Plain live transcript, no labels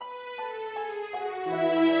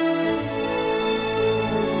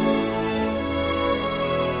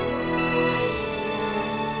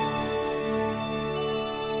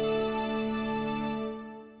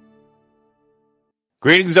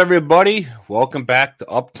Greetings, everybody. Welcome back to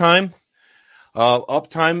Uptime.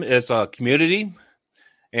 Uptime is a community,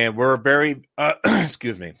 and we're very,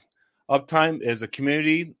 excuse me, Uptime is a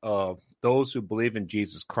community of those who believe in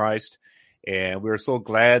Jesus Christ, and we're so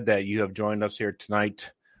glad that you have joined us here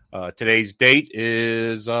tonight. Today's date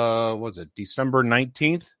is, December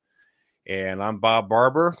 19th, and I'm Bob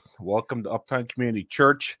Barber. Welcome to Uptime Community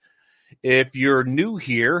Church. If you're new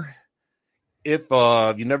here, if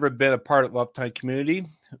you've never been a part of Uptime Community,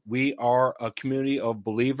 we are a community of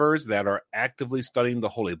believers that are actively studying the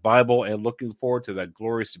Holy Bible and looking forward to that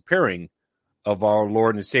glorious appearing of our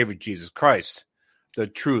Lord and Savior Jesus Christ, the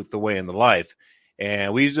truth, the way, and the life.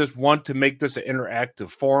 And we just want to make this an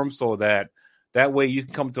interactive forum so that way you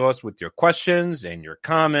can come to us with your questions and your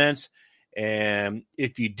comments. And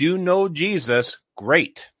if you do know Jesus,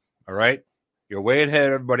 great. All right. You're way ahead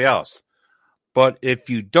of everybody else. But if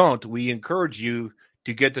you don't, we encourage you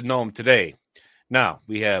to get to know him today. Now,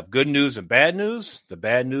 we have good news and bad news. The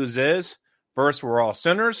bad news is, first, we're all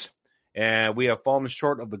sinners, and we have fallen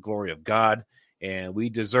short of the glory of God, and we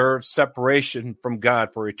deserve separation from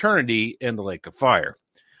God for eternity in the lake of fire.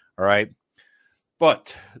 All right?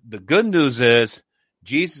 But the good news is,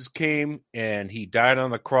 Jesus came, and he died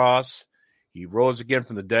on the cross. He rose again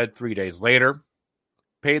from the dead 3 days later,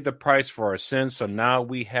 paid the price for our sins, so now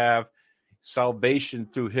we have salvation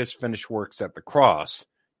through his finished works at the cross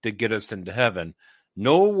to get us into heaven.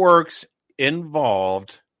 No works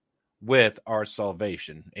involved with our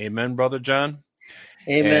salvation. Amen, Brother John?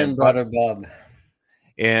 Amen, Brother Bob.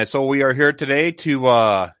 And so we are here today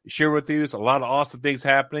to share with you a lot of awesome things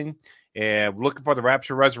happening, and we're looking for the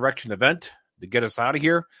Rapture Resurrection event to get us out of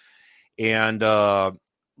here. And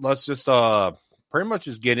let's just pretty much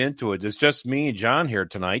just get into it. It's just me and John here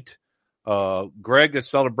tonight. Greg is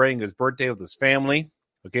celebrating his birthday with his family.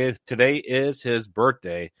 Okay, today is his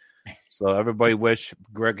birthday, so everybody wish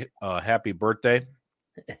Greg happy birthday.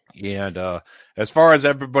 And as far as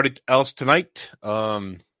everybody else tonight,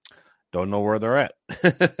 don't know where they're at.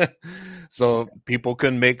 So people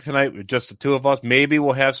couldn't make tonight with just the two of us. Maybe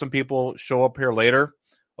we'll have some people show up here later.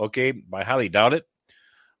 Okay, I highly doubt it.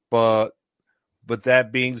 But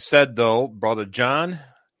that being said, though, Brother John,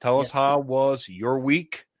 tell us how was your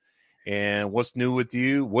week? And what's new with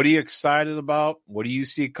you? What are you excited about? What do you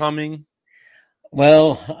see coming?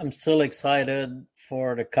 Well, I'm still excited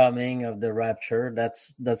for the coming of the rapture.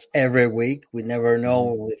 That's every week. We never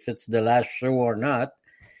know if it's the last show or not,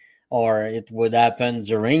 or it would happen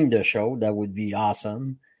during the show. That would be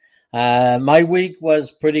awesome. My week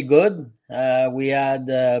was pretty good. We had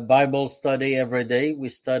Bible study every day. We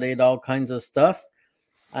studied all kinds of stuff.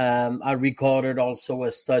 I recorded also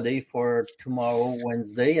a study for tomorrow,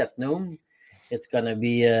 Wednesday at noon. It's gonna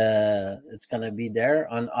be there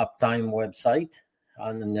on Uptime website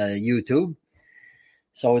on YouTube.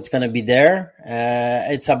 So it's gonna be there.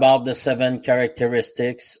 It's about the 7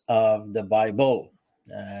 characteristics of the Bible.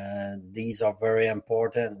 These are very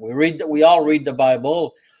important. We all read the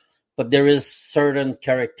Bible, but there is certain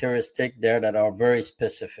characteristics there that are very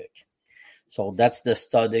specific. So that's the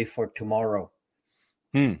study for tomorrow.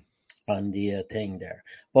 On the thing there.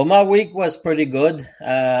 Well, my week was pretty good.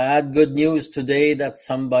 I had good news today that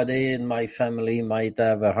somebody in my family might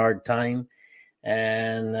have a hard time,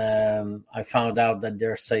 and I found out that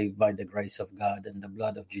they're saved by the grace of God and the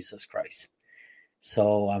blood of Jesus Christ.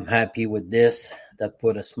 So I'm happy with this. That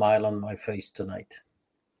put a smile on my face tonight.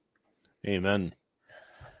 Amen.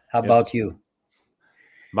 How about you?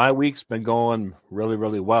 My week's been going really,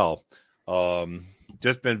 really well.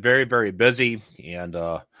 Just been very, very busy, and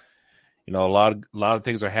a lot of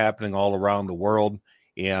things are happening all around the world,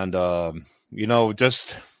 and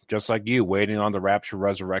just like you, waiting on the Rapture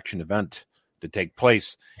Resurrection event to take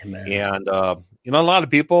place. Amen. And a lot of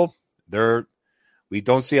people we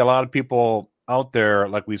don't see a lot of people out there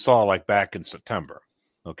like we saw like back in September.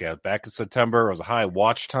 Okay, back in September, it was a high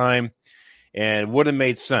watch time, and it would have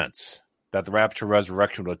made sense that the Rapture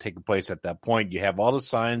Resurrection would have taken place at that point. You have all the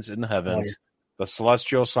signs in the heavens, the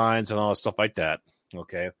celestial signs, and all the stuff like that.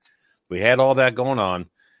 Okay. We had all that going on.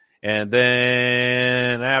 And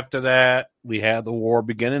then after that, we had the war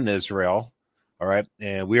begin in Israel. All right.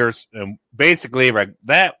 And basically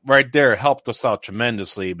that right there helped us out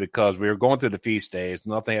tremendously because we were going through the feast days.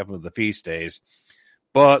 Nothing happened with the feast days.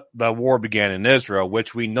 But the war began in Israel,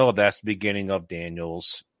 which we know that's the beginning of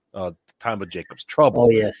Daniel's time of Jacob's trouble. Oh,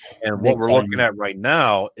 yes. And what we're looking at right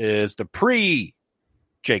now is the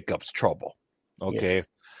pre-Jacob's trouble. Okay. Yes.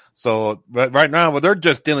 So right now, they're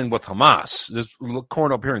just dealing with Hamas. This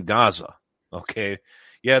corn up here in Gaza. Okay.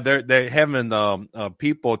 Yeah, they're having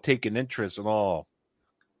people taking interest in all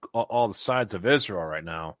the sides of Israel right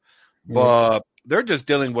now. but they're just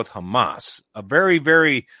dealing with Hamas. A very,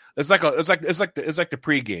 very it's like the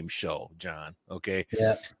pregame show, John. Okay,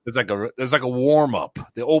 Yeah. it's like a warm up,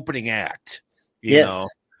 the opening act. You Yes. know,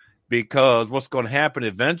 because what's going to happen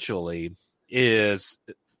eventually is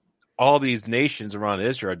all these nations around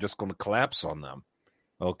Israel are just going to collapse on them.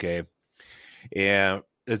 Okay, and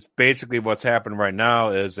it's basically what's happening right now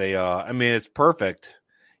is it's perfect.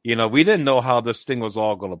 We didn't know how this thing was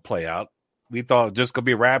all going to play out. We thought it was just going to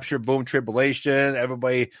be rapture, boom, tribulation.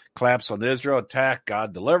 Everybody claps on Israel, attack.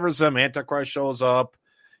 God delivers them. Antichrist shows up.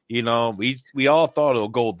 We all thought it'll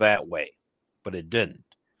go that way, but it didn't.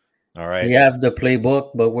 All right. We have the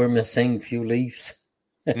playbook, but we're missing a few leaves.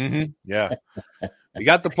 Yeah, we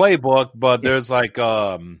got the playbook, but there's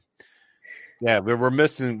we're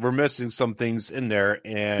missing some things in there,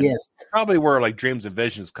 and Yes. probably where like dreams and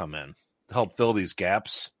visions come in to help fill these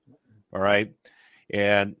gaps. All right.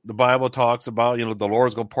 And the Bible talks about, the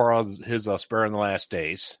Lord's going to pour out his spirit in the last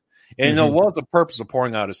days. And what's the purpose of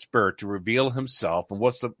pouring out his spirit? To reveal himself. And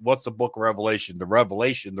what's the book of Revelation? The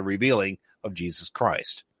revealing of Jesus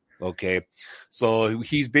Christ. Okay. So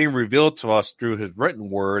he's being revealed to us through his written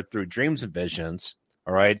word, through dreams and visions.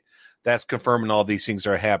 All right. That's confirming all these things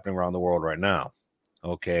that are happening around the world right now.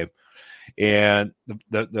 Okay. And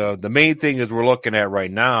the main thing is we're looking at right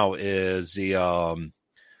now is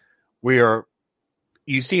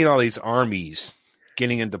you've seen all these armies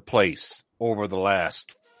getting into place over the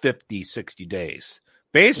last 50, 60 days.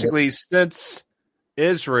 Basically, since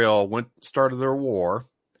Israel started their war,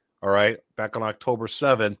 all right, back on October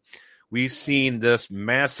 7th, we've seen this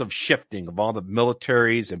massive shifting of all the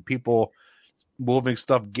militaries and people moving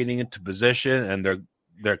stuff, getting into position, and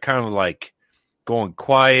they're kind of like going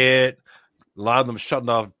quiet. A lot of them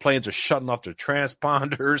planes are shutting off their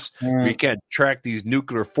transponders. We can't track these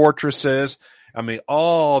nuclear fortresses. I mean,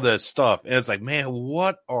 all this stuff. And it's like, man,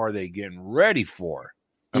 what are they getting ready for?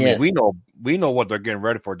 I mean, we know what they're getting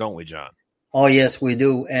ready for, don't we, John? Oh, yes, we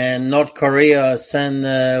do. And North Korea sent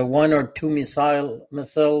 1 or 2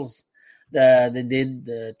 missiles that they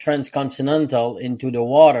did transcontinental into the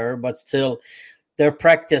water, but still they're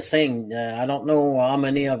practicing. I don't know how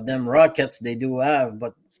many of them rockets they do have,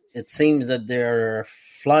 but it seems that they're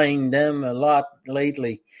flying them a lot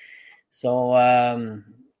lately. So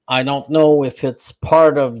I don't know if it's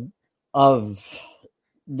part of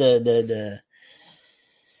the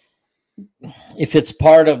if it's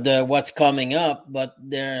part of the what's coming up, but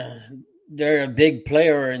they're a big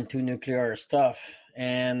player into nuclear stuff,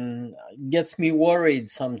 and it gets me worried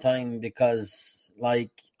sometimes because,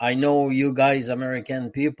 like, I know you guys,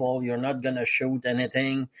 American people, you're not gonna shoot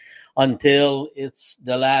anything until it's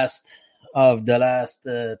the last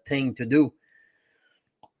thing to do.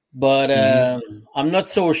 But I'm not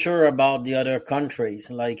so sure about the other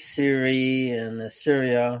countries like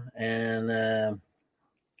Syria and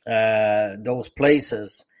those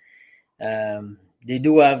places. They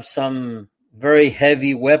do have some very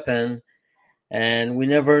heavy weapon, and we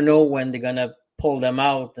never know when they're gonna pull them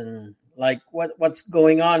out. And like what's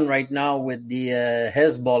going on right now with the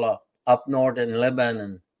Hezbollah up north in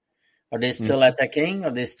Lebanon? Are they still attacking?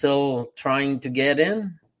 Are they still trying to get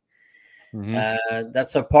in?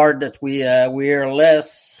 That's a part that we hear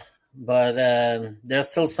less, but there's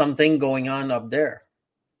still something going on up there.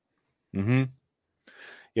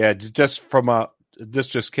 Yeah, this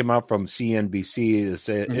just came out from CNBC. It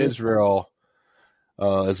said Israel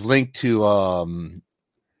is linked to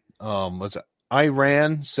was it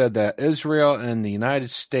Iran? Said that Israel and the United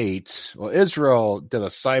States. Well, Israel did a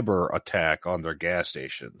cyber attack on their gas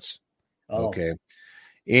stations. Oh. Okay,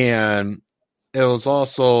 and it was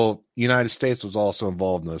also United States was also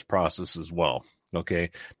involved in this process as well.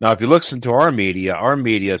 Okay, now if you listen to our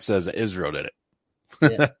media says that Israel did it.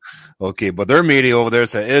 Yeah. Okay, but their media over there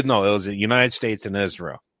said no, it was the United States and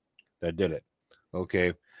Israel that did it.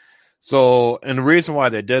 Okay, so and the reason why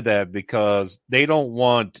they did that because they don't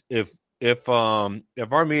want if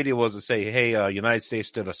our media was to say, hey, United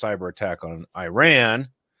States did a cyber attack on Iran,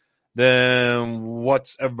 then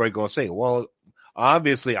what's everybody going to say? Well,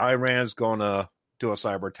 obviously Iran's going to do a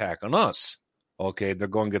cyber attack on us. Okay, they're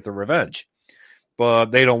going to get the revenge,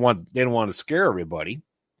 but they don't want to scare everybody.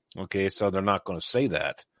 Okay, so they're not going to say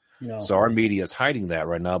that. No. So our media is hiding that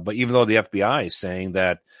right now. But even though the FBI is saying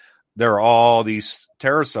that there are all these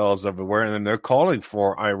terror cells everywhere, and they're calling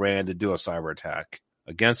for Iran to do a cyber attack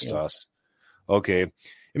against us. Okay, it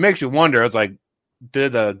makes you wonder. It's like,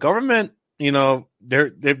 did the government, they've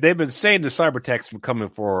been saying the cyber attacks been coming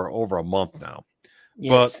for over a month now,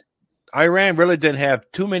 but Iran really didn't have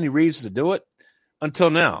too many reasons to do it until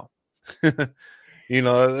now.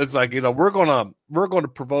 It's like, we're gonna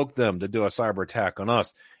provoke them to do a cyber attack on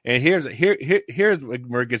us. And here's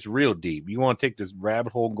where it gets real deep. You want to take this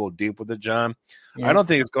rabbit hole and go deep with it, John? Yeah. I don't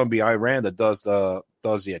think it's going to be Iran that does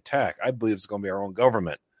the attack. I believe it's going to be our own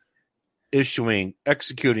government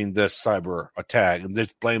executing this cyber attack, and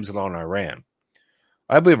this blames it on Iran.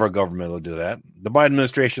 I believe our government will do that. The Biden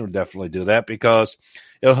administration will definitely do that because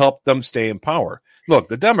it'll help them stay in power. Look,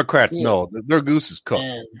 the Democrats know that their goose is cooked.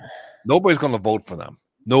 Man. Nobody's going to vote for them.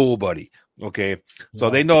 Nobody. Okay, so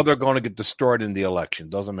they know they're going to get destroyed in the election.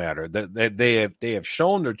 Doesn't matter. They have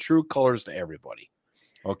shown their true colors to everybody.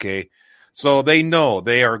 Okay, so they know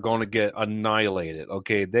they are going to get annihilated.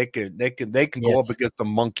 Okay, they can go up against the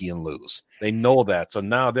monkey and lose. They know that. So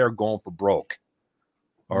now they're going for broke.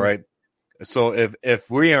 All right. So if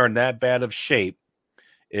we are in that bad of shape,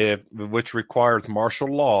 which requires martial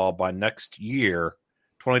law by next year,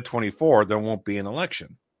 2024, there won't be an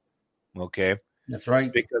election. Okay, that's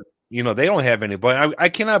right. Because they don't have anybody. I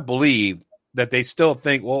cannot believe that they still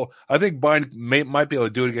think. Well, I think Biden might be able to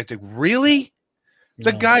do it against it. Really,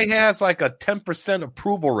 the guy has like a 10%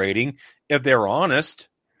 approval rating. If they're honest,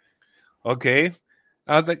 okay.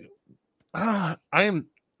 I was like, I am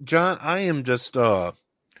just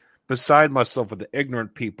beside myself with the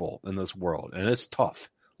ignorant people in this world, and it's tough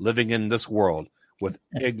living in this world with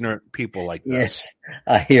ignorant people like this. Yes,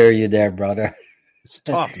 I hear you there, brother. It's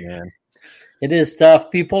tough, man. It is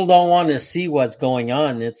tough. People don't want to see what's going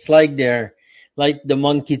on. It's like they're like the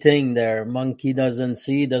monkey thing there. Monkey doesn't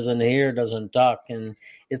see, doesn't hear, doesn't talk. And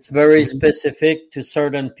it's very specific to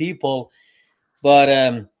certain people.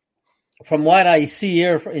 But from what I see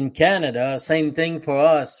here in Canada, same thing for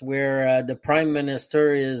us, where the prime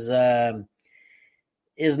minister is not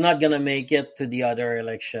going to make it to the other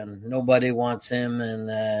election. Nobody wants him.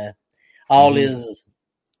 And all his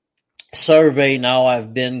survey now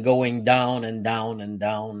have been going down and down and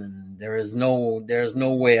down, and there's no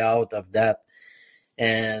way out of that.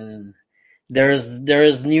 And there's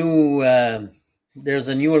a new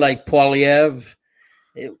like Poilievre.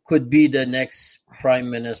 It could be the next prime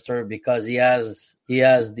minister because he has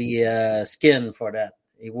the skin for that.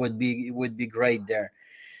 It would be great there.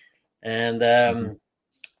 And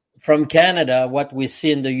from Canada, what we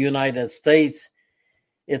see in the United States,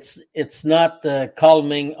 it's not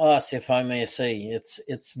calming us, if I may say. It's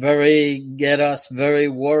get us very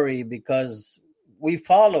worried because we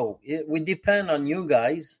depend on you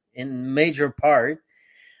guys in major part.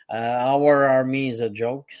 Our army is a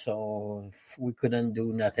joke, so we couldn't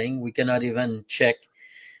do nothing. We cannot even check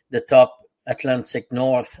the top Atlantic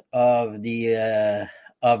North of the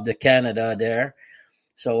Canada there.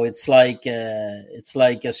 So it's like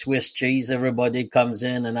a Swiss cheese. Everybody comes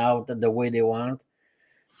in and out the way they want.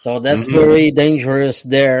 So that's very dangerous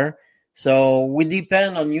there. So we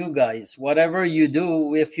depend on you guys. Whatever you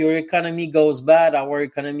do, if your economy goes bad, our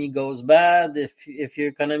economy goes bad. If your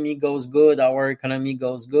economy goes good, our economy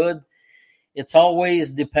goes good. It's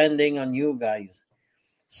always depending on you guys.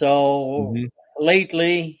 So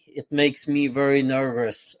lately, it makes me very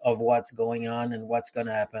nervous of what's going on and what's going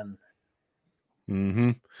to happen.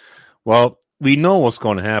 Well, we know what's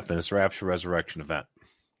going to happen. It's the Rapture Resurrection event.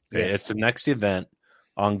 Yes. It's the next event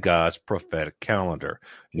on God's prophetic calendar,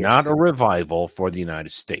 not a revival for the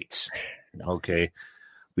United States. No. Okay.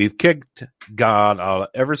 We've kicked God out of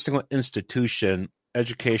every single institution,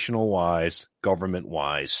 educational wise, government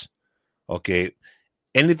wise. Okay.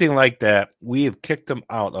 Anything like that, we have kicked him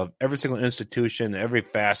out of every single institution, every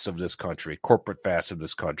facet of this country, corporate facet of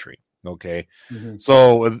this country. Okay.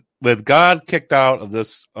 So with God kicked out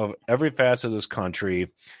of every facet of this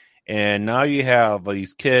country, and now you have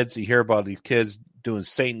these kids, you hear about these kids doing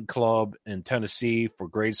Satan Club in Tennessee for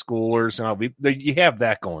grade schoolers. And you have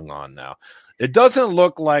that going on now. It doesn't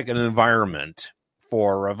look like an environment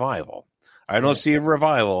for a revival. I don't see a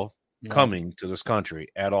revival coming to this country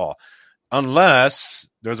at all, unless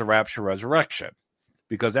there's a rapture resurrection.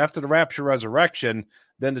 Because after the rapture resurrection,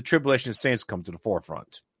 then the tribulation saints come to the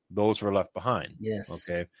forefront. Those who are left behind. Yes.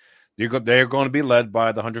 Okay. They're going to be led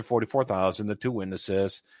by the 144,000, the two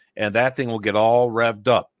witnesses, and that thing will get all revved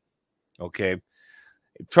up. Okay.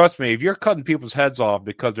 Trust me, if you're cutting people's heads off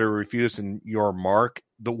because they're refusing your mark,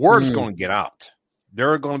 the word's going to get out.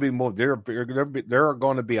 There are going to be more. There are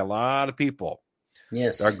going to be a lot of people.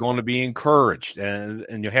 Yes, that are going to be encouraged,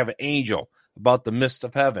 and you have an angel about the mist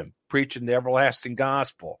of heaven preaching the everlasting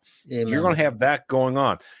gospel. Amen. You're going to have that going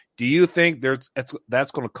on. Do you think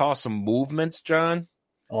that's going to cause some movements, John?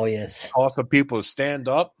 Oh yes, cause some people to stand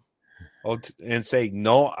up and say,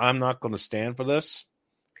 "No, I'm not going to stand for this."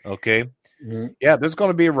 Okay. Yeah, there's going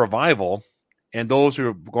to be a revival, and those who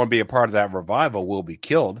are going to be a part of that revival will be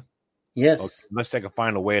killed. Yes. Unless they can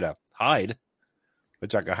find a way to hide,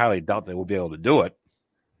 which I highly doubt they will be able to do it.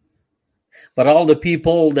 But all the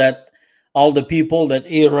people that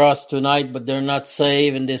hear us tonight, but they're not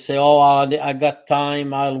saved, and they say, "Oh, I got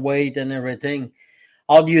time. I'll wait," and everything.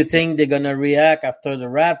 How do you think they're gonna react after the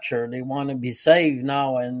rapture? They want to be saved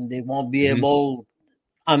now, and they won't be Mm-hmm. able.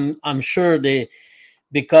 I'm sure they,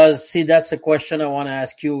 because see, that's the question I want to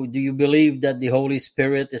ask you. Do you believe that the Holy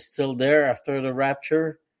Spirit is still there after the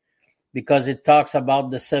rapture? Because it talks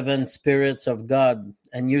about the seven spirits of God,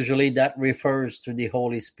 and usually that refers to the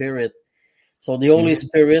Holy Spirit. So the Holy Mm-hmm.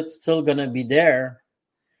 Spirit's still gonna be there,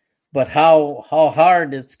 but how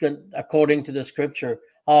hard it's going, according to the Scripture,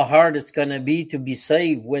 how hard it's gonna be to be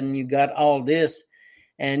saved when you got all this,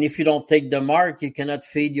 and if you don't take the mark, you cannot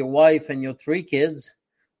feed your wife and your 3 kids.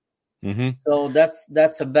 Mm-hmm. So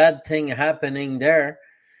that's a bad thing happening there.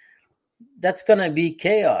 That's gonna be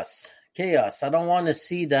chaos. Chaos. I don't want to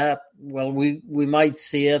see that. Well, we might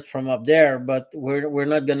see it from up there, but we're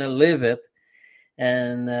not gonna live it,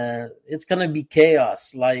 and it's gonna be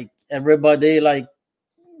chaos. Like everybody, like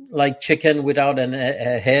chicken without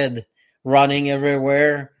a head, running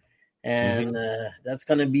everywhere, Mm-hmm. and that's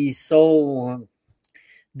gonna be so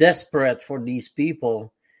desperate for these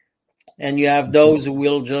people. And you have those who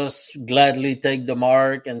will just gladly take the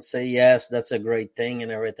mark and say, yes, that's a great thing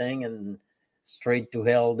and everything, and straight to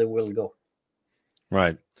hell they will go.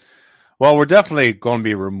 Right. Well, we're definitely going to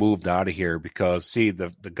be removed out of here because, see, the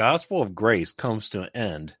gospel of grace comes to an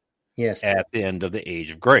end Yes. at the end of the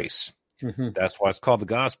age of grace. Hmm. That's why it's called the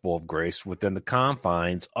gospel of grace within the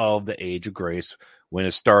confines of the age of grace when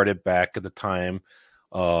it started back at the time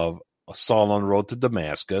of Saul on the road to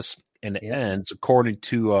Damascus, and it Yep. ends according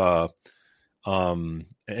to 1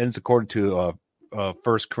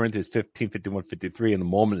 Corinthians 15, 51, 53, in the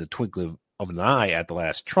moment of the twinkling of an eye at the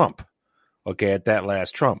last trump. Okay, at that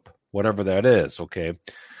last trump, whatever that is. Okay,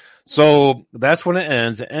 so that's when it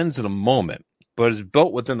ends. It ends in a moment, but it's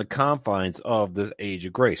built within the confines of the age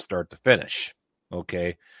of grace, start to finish.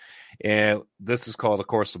 Okay, and this is called, of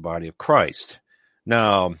course, the body of Christ.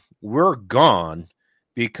 Now, we're gone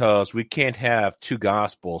because we can't have two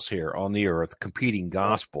gospels here on the earth, competing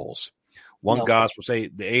gospels. One No. gospel, say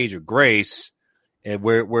the age of grace, and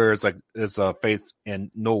where it's a faith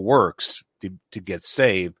and no works to get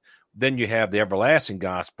saved. Then you have the everlasting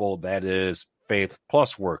gospel, that is faith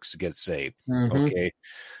plus works to get saved. Hmm. Okay.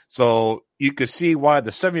 So you could see why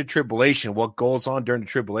the 7-year tribulation, what goes on during the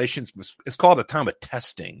tribulations, it's called a time of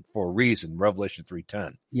testing for a reason, Revelation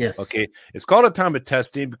 3:10. Yes. Okay. It's called a time of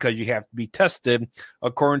testing because you have to be tested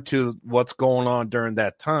according to what's going on during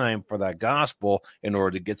that time for that gospel in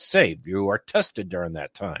order to get saved. You are tested during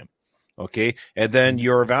that time. Okay. And then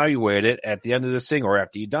you're evaluated at the end of this thing or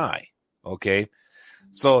after you die. Okay.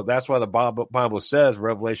 So that's why the Bible says,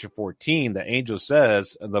 Revelation 14, the angel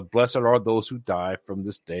says, the blessed are those who die from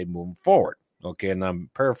this day moving forward. Okay, and I'm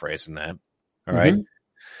paraphrasing that. All right. Hmm.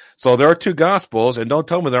 So there are two gospels, and don't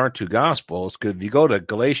tell me there aren't two gospels, because if you go to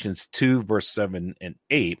Galatians 2, verse 7 and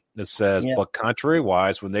 8, it says, Yeah. but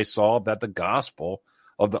contrariwise, when they saw that the gospel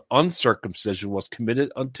of the uncircumcision was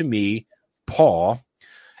committed unto me, Paul,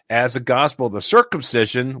 as the gospel of the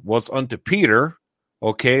circumcision was unto Peter,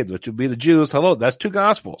 okay, which would be the Jews. Hello, that's two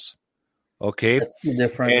gospels. Okay. That's two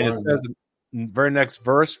different And it ones. says in the very next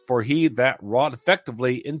verse, for he that wrought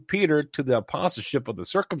effectively in Peter to the apostleship of the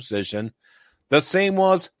circumcision, the same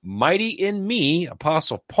was mighty in me,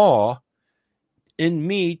 Apostle Paul, in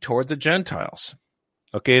me towards the Gentiles.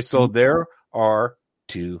 Okay, so there are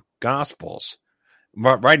two gospels.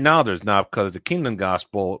 Right now there's not, because the kingdom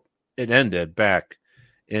gospel, it ended back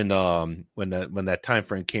in when that time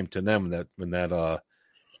frame came to them, when that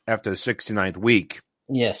after the 69th week,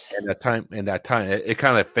 Yes. and that time it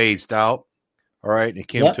kind of phased out. All right, and it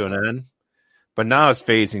came Yep. to an end, but now it's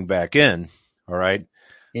phasing back in. All right,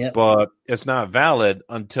 Yep. but it's not valid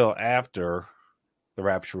until after the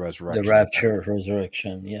rapture The resurrection, rapture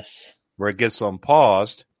resurrection. Yes. where it gets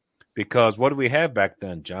paused, because what do we have back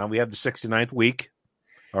then, John? We have the 69th week.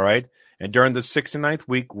 All right, and during the 69th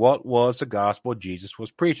week, what was the gospel Jesus was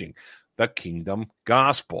preaching? The kingdom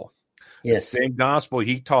gospel. Yes. The same gospel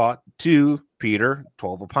he taught to Peter,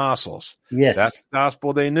 12 apostles. Yes. That's the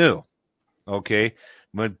gospel they knew. Okay.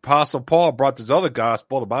 When Apostle Paul brought this other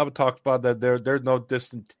gospel, the Bible talks about that there's no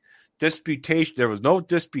disputation. There was no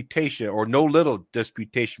disputation, or no little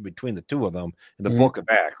disputation, between the two of them in the book of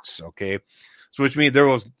Acts. Okay. So which means there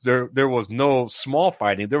was no small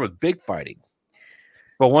fighting, there was big fighting.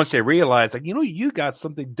 But once they realized, like, you got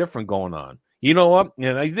something different going on. You know what?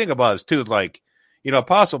 And you think about this too, it's like,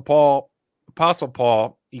 Apostle Paul,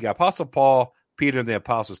 you got Apostle Paul, Peter and the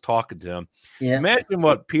apostles talking to him. Yeah. Imagine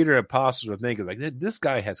what Peter and the apostles were thinking. Like, this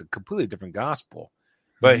guy has a completely different gospel.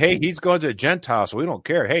 But hey, he's going to a Gentile, so we don't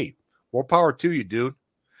care. Hey, more power to you, dude.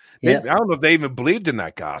 I don't know if they even believed in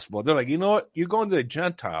that gospel. They're like, you know what? You're going to the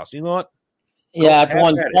Gentiles. You know what? Yeah, at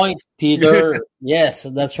one point, Peter, yes,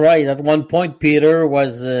 that's right. At one point, Peter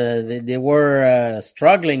was, they were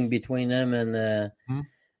struggling between him and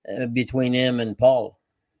Paul.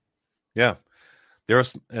 Yeah.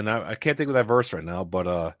 There's, and I can't think of that verse right now,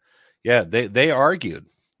 but yeah, they argued.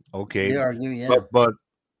 Okay. They argue, yeah. But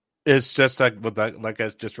it's just like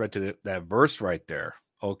I just read to that verse right there.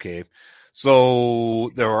 Okay.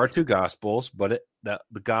 So there are two gospels, but the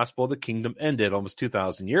gospel of the kingdom ended almost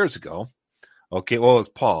 2,000 years ago. Okay, well, it's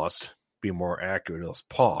paused. Be more accurate, it was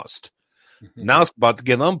paused. Now it's about to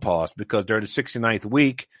get unpaused because during the 69th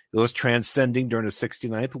week, it was transcending during the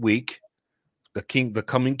 69th week, the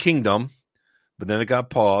coming kingdom, but then it got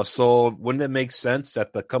paused. So wouldn't it make sense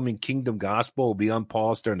that the coming kingdom gospel will be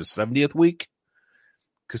unpaused during the 70th week?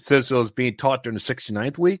 Because since it was being taught during the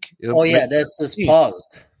 69th week. That's just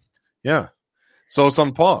paused. Yeah. So it's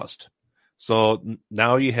unpaused. So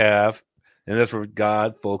now you have, and that's where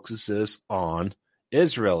God focuses on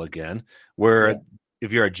Israel again, where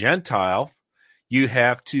if you're a Gentile, you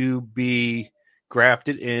have to be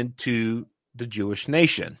grafted into the Jewish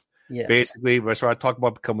nation. Yes. Basically, that's what I talk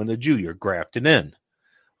about becoming a Jew. You're grafted in.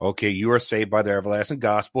 Okay, you are saved by the everlasting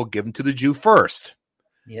gospel given to the Jew first,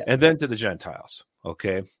 and then to the Gentiles.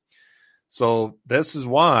 Okay, so this is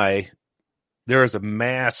why there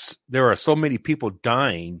are so many people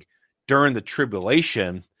dying during the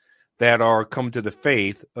tribulation that are coming to the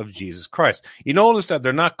faith of Jesus Christ. You notice that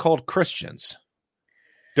they're not called Christians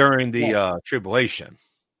during the tribulation.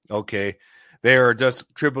 Okay, they are just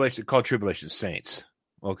called tribulation saints.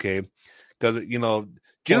 Okay, because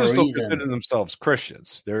Jews don't consider themselves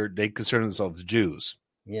Christians. They consider themselves Jews.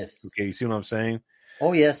 Yes. Okay, you see what I'm saying?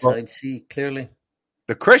 Oh yes, I see clearly.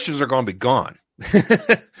 The Christians are going to be gone.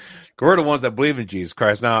 We're the ones that believe in Jesus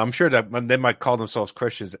Christ. Now, I'm sure that they might call themselves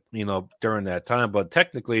Christians, during that time, but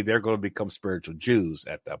technically they're going to become spiritual Jews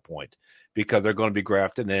at that point because they're going to be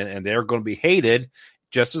grafted in and they're going to be hated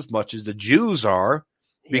just as much as the Jews are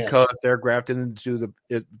because they're grafted into the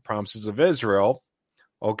promises of Israel.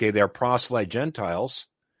 Okay, they're proselyte Gentiles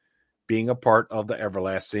being a part of the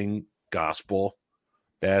everlasting gospel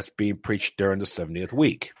that's being preached during the 70th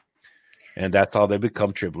week. And that's how they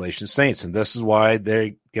become tribulation saints. And this is why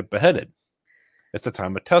they get beheaded. It's a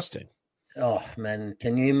time of testing. Oh, man.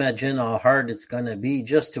 Can you imagine how hard it's going to be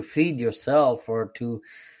just to feed yourself or to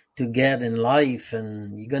get in life?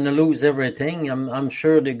 And you're going to lose everything. I'm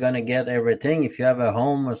sure they're going to get everything. If you have a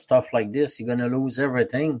home or stuff like this, you're going to lose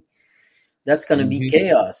everything. That's going to be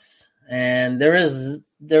chaos. And there is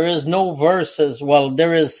no verses. Well,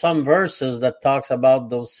 there is some verses that talks about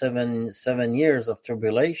those seven years of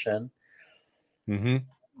tribulation.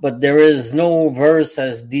 But there is no verse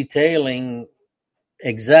as detailing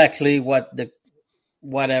exactly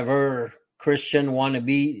whatever Christian want to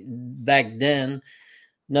be back then,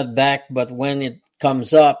 not back, but when it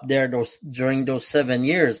comes up there during those 7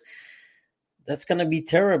 years. That's going to be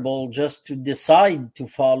terrible just to decide to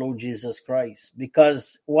follow Jesus Christ,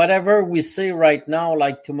 because whatever we say right now,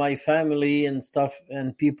 like to my family and stuff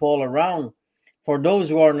and people around, for those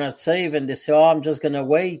who are not saved and they say, oh, I'm just going to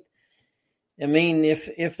wait. I mean,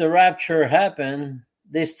 if the rapture happened,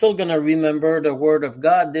 they're still going to remember the word of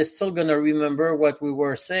God. They're still going to remember what we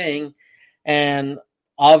were saying. And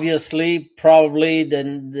obviously, probably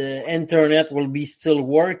then the internet will be still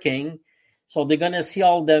working. So they're going to see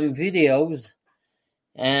all them videos.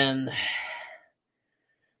 And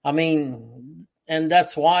I mean, and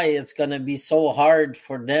that's why it's going to be so hard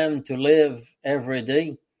for them to live every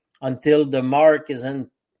day until the mark is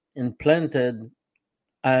implanted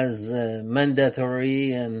as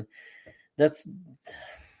mandatory. And that's,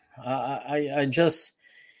 I'm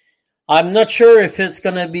not sure if it's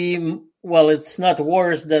going to be, well, it's not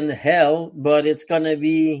worse than hell, but it's going to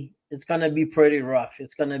be pretty rough.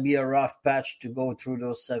 It's going to be a rough patch to go through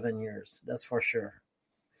those 7 years. That's for sure.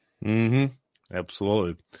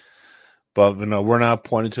 Absolutely. But we're not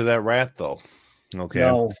pointing to that wrath though. Okay.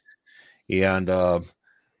 No. And like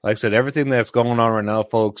I said, everything that's going on right now,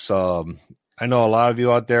 folks, I know a lot of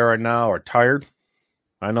you out there right now are tired.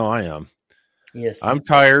 I know I am. Yes. I'm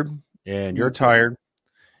tired and you're tired.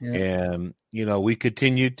 Yeah. And, we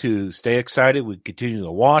continue to stay excited. We continue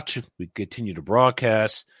to watch. We continue to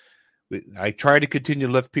broadcast. I try to continue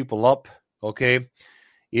to lift people up. Okay.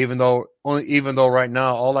 Even though right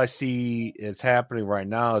now, all I see is happening right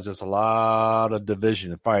now is just a lot of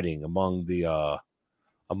division and fighting among the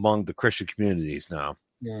Christian communities now.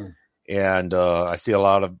 Yeah. And I see a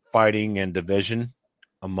lot of fighting and division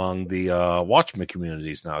among the Watchmen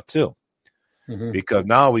communities now too, because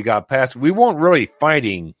now we weren't really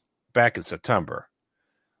fighting back in September.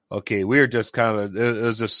 Okay, we were just kind of, there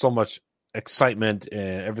was just so much excitement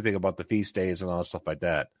and everything about the feast days and all stuff like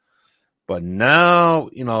that. But now,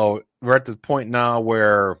 we're at the point now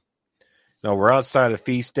where, we're outside of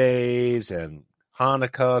feast days, and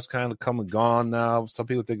Hanukkah's kind of come and gone now. Some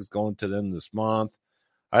people think it's going to the end of this month.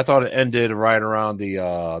 I thought it ended right around the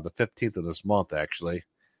 15th of this month, actually.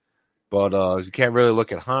 But you can't really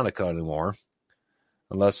look at Hanukkah anymore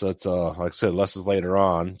unless it's, like I said, unless it's later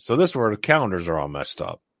on. So this is where the calendars are all messed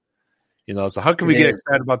up. So how can we get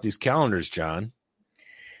excited about these calendars, John?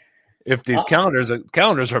 If these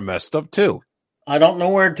calendars are messed up too. I don't know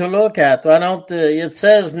where to look at. I don't. It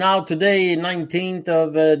says now today, 19th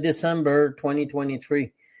of December,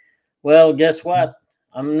 2023. Well, guess what?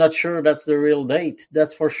 I'm not sure that's the real date.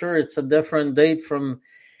 That's for sure. It's a different date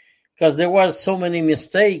because there was so many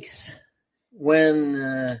mistakes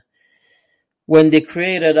when they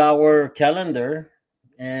created our calendar,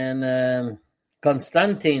 and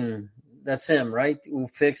Constantine, that's him, right? Who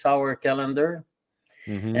fixed our calendar.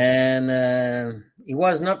 Mm-hmm. And he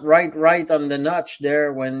was not right on the notch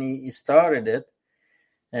there when he started it.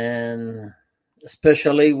 And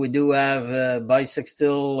especially we do have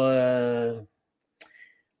bisextile,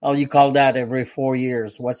 how you call that, every 4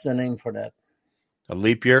 years? What's the name for that? A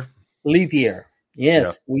leap year? Leap year.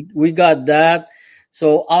 Yes, yeah. We got that.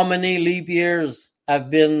 So how many leap years have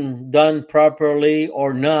been done properly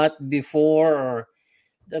or not before? Or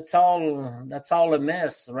that's all a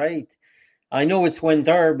mess, right? I know it's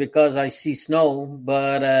winter because I see snow,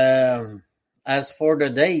 but as for the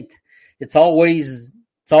date, it's always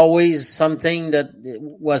something that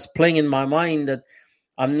was playing in my mind that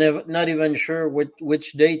I'm not even sure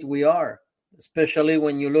which date we are, especially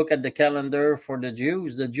when you look at the calendar for the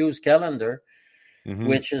Jews calendar,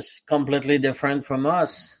 which is completely different from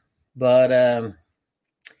us. But I'm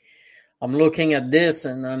looking at this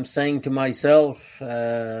and I'm saying to myself,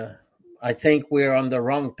 I think we're on the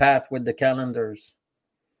wrong path with the calendars.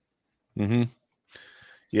 Mm-hmm.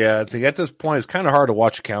 Yeah, I think at this point it's kind of hard to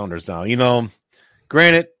watch calendars now.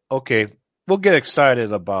 Granted, okay, we'll get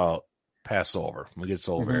excited about Passover when it gets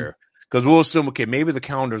over here because we'll assume, okay, maybe the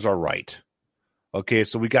calendars are right. Okay,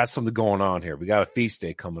 so we got something going on here. We got a feast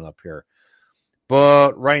day coming up here.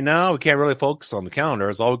 But right now, we can't really focus on the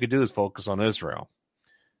calendars. All we could do is focus on Israel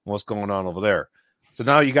and what's going on over there. So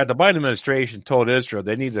now you got the Biden administration told Israel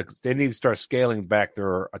they need to start scaling back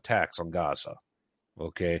their attacks on Gaza.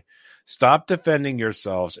 Okay, stop defending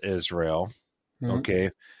yourselves, Israel.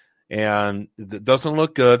 Okay, and it doesn't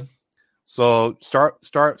look good. So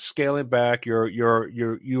start scaling back.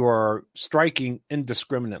 You are striking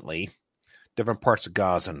indiscriminately different parts of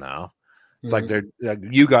Gaza now. It's like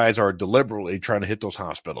you guys are deliberately trying to hit those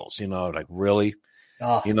hospitals. Like really,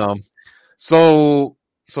 So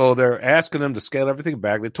they're asking them to scale everything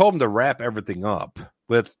back. They told them to wrap everything up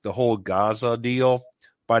with the whole Gaza deal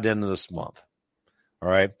by the end of this month. All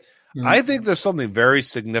right. I think there's something very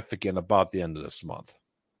significant about the end of this month,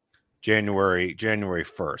 January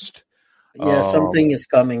 1st. Yeah, something is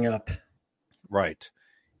coming up. Right.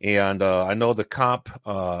 And I know the COP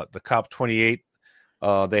 28,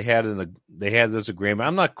 they had this agreement.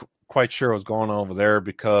 I'm not quite sure what's going on over there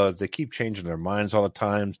because they keep changing their minds all the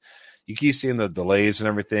time. You keep seeing the delays and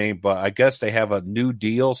everything, but I guess they have a new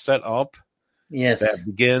deal set up. Yes. That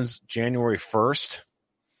begins January 1st.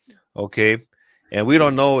 Okay. And we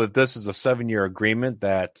don't know if this is a 7-year agreement,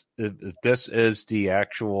 that if this is the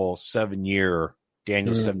actual 7-year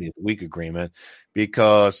Daniel 70th week agreement,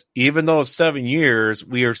 because even though 7 years,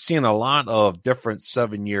 we are seeing a lot of different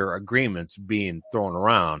 7-year agreements being thrown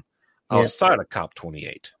around outside of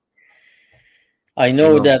COP28. I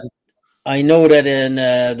know that in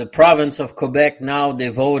the province of Quebec now they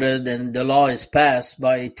voted and the law is passed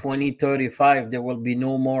by 2035. There will be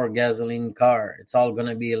no more gasoline car. It's all going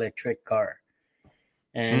to be electric car.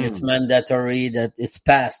 And it's mandatory that it's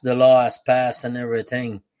passed. The law has passed and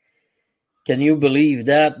everything. Can you believe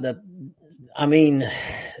that? I mean,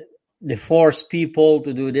 they force people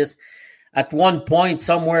to do this. At one point,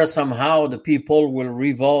 somewhere, somehow, the people will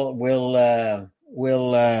revolt. What's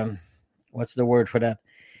the word for that?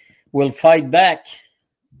 Will fight back,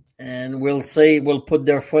 and will put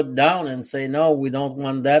their foot down and say, no, we don't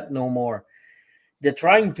want that no more. They're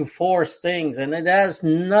trying to force things, and it has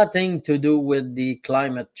nothing to do with the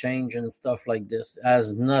climate change and stuff like this. It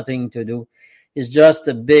has nothing to do. It's just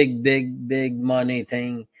a big, big, big money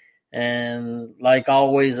thing. And like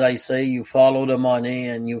always, I say, you follow the money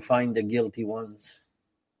and you find the guilty ones.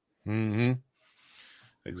 Mm-hmm.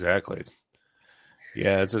 Exactly.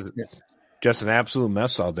 Yeah, it's Yeah. just an absolute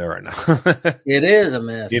mess out there right now. It is a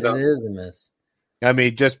mess. You It know, is a mess. I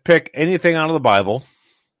mean, just pick anything out of the Bible,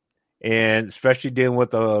 and especially dealing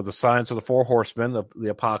with the signs of the four horsemen, the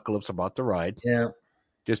apocalypse about to ride. Yeah.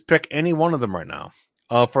 Just pick any one of them right now.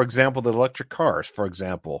 For example, the electric cars. For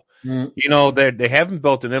example, Mm. they haven't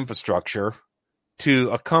built an infrastructure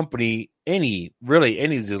to accompany any of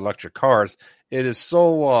these electric cars. It is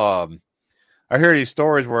so. I hear these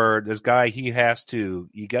stories where this guy he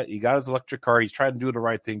got his electric car. He's trying to do the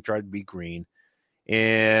right thing, trying to be green,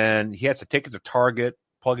 and he has to take it to Target,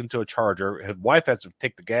 plug into a charger. His wife has to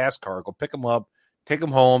take the gas car, go pick him up, take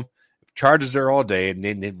him home, charges there all day, and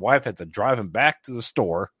then his wife has to drive him back to the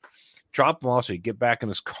store, drop him off so he get back in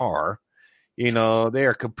his car. They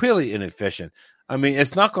are completely inefficient. I mean,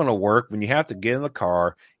 it's not going to work when you have to get in the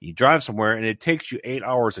car, you drive somewhere, and it takes you 8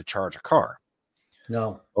 hours to charge a car.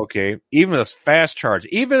 No. Okay, even a fast charge,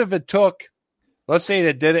 even if it took, let's say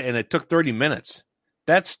they did it and it took 30 minutes,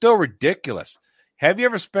 that's still ridiculous. Have you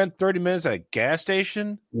ever spent 30 minutes at a gas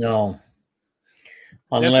station? No.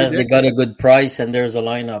 That's Unless they got ridiculous. a good price and there's a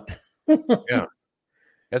lineup. Yeah,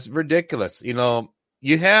 that's ridiculous.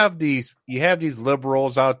 You have these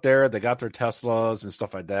liberals out there. They got their Teslas and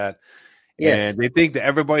stuff like that, and Yes. they think that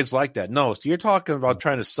everybody's like that. No, so you're talking about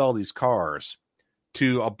trying to sell these cars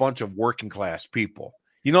to a bunch of working class people.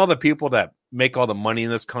 The people that make all the money in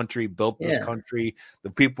this country, built this Yeah. country,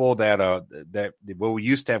 the people that we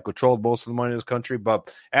used to have controlled most of the money in this country,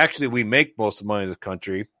 but actually we make most of the money in this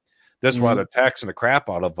country. That's why they're taxing the crap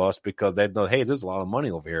out of us, because they know, hey, there's a lot of money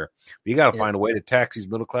over here. You got to Yeah. find a way to tax these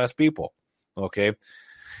middle class people. Okay.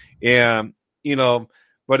 And,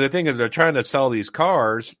 but the thing is, they're trying to sell these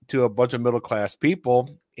cars to a bunch of middle class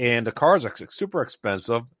people, and the cars are super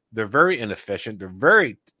expensive. They're very inefficient. They're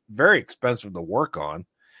very, very expensive to work on,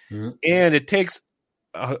 and it takes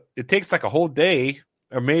like a whole day,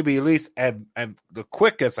 or maybe at least at the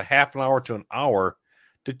quickest a half an hour to an hour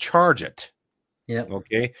to charge it. Yeah.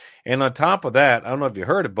 Okay, and on top of that, I don't know if you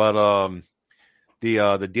heard it, but the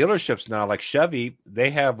dealerships now, like Chevy, they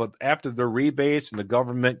have after their rebates and the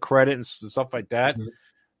government credit and stuff like that,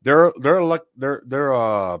 their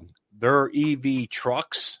EV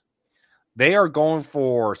trucks, they are going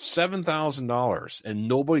for $7,000 and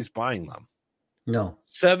nobody's buying them. No.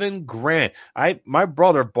 $7,000. My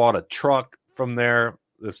brother bought a truck from there,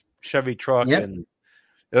 this Chevy truck, Yep. and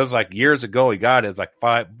it was like years ago. He got it. It was like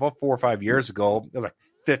 4 or 5 years ago. It was like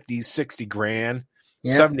 50, 60 grand,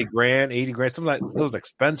 Yep. 70 grand, 80 grand, something like that. It was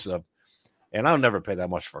expensive. And I'll never pay that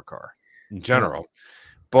much for a car in general.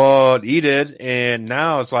 But he did. And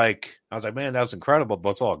now it's like, I was like, man, that was incredible, but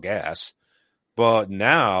it's all gas. But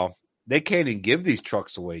now they can't even give these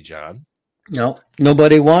trucks away, John. No,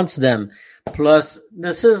 nobody wants them. Plus,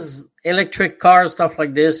 this is electric cars, stuff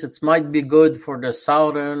like this. It might be good for the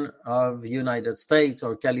southern of United States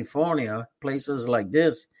or California, places like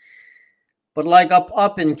this. But like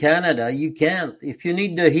up in Canada, you can't. If you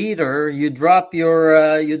need the heater, you drop your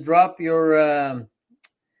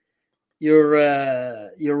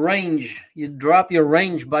range. You drop your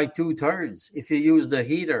range by 2/3 if you use the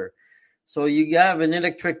heater. So you have an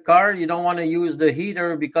electric car, you don't want to use the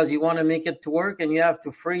heater because you want to make it to work, and you have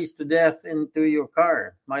to freeze to death into your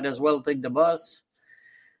car. Might as well take the bus.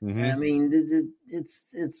 I mean,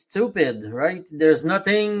 it's stupid, right? There's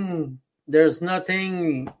nothing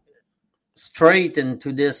straight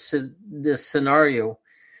into this scenario,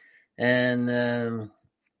 and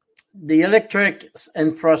the electric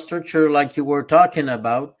infrastructure, like you were talking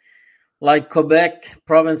about. Like Quebec,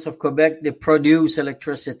 province of Quebec, they produce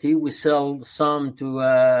electricity. We sell some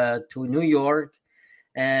to New York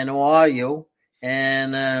and Ohio,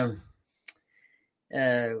 and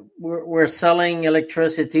we're selling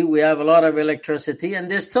electricity. We have a lot of electricity, and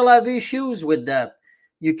they still have issues with that.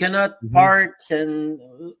 You cannot park, and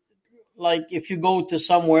like if you go to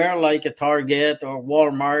somewhere like a Target or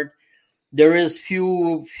Walmart, there is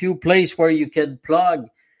few places where you can plug,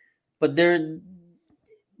 but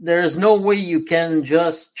there's no way you can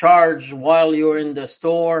just charge while you're in the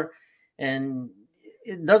store, and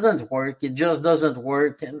it doesn't work. It just doesn't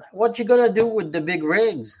work. And what you gonna do with the big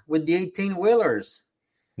rigs, with the 18-wheelers,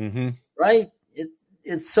 right?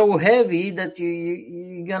 It's so heavy that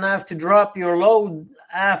you're gonna have to drop your load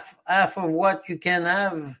half of what you can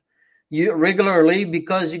have regularly,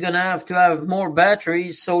 because you're gonna have to have more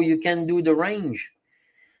batteries so you can do the range.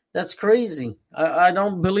 That's crazy. I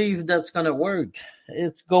don't believe that's going to work.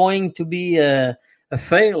 It's going to be a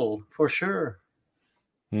fail for sure.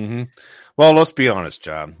 Well, let's be honest,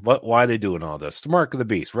 John. Why are they doing all this? The mark of the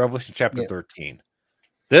beast, Revelation chapter 13.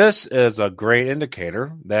 This is a great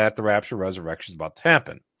indicator that the rapture resurrection is about to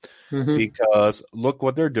happen. Mm-hmm. Because look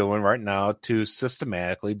what they're doing right now to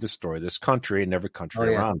systematically destroy this country and every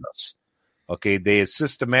country around us. Okay, they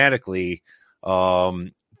systematically,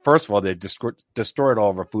 first of all, they destroyed all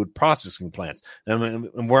of our food processing plants.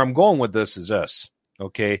 And where I'm going with this is this.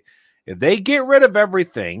 Okay, if they get rid of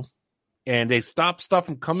everything and they stop stuff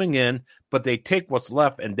from coming in, but they take what's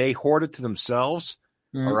left and they hoard it to themselves,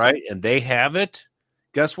 all right, and they have it,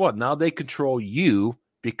 guess what? Now they control you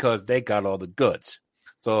because they got all the goods.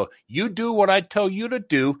 So you do what I tell you to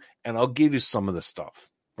do, and I'll give you some of the stuff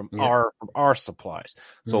from our supplies.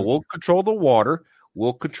 So we'll control the water,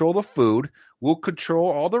 we'll control the food, we'll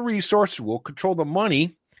control all the resources, we'll control the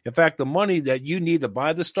money. In fact, the money that you need to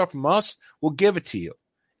buy this stuff from us, we'll give it to you.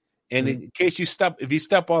 And in case if you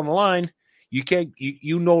step on the line,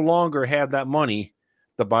 you no longer have that money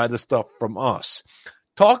to buy the stuff from us.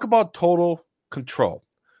 Talk about total control,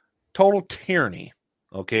 total tyranny.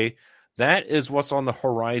 Okay. That is what's on the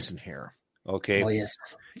horizon here. Okay. Oh, yes.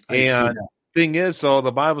 And thing is, so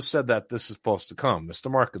the Bible said that this is supposed to come. It's the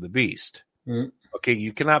mark of the beast. Okay.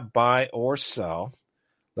 You cannot buy or sell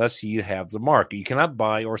unless you have the mark. You cannot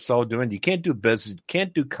buy or sell you can't do business. You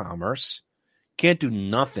can't do commerce. You can't do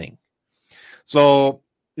nothing. So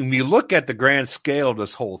when you look at the grand scale of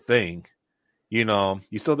this whole thing, you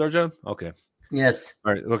still there, John? Okay. Yes.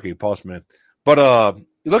 All right. Look, you pause a minute. But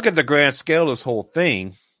you look at the grand scale of this whole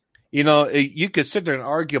thing, you could sit there and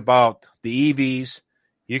argue about the EVs.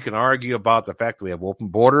 You can argue about the fact that we have open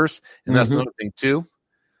borders, and that's another thing too.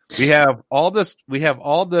 We have all this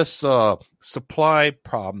supply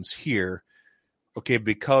problems here, okay,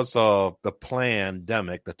 because of the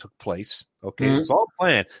pandemic that took place. Okay, it's all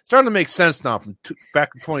planned. It's starting to make sense now from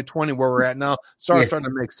back in 2020 where we're at now. Starting to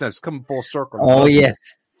make sense. Coming full circle. Oh, yes.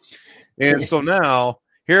 And so now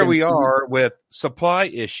here we are with supply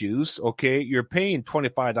issues. Okay, you're paying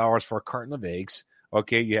 $25 for a carton of eggs.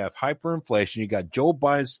 Okay, you have hyperinflation. You got Joe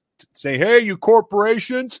Biden saying, "Hey, you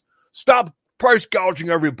corporations, stop price gouging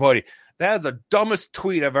everybody." That is the dumbest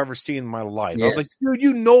tweet I've ever seen in my life. Yes. I was like, dude,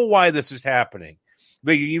 you know why this is happening.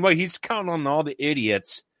 But he's counting on all the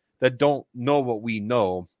idiots that don't know what we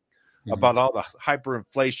know about all the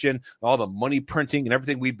hyperinflation, all the money printing, and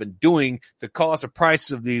everything we've been doing to cause the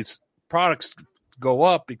price of these products go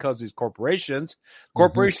up because these corporations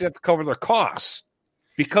have to cover their costs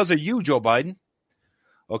because of you, Joe Biden.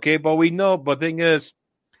 Okay, but we know. But the thing is,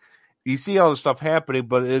 you see all this stuff happening,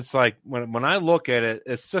 but it's like when I look at it,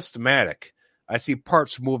 it's systematic. I see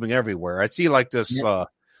parts moving everywhere. I see like this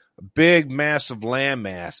big, massive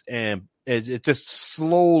landmass, and it's just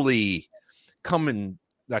slowly coming,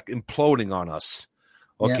 like imploding on us.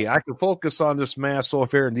 Okay, I can focus on this mass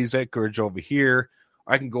over here and these acreage over here.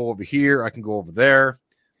 I can go over here. I can go over there.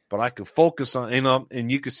 But I can focus on,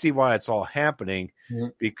 and you can see why it's all happening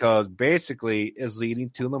because basically it's leading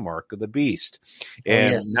to the mark of the beast.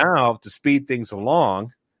 And now to speed things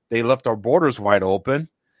along, they left our borders wide open.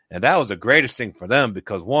 And that was the greatest thing for them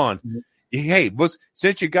because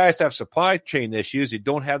since you guys have supply chain issues, you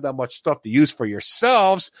don't have that much stuff to use for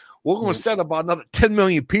yourselves. We're going to send about another 10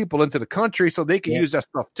 million people into the country so they can use that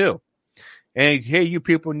stuff too. And hey, you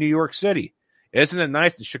people in New York City, isn't it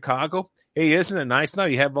nice in Chicago? Hey, isn't it nice now?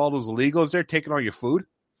 You have all those illegals there taking all your food.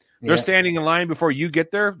 They're standing in line before you get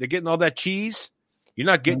there. They're getting all that cheese. You're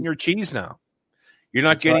not getting your cheese now. You're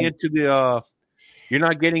not getting into the. You're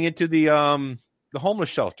not getting into the homeless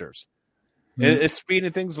shelters. It's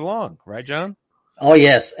speeding things along, right, John? Oh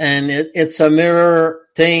yes, and it's a mirror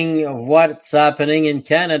thing of what's happening in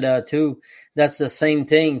Canada too. That's the same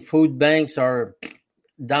thing. Food banks are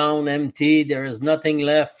down, empty. There is nothing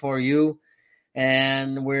left for you.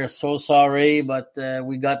 And we're so sorry, but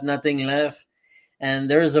we got nothing left. And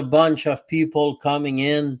there's a bunch of people coming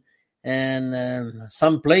in, and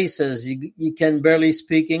some places you can barely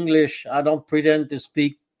speak English. I don't pretend to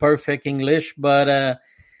speak perfect English, but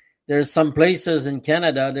there's some places in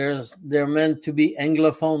Canada, they're meant to be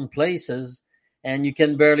Anglophone places, and you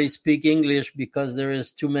can barely speak English because there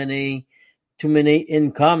is too many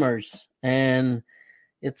incomers. And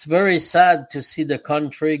it's very sad to see the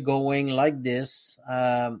country going like this.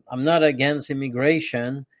 I'm not against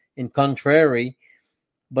immigration, in contrary,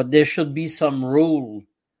 but there should be some rules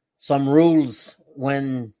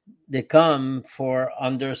when they come for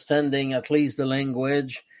understanding at least the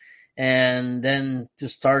language and then to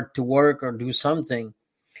start to work or do something.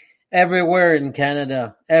 Everywhere in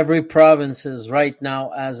Canada, every provinces right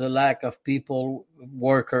now has a lack of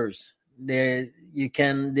workers.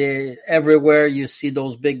 Everywhere you see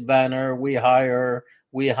those big banner, we hire,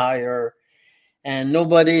 and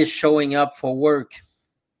nobody is showing up for work.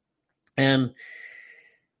 And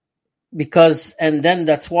because and then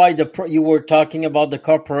that's why you were talking about the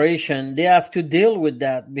corporation. They have to deal with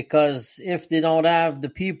that, because if they don't have the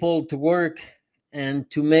people to work and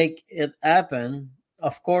to make it happen,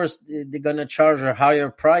 of course they're going to charge a higher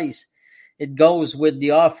price. It goes with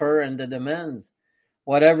the offer and the demands.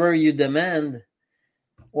 Whatever you demand,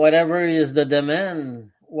 whatever is the demand,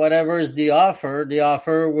 whatever is the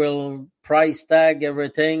offer will price tag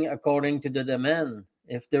everything according to the demand.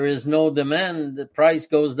 If there is no demand, the price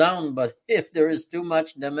goes down. But if there is too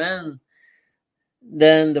much demand,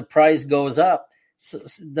 then the price goes up. So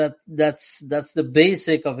that's the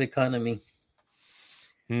basic of economy.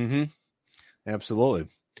 Mm-hmm. Absolutely.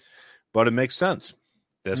 But it makes sense.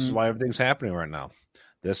 This is why everything's happening right now.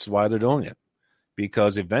 This is why they're doing it.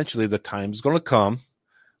 Because eventually the time's going to come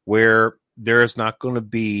where there's not going to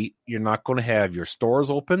be, you're not going to have your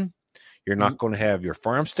stores open. You're not going to have your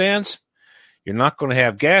farm stands. You're not going to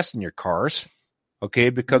have gas in your cars,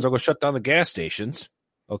 okay, because they're going to shut down the gas stations,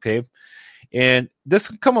 okay? And this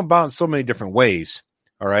can come about in so many different ways,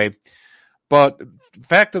 all right? But the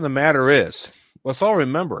fact of the matter is, let's all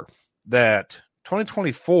remember that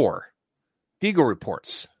 2024, Deagle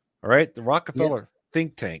reports, all right, the Rockefeller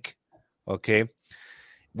think tank, okay,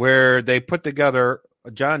 where they put together,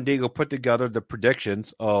 John Deagle put together the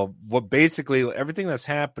predictions of what basically everything that's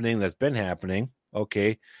happening, that's been happening,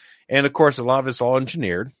 okay? And of course, a lot of it's all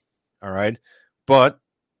engineered, all right? But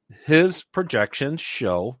his projections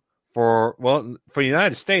show for the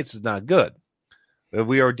United States is not good.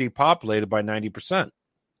 We are depopulated by 90%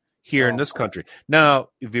 here in this country.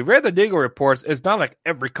 Now, if you read the Deagle reports, it's not like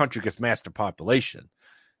every country gets master population.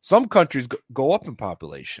 Some countries go up in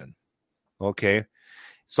population, okay?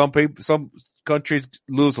 Some countries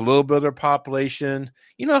lose a little bit of their population.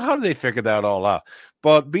 You know, how do they figure that all out?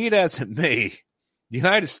 But be it as it may, the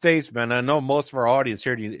United States, man, I know most of our audience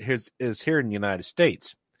here is here in the United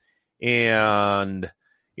States. And,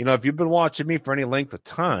 you know, if you've been watching me for any length of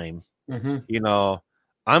time, you know,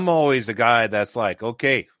 I'm always a guy that's like,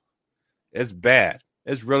 okay, it's bad.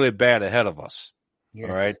 It's really bad ahead of us. Yes.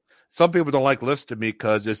 All right. Some people don't like listening to me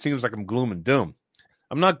because it seems like I'm gloom and doom.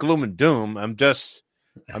 I'm not gloom and doom. I'm just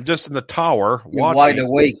in the tower watching. Wide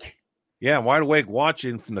awake. Yeah, wide awake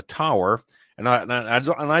watching from the tower, and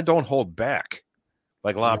I don't hold back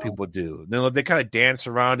like a lot of people do. You know, they kind of dance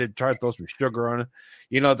around it, try to throw some sugar on it.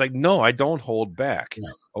 You know, it's like, no, I don't hold back.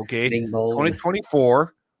 Okay,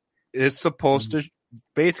 2024 is supposed to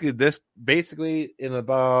basically in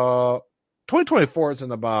about 2024 is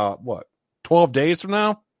in about what 12 days from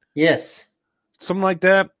now. Yes, something like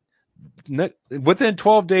that. Within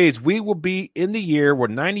 12 days, we will be in the year where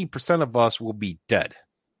 90% of us will be dead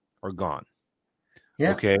or gone.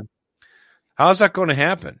 Yeah. Okay. How's that going to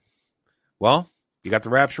happen? Well, you got the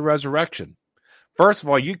rapture resurrection. First of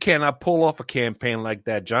all, you cannot pull off a campaign like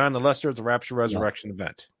that, John, unless there's a rapture resurrection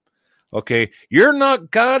event. Okay.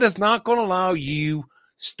 God is not going to allow you,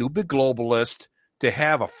 stupid globalist, to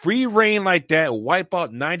have a free reign like that and wipe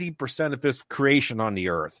out 90% of his creation on the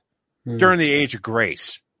earth during the age of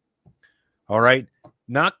grace. All right.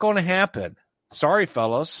 Not going to happen. Sorry,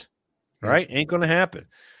 fellas. Right? Ain't going to happen.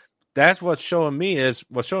 That's what's showing me is,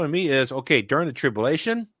 okay, during the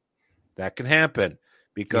tribulation, that can happen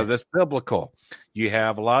because it's biblical. You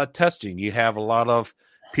have a lot of testing. You have a lot of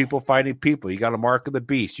people fighting people. You got a mark of the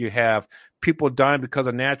beast. You have people dying because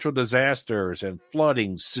of natural disasters and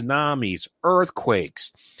flooding, tsunamis,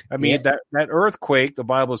 earthquakes. I mean, that earthquake, the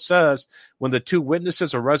Bible says, when the two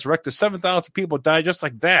witnesses are resurrected, 7,000 people die just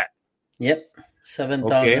like that. Yep,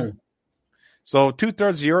 7,000. Okay. So 2/3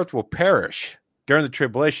 of the earth will perish during the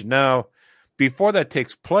tribulation. Now, before that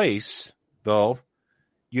takes place, though,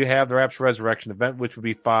 you have the rapture resurrection event, which would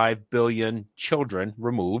be 5 billion children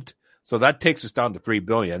removed. So that takes us down to 3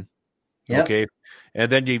 billion. Yep. Okay.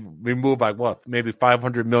 And then you remove like what? Maybe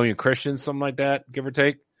 500 million Christians, something like that, give or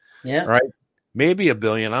take. Yeah. All right. Maybe a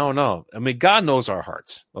billion. I don't know. I mean, God knows our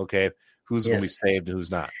hearts. Okay. Who's going to be saved and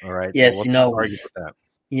who's not. All right. Yes. So let's not argue with that.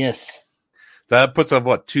 Yes. So that puts up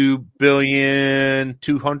what?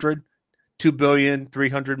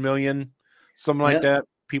 2,300,000,000, something like that.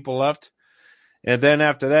 People left. And then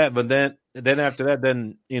after that,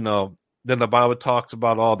 then, you know, then the Bible talks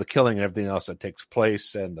about all the killing and everything else that takes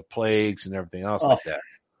place and the plagues and everything else like that.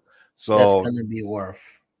 So that's going to be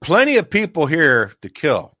worth. Plenty of people here to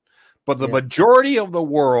kill, but the majority of the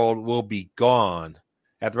world will be gone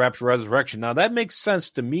at the rapture resurrection. Now that makes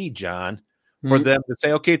sense to me, John, for them to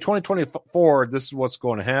say, okay, 2024, this is what's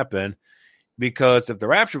going to happen. Because if the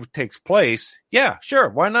rapture takes place, yeah, sure,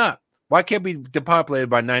 why not? Why can't we be depopulated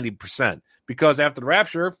by 90%? Because after the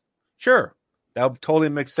rapture, sure, that would totally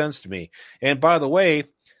make sense to me. And by the way,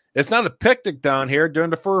 It's not a picnic down here during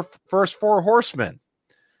the first four horsemen.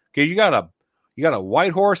 Okay, you got a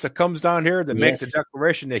white horse that comes down here to make the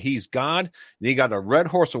declaration that he's God. Then you got a red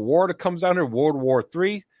horse of war that comes down here, World War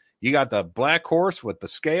III. You got the black horse with the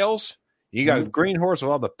scales. You got a green horse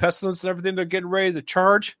with all the pestilence and everything they're getting ready to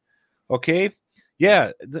charge. Okay,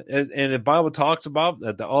 yeah, and the Bible talks about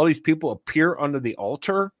that all these people appear under the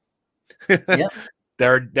altar. Yeah.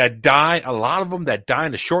 That die, a lot of them that die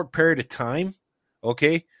in a short period of time.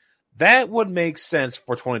 Okay, that would make sense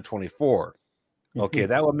for 2024. Okay,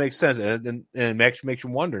 that would make sense, and it actually makes you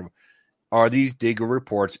wonder: are these Deagel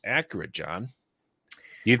reports accurate, John?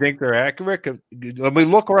 Do you think they're accurate? Let me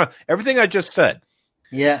look around. Everything I just said.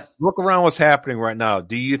 Yeah. Look around what's happening right now.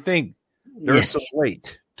 Do you think there's some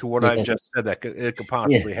weight to what I just said that it could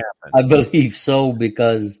possibly happen? I believe so,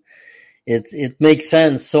 because it makes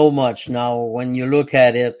sense so much now when you look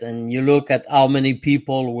at it and you look at how many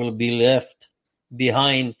people will be left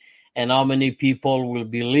behind and how many people will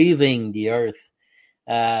be leaving the earth.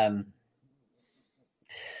 Man,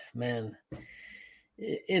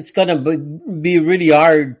 it's going to be really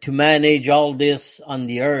hard to manage all this on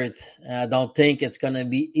the earth. I don't think it's going to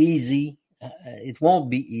be easy. It won't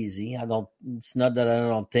be easy. It's not that I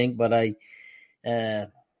don't think, but I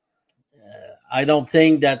don't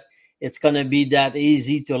think that it's going to be that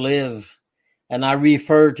easy to live. And I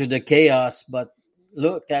refer to the chaos, but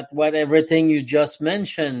look at everything you just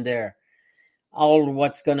mentioned there. All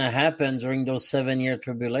what's going to happen during those 7-year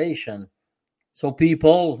tribulation. So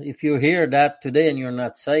people, if you hear that today and you're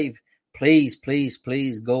not saved, please, please,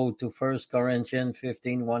 please go to 1 Corinthians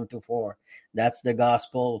 15, 1-4. That's the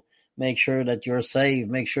gospel. Make sure that you're saved.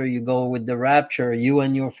 Make sure you go with the rapture, you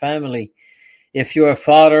and your family. If you're a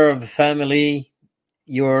father of a family,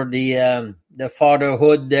 you're the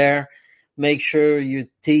fatherhood there. Make sure you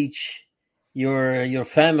teach your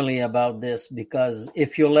family about this, because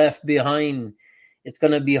if you're left behind, it's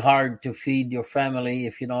going to be hard to feed your family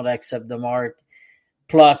if you don't accept the mark.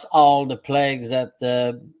 Plus all the plagues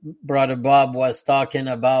that Brother Bob was talking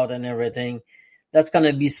about and everything. That's going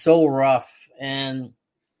to be so rough. And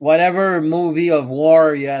whatever movie of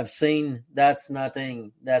war you have seen, that's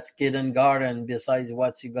nothing. That's kindergarten besides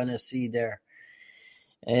what you're going to see there.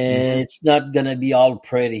 It's not going to be all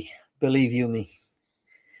pretty. Believe you me.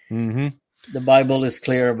 The Bible is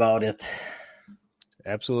clear about it.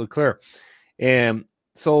 Absolutely clear. And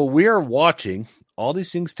so we are watching all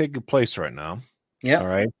these things taking place right now. Yeah. All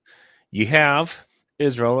right. You have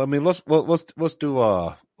Israel. I mean, let's do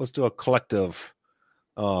a collective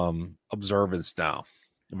observance now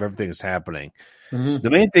of everything that's happening. The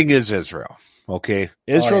main thing is Israel. Okay.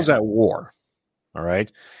 Israel's at war. All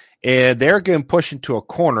right. And they're getting pushed into a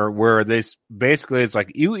corner where it's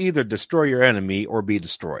like you either destroy your enemy or be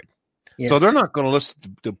destroyed. Yes. So they're not going to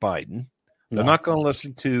listen to Biden. They're not going to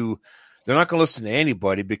listen to. They're not going to listen to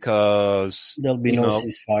anybody because there'll be no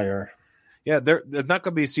ceasefire. Yeah, there's not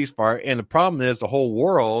going to be a ceasefire, and the problem is the whole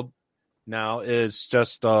world now is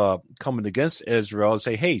just coming against Israel and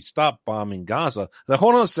say, "Hey, stop bombing Gaza." Now,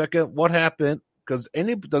 hold on a second. What happened? Because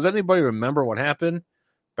does anybody remember what happened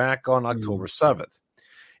back on October 7th?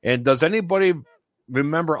 And does anybody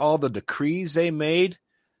remember all the decrees they made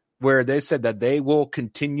where they said that they will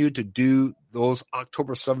continue to do those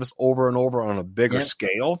October 7th over and over on a bigger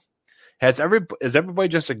scale? Is everybody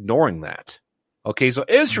just ignoring that? Okay, so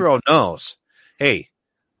Israel knows, hey,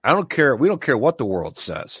 I don't care. We don't care what the world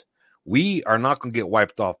says. We are not going to get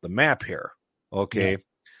wiped off the map here. Okay. Yeah.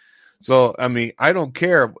 So, I mean, I don't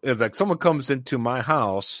care if like someone comes into my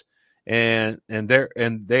house and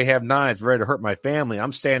they have knives ready to hurt my family.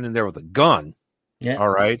 I'm standing there with a gun. Yeah. All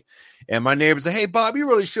right. And my neighbors say, "Hey, Bob, you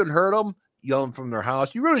really shouldn't hurt them." Yelling from their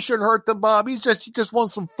house. "You really shouldn't hurt them, Bob. He just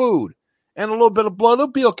wants some food and a little bit of blood. It'll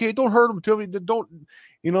be okay. Don't hurt him. Don't,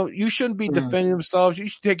 you shouldn't be defending themselves. You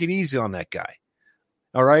should take it easy on that guy."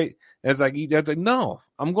 All right. And it's like, no,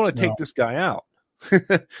 I'm going to take this guy out.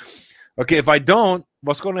 Okay. If I don't,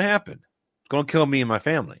 what's going to happen? It's going to kill me and my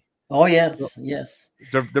family. Oh, yes. Yes.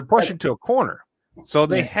 They're pushing to a corner. So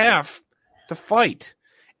they have to fight.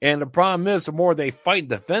 And the problem is the more they fight and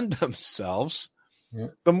defend themselves,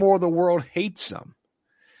 the more the world hates them.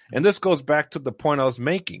 And this goes back to the point I was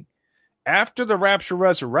making. After the rapture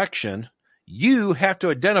resurrection, you have to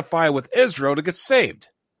identify with Israel to get saved.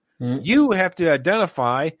 You have to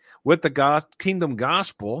identify with the kingdom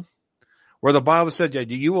gospel, where the Bible said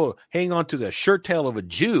that you will hang on to the shirt tail of a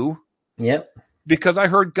Jew. Yep. Because I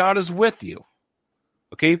heard God is with you.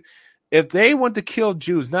 Okay. If they want to kill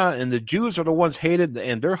Jews now, and the Jews are the ones hated,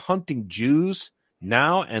 and they're hunting Jews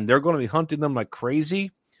now, and they're going to be hunting them like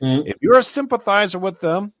crazy. If you're a sympathizer with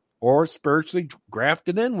them or spiritually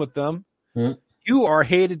grafted in with them, you are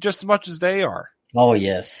hated just as much as they are. Oh,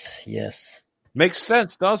 yes. Yes. Makes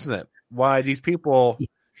sense, doesn't it? Why these people,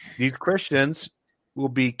 these Christians, will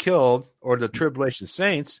be killed, or the tribulation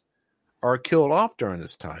saints are killed off during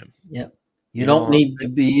this time. Yeah. You know what I'm saying?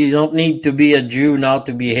 You don't need to be a Jew now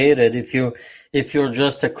to be hated. If you're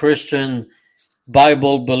just a Christian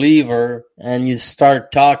Bible believer and you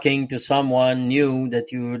start talking to someone new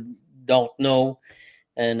that you don't know,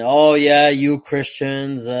 and oh yeah, you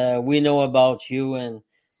Christians, we know about you, and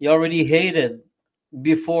you already hated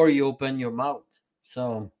before you open your mouth.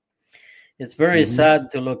 So it's very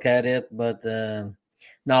sad to look at it, but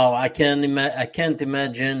now I can't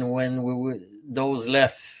imagine when those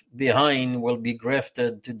left behind will be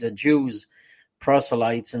grafted to the Jews,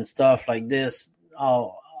 proselytes and stuff like this.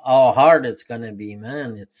 How hard it's gonna be,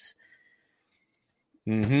 man.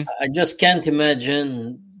 I just can't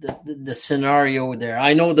imagine the scenario there.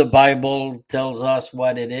 I know the Bible tells us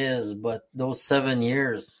what it is, but those 7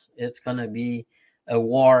 years, it's gonna be a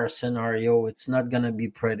war scenario. It's not gonna be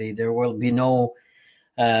pretty. There will be no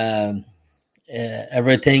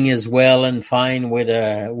everything is well and fine with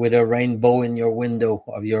a rainbow in your window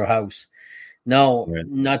of your house. No, Right.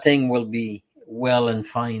 nothing will be well and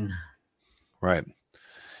fine. Right.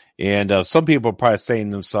 And some people are probably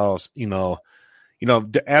saying to themselves,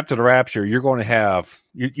 after the rapture,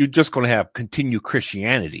 you're just going to have continued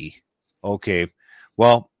Christianity. Okay.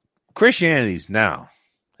 Well, Christianity's now.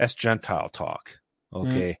 That's Gentile talk.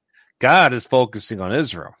 Okay. God is focusing on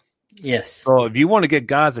Israel. Yes. So if you want to get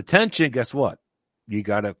God's attention, guess what? You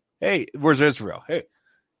got to, hey, where's Israel? Hey,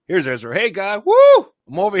 here's Israel. Hey, God, woo!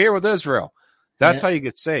 I'm over here with Israel. That's how you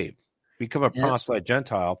get saved. Become a proselyte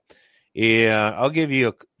Gentile. And I'll give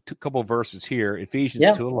you a couple verses here.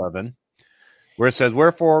 Ephesians 2:11, where it says,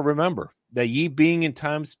 "Wherefore remember that ye being in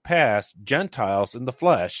times past Gentiles in the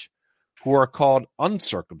flesh, who are called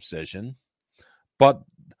uncircumcision, but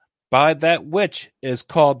by that which is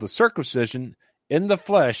called the circumcision in the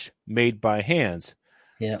flesh made by hands,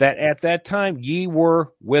 that at that time ye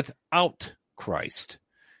were without Christ,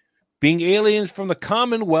 being aliens from the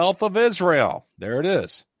commonwealth of Israel." There it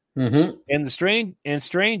is. And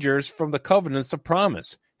strangers from the covenants of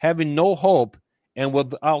promise, having no hope and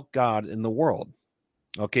without God in the world.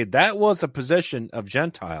 Okay, that was a position of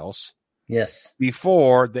Gentiles. Yes.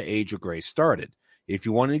 Before the age of grace started. If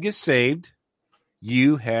you wanted to get saved,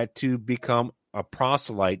 you had to become a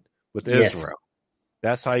proselyte with Israel.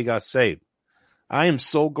 That's how you got saved. I am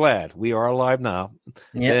so glad we are alive now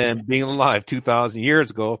than being alive 2,000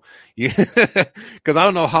 years ago, because I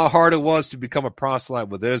don't know how hard it was to become a proselyte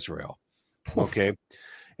with Israel. Okay.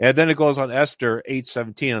 And then it goes on Esther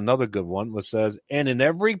 8:17, another good one, which says, "And in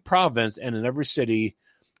every province and in every city,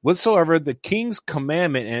 whatsoever the king's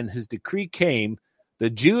commandment and his decree came, the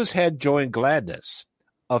Jews had joy and gladness,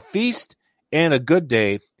 a feast and a good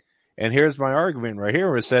day." And here's my argument right here,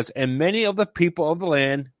 where it says, "And many of the people of the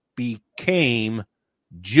land became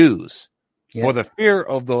Jews, for the fear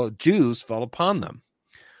of the Jews fell upon them."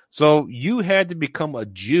 So you had to become a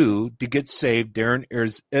Jew to get saved during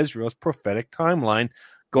Israel's prophetic timeline,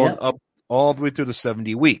 going up all the way through the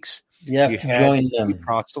 70 weeks. You have to join them. Be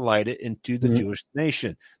proselyted into the Jewish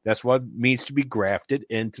nation. That's what it means to be grafted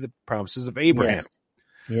into the promises of Abraham.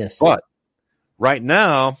 Yes. But right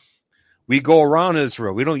now, we go around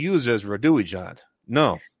Israel. We don't use Israel, do we, John?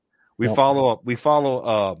 No. We follow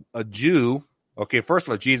a Jew. Okay, first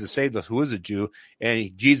of all, Jesus saved us, who is a Jew,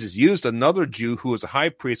 and Jesus used another Jew who was a high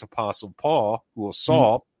priest, Apostle Paul, who was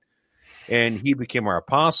Saul, and he became our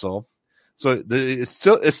apostle. So it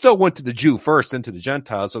still went to the Jew first, into the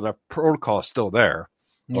Gentiles, so that protocol is still there.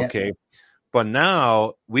 Okay, but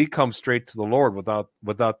now we come straight to the Lord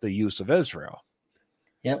without the use of Israel.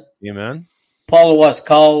 Yep. Amen. Paul was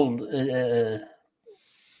called.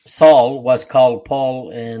 Saul was called Paul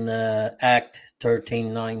in Act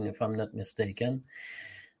 13:9, if I'm not mistaken,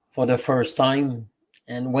 for the first time.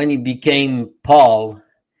 And when he became Paul,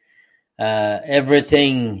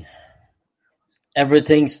 everything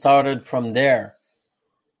started from there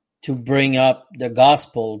to bring up the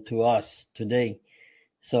gospel to us today.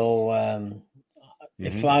 So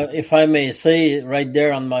if I may say, right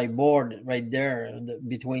there on my board, right there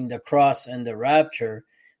between the cross and the rapture,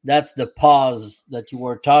 that's the pause that you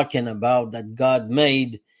were talking about that God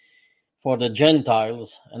made for the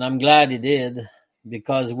Gentiles. And I'm glad he did,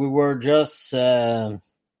 because we were just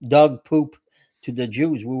dog poop to the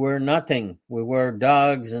Jews. We were nothing. We were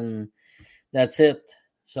dogs, and that's it.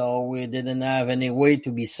 So we didn't have any way to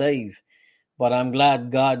be saved. But I'm glad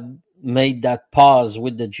God made that pause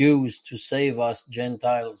with the Jews to save us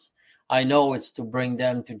Gentiles. I know it's to bring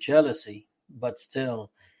them to jealousy, but still,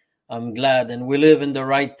 I'm glad. And we live in the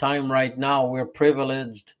right time right now. We're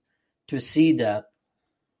privileged to see that,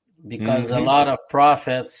 because a lot of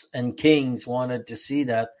prophets and kings wanted to see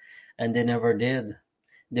that, and they never did.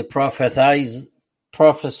 They prophesied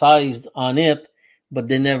on it, but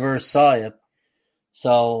they never saw it.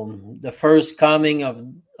 So the first coming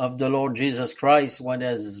of the Lord Jesus Christ went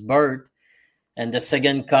as his birth, and the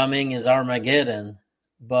second coming is Armageddon.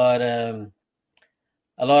 But a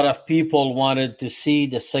lot of people wanted to see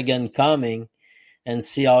the second coming and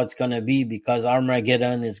see how it's going to be, because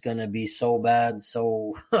Armageddon is going to be so bad.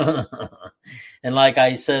 So, and like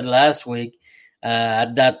I said last week,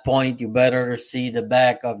 at that point, you better see the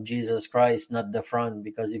back of Jesus Christ, not the front,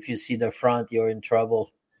 because if you see the front, you're in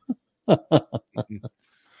trouble. I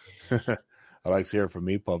like to hear from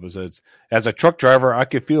me, Pub. It says, as a truck driver, I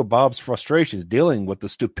could feel Bob's frustrations dealing with the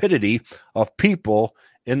stupidity of people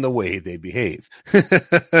in the way they behave.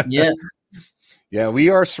 Yeah. Yeah, we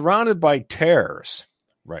are surrounded by tares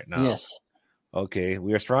right now. Yes. Okay,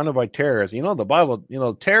 we are surrounded by tares. You know, the Bible,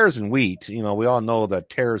 tares and wheat, we all know that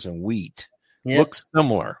tares and wheat look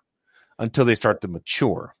similar until they start to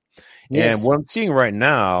mature. Yes. And what I'm seeing right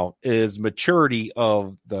now is maturity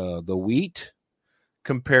of the wheat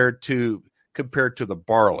compared to the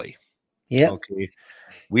barley. Yeah. Okay,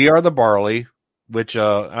 we are the barley, which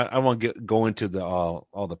I won't go into the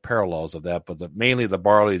all the parallels of that, but mainly the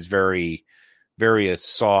barley is very, very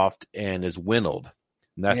soft and is winnowed.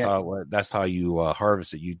 And that's how you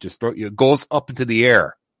harvest it. You just throw it goes up into the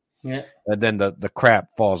air, and then the crap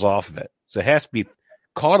falls off of it. So it has to be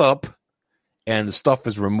caught up, and the stuff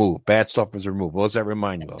is removed. Bad stuff is removed. What does that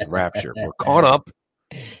remind you of? The rapture. We're caught up,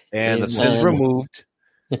 and the sin's removed.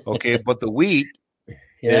 Okay, but the wheat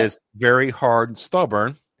is very hard and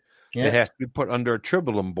stubborn. It has to be put under a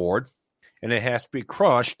tribulum board, and it has to be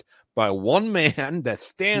crushed by one man that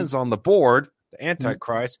stands on the board, the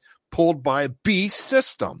Antichrist, pulled by a beast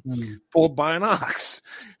system, pulled by an ox.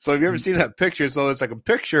 So have you ever seen that picture? So it's like a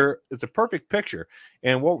picture. It's a perfect picture.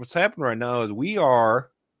 And what's happening right now is we are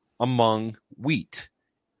among wheat.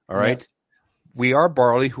 All right. We are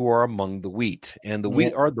barley who are among the wheat. And the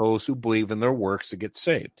wheat are those who believe in their works to get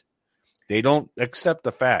saved. They don't accept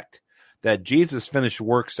the fact that Jesus' finished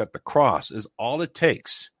works at the cross is all it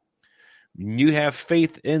takes. You have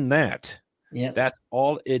faith in that. That's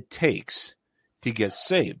all it takes to get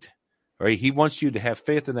saved. Right? He wants you to have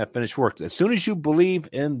faith in that finished work. As soon as you believe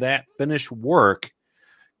in that finished work,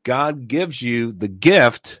 God gives you the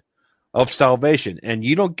gift of salvation. And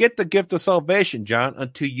you don't get the gift of salvation, John,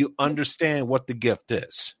 until you understand what the gift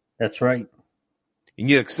is. That's right. And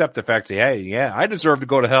you accept the fact that, hey, yeah, I deserve to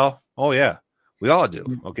go to hell. Oh, yeah, we all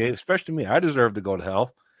do. Okay, especially me. I deserve to go to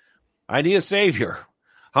hell. I need a savior.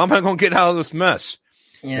 How am I going to get out of this mess?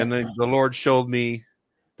 Yeah. And then the Lord showed me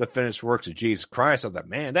the finished works of Jesus Christ. I was like,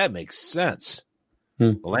 man, that makes sense.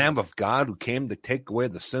 The Lamb of God who came to take away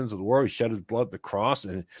the sins of the world. He shed his blood at the cross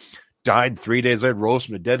and died 3 days later, rose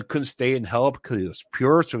from the dead, couldn't stay in hell because he was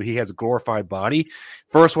pure, so he has a glorified body.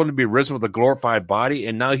 First one to be risen with a glorified body,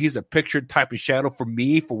 and now he's a pictured type and shadow for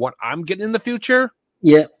me for what I'm getting in the future.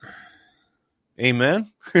 Yeah.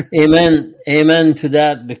 Amen. Amen to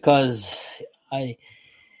that, because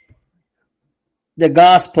the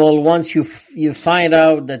gospel, once you find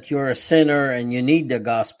out that you're a sinner and you need the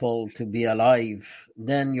gospel to be alive,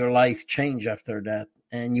 then your life change after that,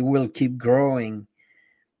 and you will keep growing.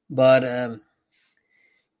 But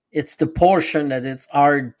it's the portion that it's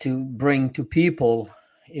hard to bring to people,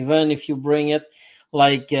 even if you bring it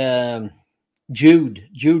like Jude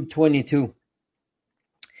 22.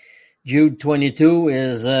 Jude 22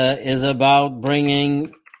 is about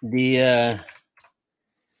bringing the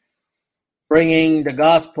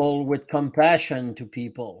gospel with compassion to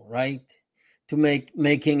people, right? To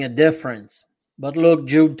making a difference. But look,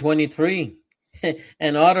 Jude 23,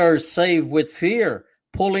 and others save with fear,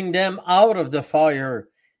 pulling them out of the fire,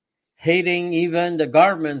 hating even the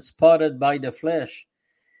garment spotted by the flesh.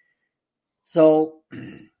 So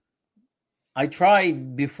I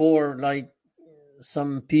tried before, like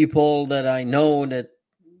some people that I know, that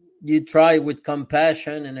you try with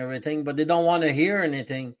compassion and everything, but they don't want to hear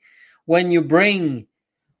anything. When you bring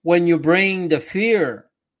the fear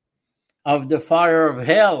of the fire of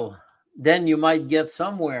hell, then you might get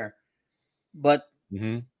somewhere. But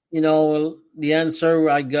the answer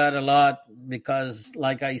I got a lot, because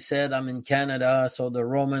like I said, I'm in Canada, so the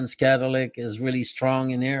Romans Catholic is really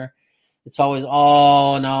strong in here. It's always,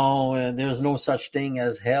 oh no, there's no such thing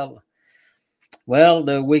as hell. Well,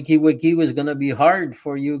 the wiki was gonna be hard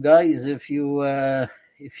for you guys if you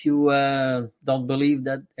don't believe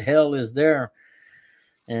that hell is there,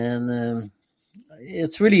 and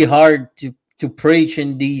it's really hard to preach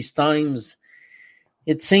in these times.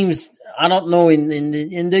 It seems, I don't know,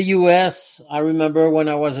 in the U.S., I remember when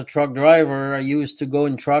I was a truck driver, I used to go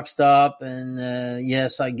in truck stop, and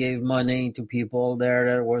yes, I gave money to people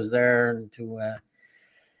there that was there to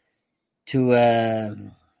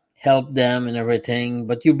help them and everything.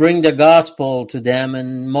 But you bring the gospel to them,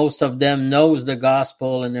 and most of them knows the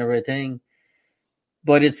gospel and everything.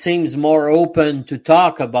 But it seems more open to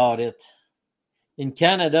talk about it. In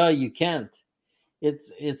Canada, you can't.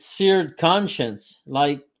 It's seared conscience,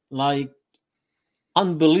 like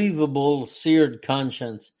unbelievable seared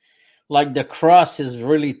conscience. Like the cross is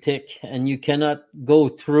really thick, and you cannot go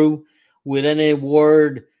through with any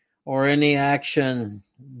word or any action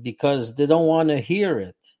because they don't want to hear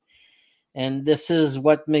it. And this is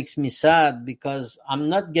what makes me sad, because I'm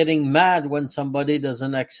not getting mad when somebody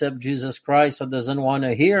doesn't accept Jesus Christ or doesn't want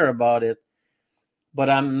to hear about it.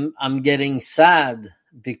 But I'm getting sad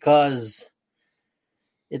because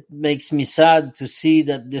it makes me sad to see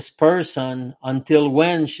that this person, until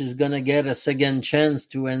when she's going to get a second chance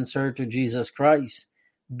to answer to Jesus Christ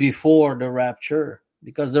before the rapture.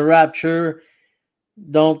 Because the rapture,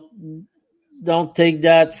 don't take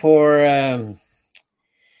that for,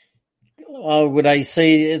 how would I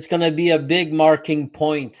say, it's going to be a big marking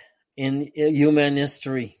point in human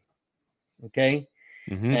history. Okay?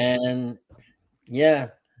 Mm-hmm. And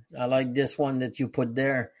yeah, I like this one that you put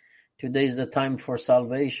there. Today is the time for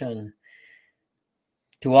salvation.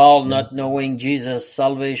 To all not knowing Jesus,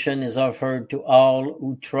 salvation is offered to all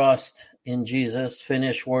who trust in Jesus'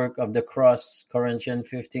 finished work of the cross. Corinthians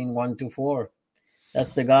 15, 1-4.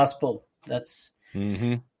 That's the gospel. That's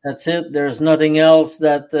it. There's nothing else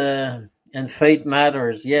that, and faith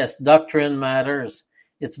matters. Yes, doctrine matters.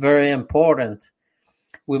 It's very important.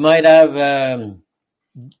 We might have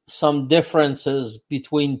some differences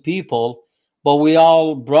between people, but we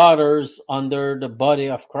all brothers under the body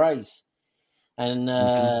of Christ. And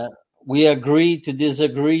we agree to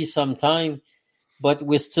disagree sometime, but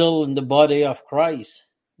we're still in the body of Christ.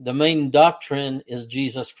 The main doctrine is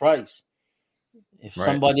Jesus Christ. If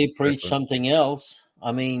somebody preach something else,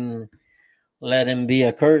 I mean, let him be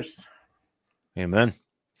accursed. Amen.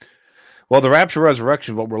 Well, the rapture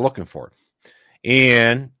resurrection is what we're looking for.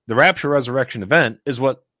 And the rapture resurrection event is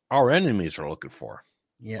what our enemies are looking for.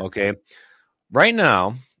 Yeah. Okay. Right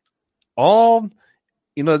now,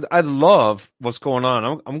 I love what's going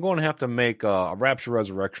on. I'm going to have to make a rapture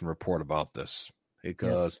resurrection report about this,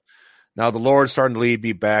 because now the Lord's starting to lead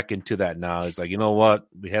me back into that now. It's like, you know what?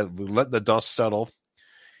 We let the dust settle.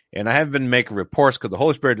 And I haven't been making reports because the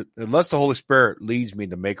Holy Spirit, unless the Holy Spirit leads me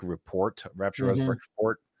to make a report, a rapture resurrection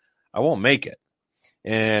report, I won't make it.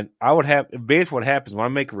 And I would have, basically what happens when I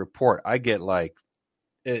make a report, I get like,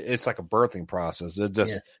 it's like a birthing process. It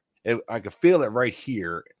just, I could feel it right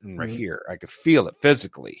here and right here. I could feel it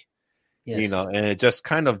physically, and it just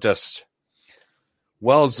kind of just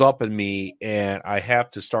wells up in me, and I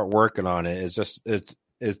have to start working on it.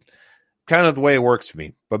 It's kind of the way it works for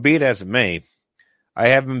me. But be it as it may, I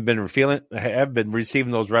have been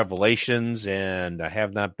receiving those revelations, and I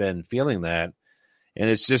have not been feeling that. And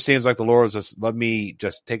it just seems like the Lord has just let me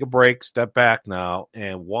just take a break, step back now,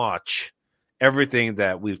 and watch everything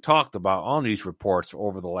that we've talked about on these reports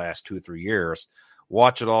over the last 2 or 3 years.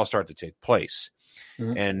 Watch it all start to take place.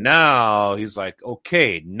 And now he's like,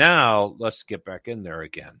 okay, now let's get back in there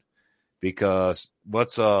again, because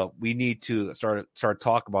we need to start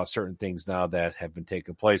talking about certain things now that have been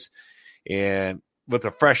taking place, and with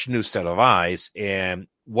a fresh new set of eyes. And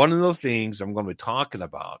one of those things I'm going to be talking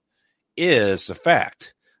about is the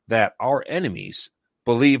fact that our enemies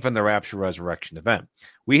believe in the rapture resurrection event.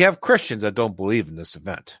 We have Christians that don't believe in this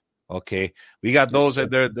event. Okay. We got those that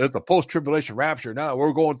there's the post-tribulation rapture. Now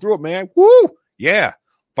we're going through it, man. Woo! Yeah.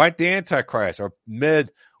 Fight the Antichrist, or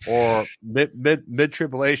mid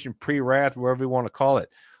tribulation, pre-wrath, whatever you want to call it.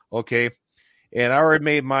 Okay. And I already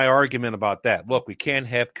made my argument about that. Look, we can't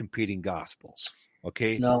have competing gospels.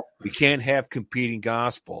 Okay. No, we can't have competing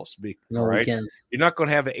gospels. No, right? we can't. You're not going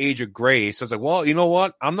to have an age of grace. I was like, well, you know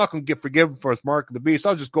what? I'm not going to get forgiven for his mark of the beast.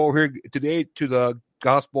 I'll just go over here to the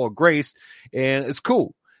gospel of grace, and it's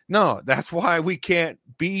cool. No, that's why we can't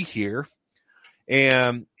be here.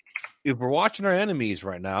 And if we're watching our enemies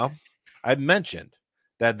right now, I've mentioned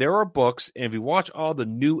that there are books, and if you watch all the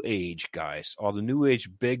New Age guys, all the New Age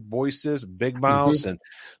big voices, big mouths, and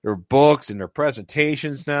their books and their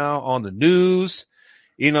presentations now on the news,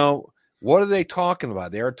 what are they talking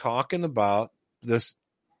about? They are talking about this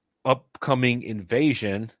upcoming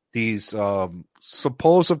invasion, these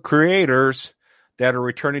supposed creators that are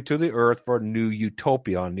returning to the earth for a new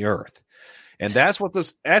utopia on the earth. And that's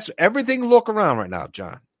everything look around right now,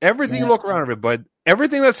 John. Everything you look around everybody,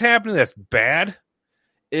 everything that's happening that's bad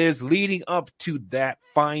is leading up to that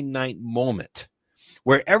finite moment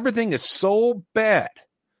where everything is so bad.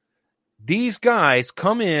 These guys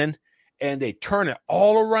come in and they turn it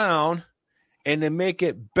all around and they make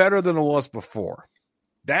it better than it was before.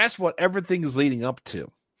 That's what everything is leading up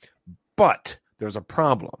to. But there's a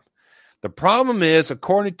problem. The problem is,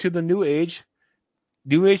 according to the New Age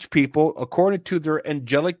people, according to their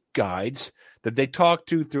angelic guides that they talk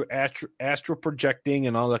to through astral projecting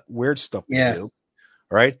and all that weird stuff they do,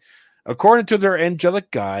 right? According to their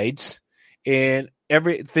angelic guides and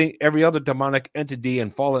every other demonic entity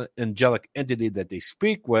and fallen angelic entity that they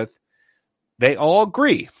speak with, they all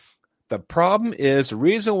agree. The problem is the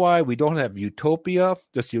reason why we don't have utopia,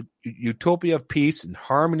 this utopia of peace and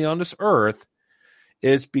harmony on this earth,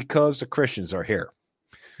 is because the Christians are here.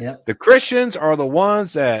 Yep. The Christians are the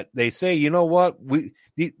ones that they say, you know what,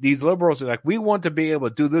 these liberals are like, we want to be able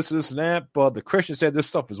to do this, and that, but the Christians said this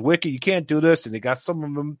stuff is wicked. You can't do this. And they got some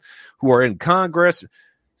of them who are in Congress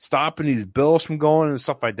stopping these bills from going and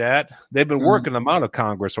stuff like that. They've been working them out of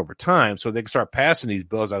Congress over time so they can start passing these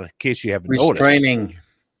bills out in case you haven't noticed.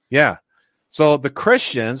 Yeah. So the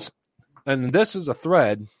Christians, and this is a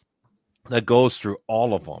thread that goes through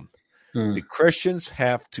all of them. The Christians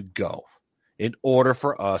have to go in order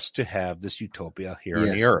for us to have this utopia here on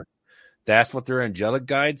the earth. That's what their angelic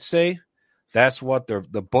guides say. That's what the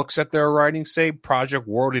books that they're writing say, Project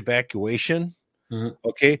World Evacuation.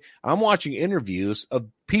 Okay. I'm watching interviews of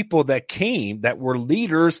people that came that were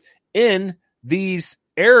leaders in these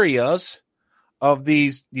areas of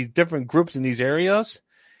these different groups in these areas.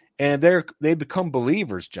 And they become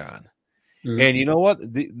believers, John. And you know what?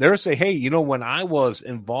 They're saying, hey, you know, when I was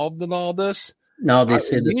involved in all this, now they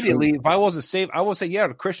say immediately, if I wasn't saved, I would say, yeah,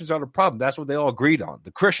 the Christians are the problem. That's what they all agreed on.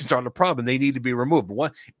 The Christians are the problem. They need to be removed.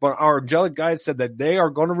 But our angelic guides said that they are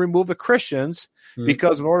going to remove the Christians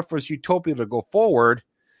because in order for this utopia to go forward,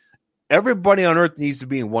 everybody on earth needs to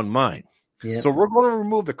be in one mind. Yep. So we're going to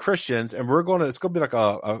remove the Christians, and it's going to be like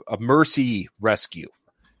a mercy rescue.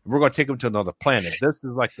 We're going to take them to another planet. This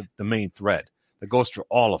is like the main thread that goes through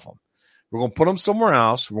all of them. We're going to put them somewhere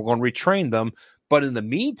else. We're going to retrain them. But in the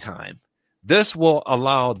meantime, this will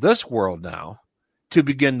allow this world now to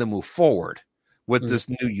begin to move forward with this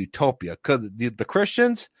new utopia. Because the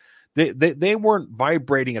Christians, they weren't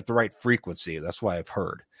vibrating at the right frequency. That's why I've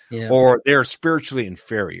heard. Yeah. Or they're spiritually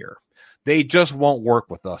inferior. They just won't work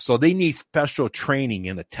with us. So they need special training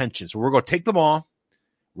and attention. So we're going to take them all,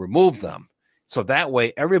 remove them. So that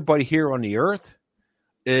way, everybody here on the earth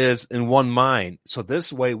is in one mind. So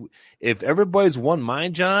this way, if everybody's one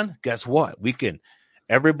mind, John, guess what?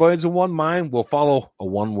 Everybody's in one mind. We'll follow a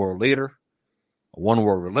one world leader, a one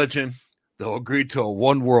world religion. They'll agree to a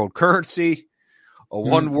one world currency, a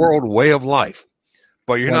one world way of life.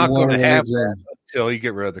 But you're not going to have that until you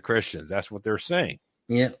get rid of the Christians. That's what they're saying.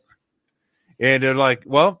 Yeah. And they're like,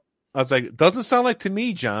 well, I was like, it doesn't sound like to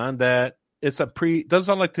me, John, that doesn't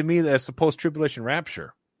sound like to me that it's a post-tribulation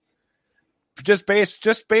rapture. Just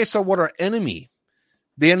based on what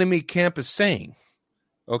the enemy camp is saying.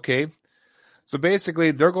 Okay. So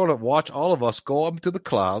basically they're going to watch all of us go up to the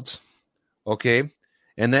clouds. Okay.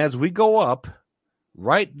 And as we go up,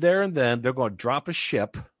 right there and then they're going to drop a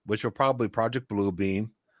ship, which will probably Project Bluebeam,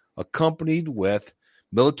 accompanied with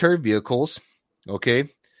military vehicles. Okay.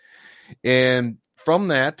 And from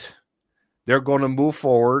that, they're going to move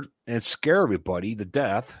forward and scare everybody to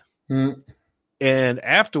death. And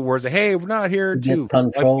afterwards, hey, we're not here to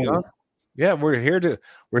control. Yeah, we're here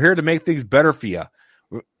to make things better for you.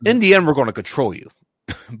 In the end, we're going to control you.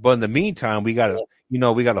 But in the meantime, we got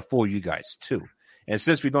to fool you guys too. And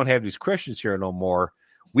since we don't have these Christians here no more,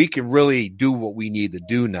 we can really do what we need to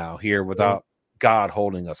do now here without God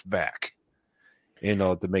holding us back.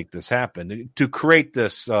 To make this happen, to create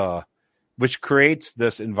this, which creates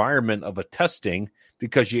this environment of a testing,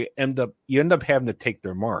 because you end up having to take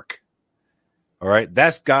their mark. All right,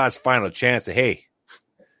 that's God's final chance. Hey,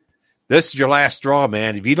 this is your last straw,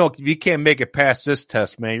 man. If you can't make it past this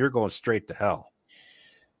test, man, you're going straight to hell.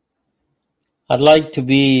 I'd like to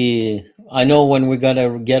be. I know when we're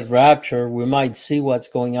gonna get rapture, we might see what's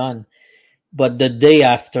going on, but the day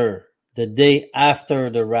after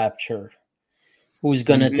the rapture, who's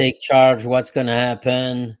gonna take charge? What's gonna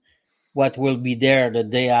happen? What will be there the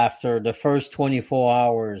day after? The first 24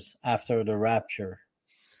 hours after the rapture.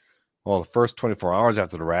 Well, the first 24 hours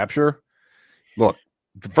after the rapture. Look,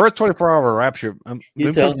 the first 24-hour rapture.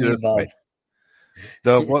 You tell me about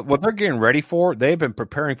what they're getting ready for. They've been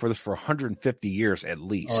preparing for this for 150 years at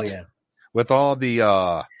least. Oh yeah, with all the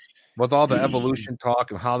evolution talk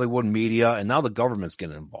and Hollywood media, and now the government's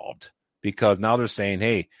getting involved. because now they're saying,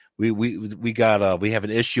 hey, we have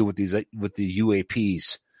an issue with the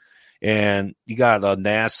UAPs. And you got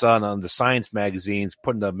NASA and on the science magazines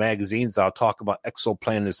putting the magazines out talking about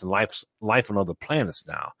exoplanets and life on other planets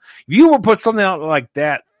now. If you would put something out like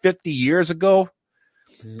that 50 years ago,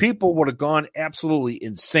 people would have gone absolutely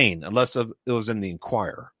insane unless it was in the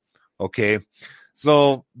Inquirer. Okay,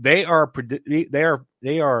 so they are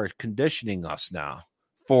conditioning us now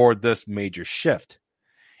for this major shift,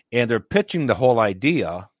 and they're pitching the whole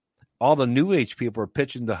idea. All the New Age people are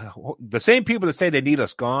pitching the same people that say they need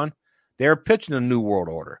us gone. They're pitching a new world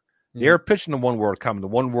order. They're pitching the one world coming, the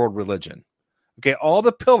one world religion. Okay, all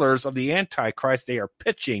the pillars of the Antichrist, they are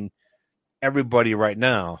pitching everybody right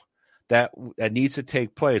now that needs to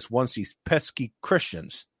take place once these pesky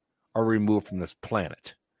Christians are removed from this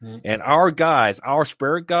planet. And our guys, our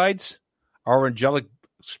spirit guides, our angelic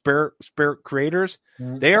spirit creators,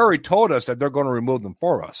 they already told us that they're going to remove them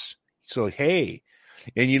for us. So, hey,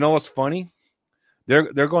 and you know what's funny?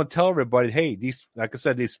 They're going to tell everybody, hey, like I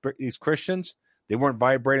said, these Christians, they weren't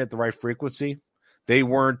vibrating at the right frequency. They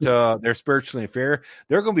weren't, they're spiritually inferior.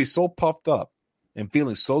 They're going to be so puffed up and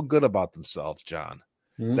feeling so good about themselves, John.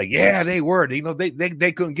 It's like, yeah, they were. They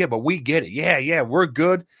couldn't get, but we get it. Yeah, we're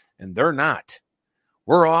good, and they're not.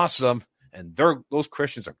 We're awesome, and those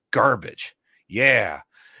Christians are garbage. Yeah.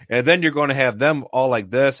 And then you're going to have them all like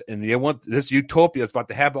this, and they want this utopia is about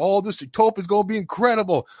to happen. Oh, this utopia is going to be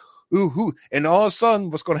incredible. Ooh. And all of a sudden,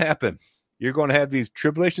 what's going to happen? You're going to have these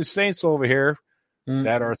tribulation saints over here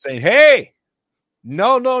that are saying, hey,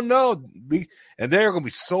 no. And they're going to be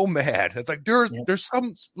so mad. It's like, there's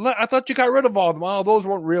some, I thought you got rid of all of them. Oh, those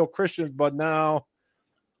weren't real Christians, but now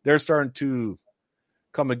they're starting to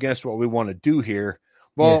come against what we want to do here.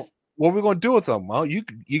 Well, what are we going to do with them? Well, you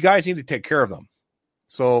guys need to take care of them.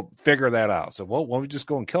 So figure that out. So, well, why don't we just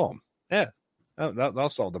go and kill them? Yeah, that'll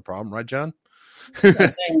solve the problem, right, John? I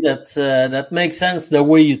think that makes sense the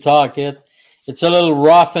way you talk it. It's a little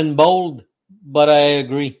rough and bold, but I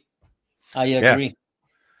agree. I agree.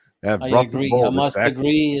 Yeah, I agree. I must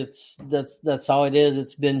agree. That's how it is.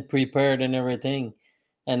 It's been prepared and everything,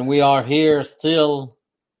 and we are here still,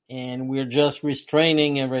 and we're just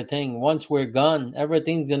restraining everything. Once we're gone,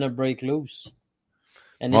 everything's gonna break loose,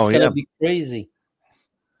 and it's gonna be crazy.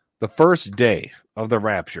 The first day of the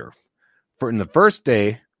rapture. In the first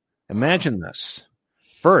day, imagine this.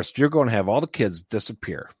 First, you're going to have all the kids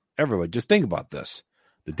disappear. Everybody, just think about this.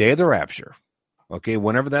 The day of the rapture, okay,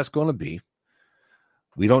 whenever that's going to be.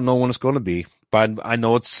 We don't know when it's going to be, but I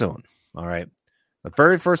know it's soon. All right. The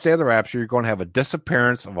very first day of the rapture, you're going to have a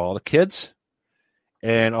disappearance of all the kids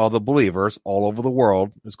and all the believers all over the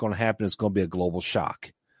world. It's going to happen. It's going to be a global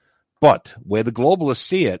shock. But the way the globalists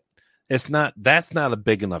see it, that's not a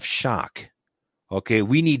big enough shock. Okay.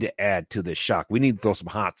 We need to add to this shock. We need to throw some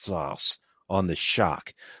hot sauce on this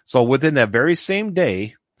shock. So within that very same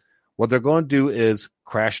day, what they're going to do is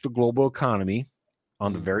crash the global economy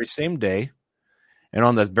on the very same day. And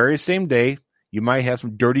on that very same day, you might have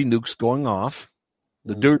some dirty nukes going off.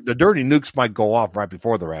 The dirty nukes might go off right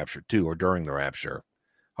before the rapture, too, or during the rapture.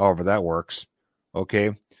 However that works.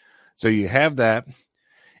 Okay. So you have that.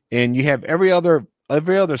 And you have every other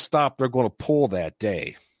stop they're going to pull that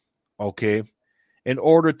day. Okay. In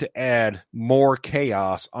order to add more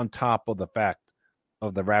chaos on top of the fact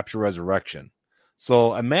of the rapture resurrection.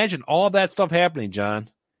 So imagine all that stuff happening, John,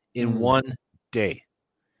 in one day.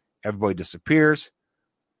 Everybody disappears.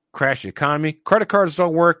 Crash the economy. Credit cards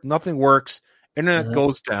don't work. Nothing works. Internet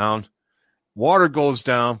goes down. Water goes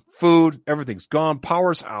down. Food, everything's gone.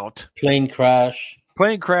 Power's out. Plane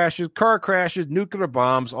crashes, car crashes, nuclear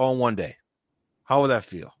bombs all in one day. How would that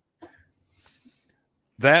feel?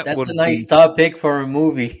 That's a nice topic for a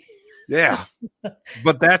movie. Yeah.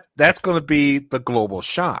 But that's going to be the global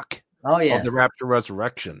shock of the rapture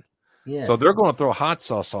resurrection. Yes. So they're going to throw hot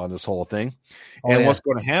sauce on this whole thing. And what's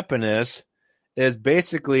going to happen is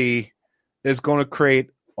basically is going to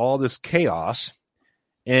create all this chaos.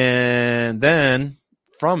 And then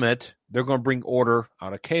from it, they're going to bring order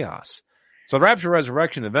out of chaos. So the rapture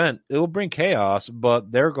resurrection event, it will bring chaos,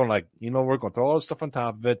 but they're going to we're going to throw all this stuff on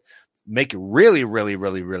top of it, make it really, really,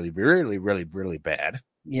 really, really, really, really, really bad.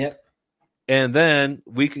 Yep. And then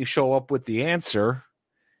we can show up with the answer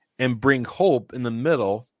and bring hope in the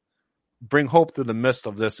middle, bring hope through the midst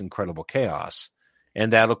of this incredible chaos.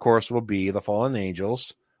 And that, of course, will be the fallen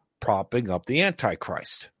angels propping up the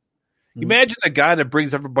Antichrist. Imagine the guy that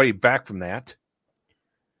brings everybody back from that.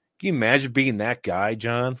 Can you imagine being that guy,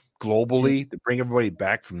 John, globally, to bring everybody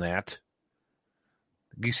back from that?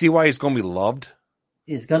 You see why he's going to be loved?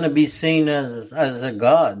 He's going to be seen as a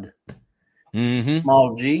god.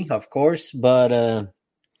 Small g, of course, but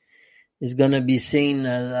is going to be seen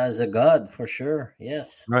as a god for sure.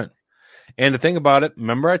 Yes. Right. And the thing about it,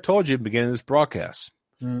 remember I told you at the beginning of this broadcast,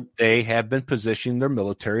 they have been positioning their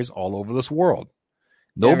militaries all over this world.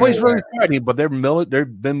 Nobody's really fighting, but they've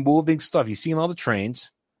been moving stuff. You've seen all the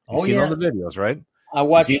trains. You've seen all the videos, right? I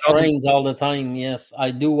watch trains all the time. Yes,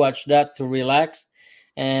 I do watch that to relax.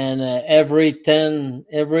 And every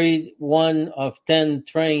one of 10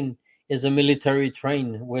 train is a military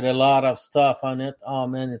train with a lot of stuff on it. Oh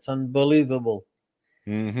man, it's unbelievable.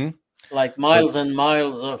 Mm-hmm. Like miles and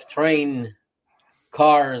miles of train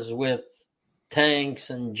cars with tanks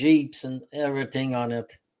and jeeps and everything on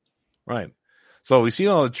it. Right. So we see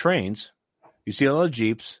all the trains. You see all the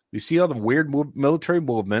jeeps. You see all the weird military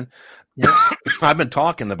movement. Yeah. I've been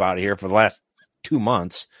talking about it here for the last 2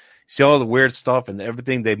 months. See all the weird stuff and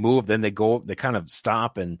everything they move, then they kind of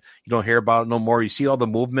stop and you don't hear about it no more. You see all the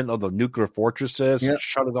movement of the nuclear fortresses,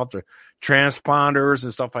 shutting off the transponders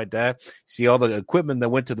and stuff like that. You see all the equipment that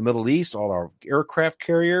went to the Middle East, all our aircraft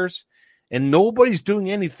carriers, and nobody's doing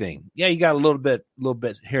anything. Yeah, you got a little bit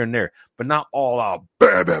here and there, but not all out.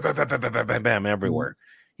 Bam, bam, bam, bam, bam, bam, bam, everywhere.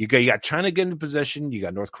 You got China getting in position. You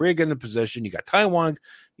got North Korea getting in position. You got Taiwan,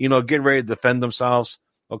 getting ready to defend themselves.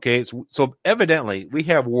 Okay, so evidently we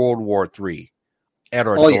have World War III at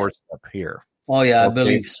our doorstep here. Oh, yeah, okay? I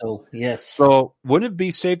believe so, yes. So would it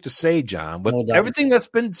be safe to say, John, with everything that's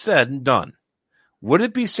been said and done, would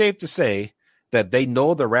it be safe to say that they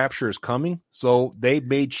know the rapture is coming? So they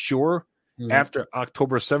made sure after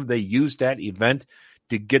October 7th, they used that event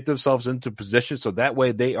to get themselves into position so that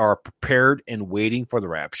way they are prepared and waiting for the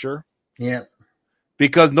rapture? Yeah.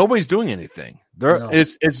 Because nobody's doing anything.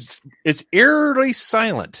 It's eerily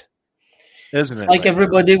silent, isn't it? It's like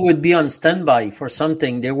everybody would be on standby for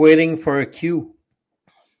something. They're waiting for a cue.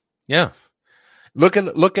 Yeah. Look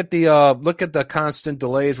at the constant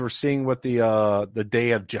delays we're seeing with the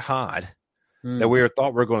day of jihad that we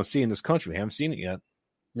thought we were going to see in this country. We haven't seen it yet.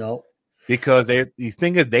 No. Because the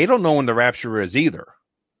thing is, they don't know when the rapture is either.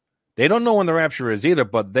 They don't know when the rapture is either,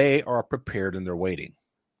 but they are prepared and they're waiting.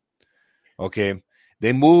 Okay.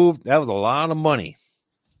 They moved. That was a lot of money.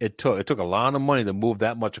 It took a lot of money to move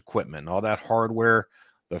that much equipment, all that hardware,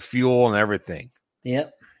 the fuel, and everything.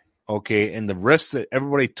 Yep. Okay, and the risks that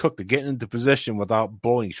everybody took to get into position without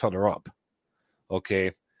blowing each other up.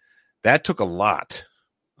 Okay, that took a lot.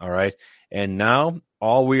 All right, and now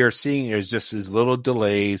all we are seeing is just these little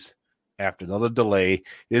delays after another delay.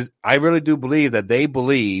 I really do believe that they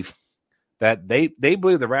believe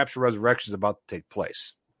the rapture resurrection is about to take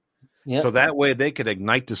place. Yep. So that way they could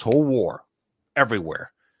ignite this whole war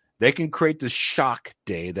everywhere. They can create the shock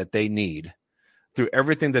day that they need through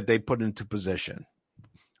everything that they put into position.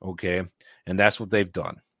 Okay. And that's what they've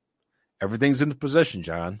done. Everything's in the position,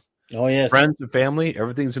 John. Oh, yes. Friends and family,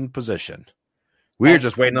 everything's in position. We're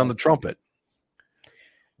just waiting on the trumpet.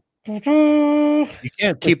 You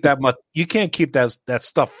can't keep that much. You can't keep that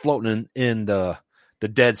stuff floating in the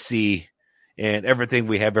Dead Sea and everything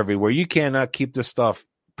we have everywhere. You cannot keep this stuff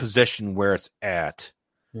positioned where it's at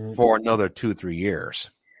for another 2-3 years.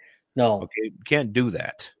 No. Okay. You can't do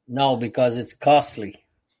that. No, because it's costly.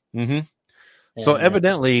 Mm-hmm. So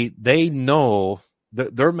evidently they know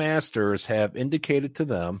that their masters have indicated to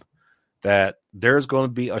them that there's going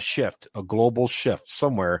to be a shift, a global shift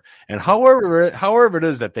somewhere. And however it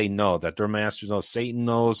is that they know that their masters know, Satan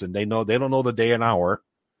knows, and they don't know the day and hour.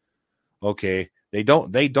 Okay. They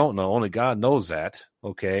don't know. Only God knows that.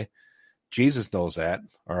 Okay. Jesus knows that.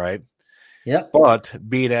 All right. Yeah. But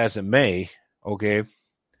be it as it may, okay,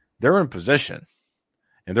 they're in position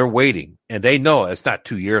and they're waiting, and they know it's not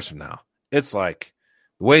 2 years from now. It's like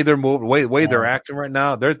the way they're moving, the way they're acting right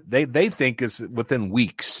now. They think it's within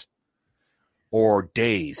weeks, or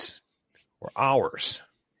days, or hours.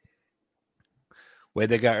 Way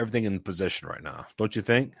they got everything in position right now, don't you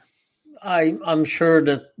think? I'm sure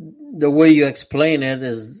that the way you explain it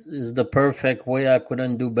is the perfect way. I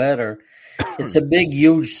couldn't do better. It's a big,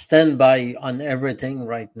 huge standby on everything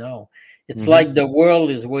right now. It's like the world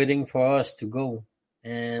is waiting for us to go,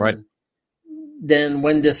 and then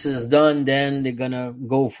when this is done, then they're gonna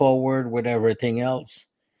go forward with everything else.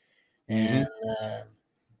 And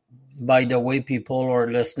by the way, people are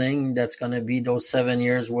listening, that's gonna be those 7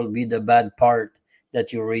 years will be the bad part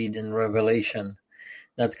that you read in Revelation.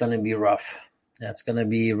 That's gonna be rough. That's gonna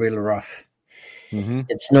be real rough.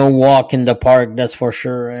 It's no walk in the park, that's for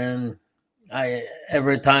sure. And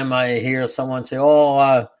every time I hear someone say,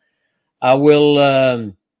 "Oh, I will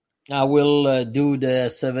do the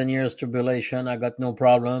 7 years tribulation. I got no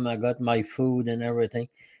problem. I got my food and everything."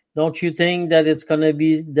 Don't you think that it's going to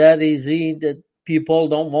be that easy that people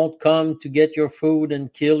won't come to get your food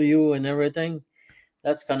and kill you and everything?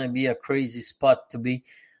 That's gonna be a crazy spot to be.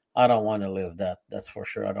 I don't want to live that. That's for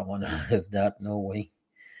sure. I don't want to live that. No way.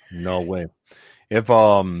 No way. If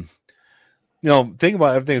think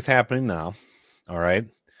about everything that's happening now. All right.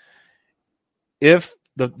 If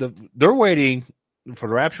they're waiting for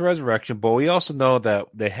the rapture resurrection, but we also know that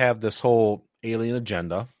they have this whole alien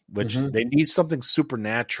agenda, which they need something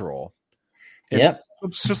supernatural. And Yep.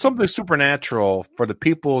 so something supernatural for the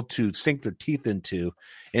people to sink their teeth into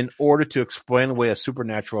in order to explain away a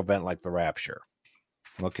supernatural event like the rapture.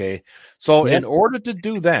 Okay. So in order to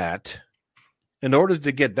do that, in order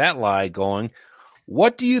to get that lie going,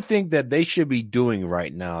 what do you think that they should be doing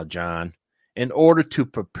right now, John, in order to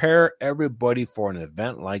prepare everybody for an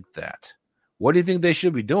event like that? What do you think they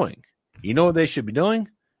should be doing? You know what they should be doing?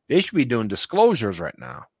 They should be doing disclosures right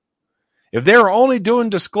now. If they're only doing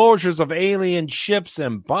disclosures of alien ships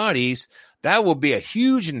and bodies, that will be a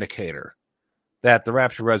huge indicator that the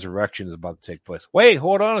rapture resurrection is about to take place. Wait,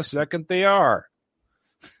 hold on a second. They are.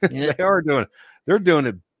 Yeah. They're doing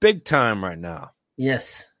it big time right now.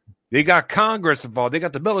 Yes. They got Congress involved. They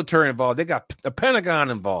got the military involved. They got the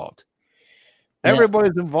Pentagon involved.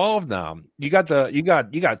 Everybody's involved now. You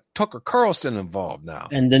got Tucker Carlson involved now.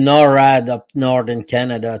 And the NORAD up north in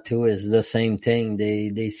Canada too is the same thing.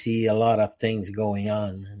 They see a lot of things going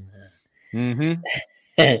on, and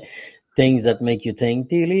things that make you think,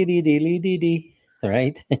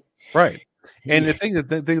 right? Right. And the thing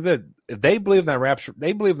that if they believe in that rapture,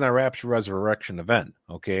 they believe in that rapture resurrection event.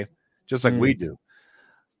 Okay, just like we do.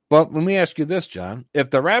 But let me ask you this, John: if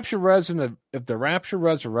the rapture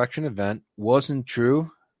resurrection event wasn't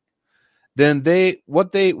true, then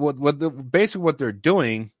basically what they're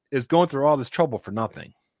doing is going through all this trouble for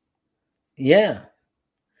nothing. Yeah.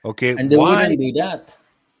 Okay. And they wouldn't do that.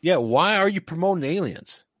 Yeah. Why are you promoting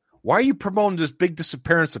aliens? Why are you promoting this big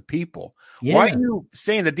disappearance of people? Yeah. Why are you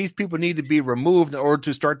saying that these people need to be removed in order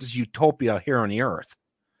to start this utopia here on the earth?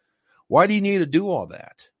 Why do you need to do all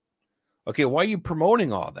that? Okay, why are you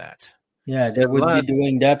promoting all that? Yeah, they would be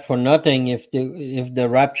doing that for nothing if the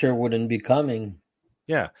rapture wouldn't be coming.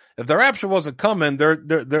 Yeah, if the rapture wasn't coming,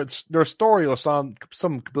 their story will sound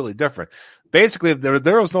something completely different. Basically, if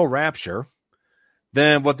there was no rapture,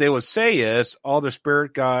 then what they would say is all the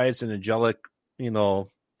spirit guides and angelic,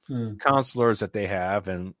 counselors that they have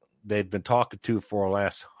and they've been talking to for the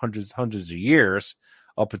last hundreds of years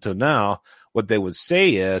up until now, what they would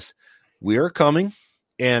say is, we are coming.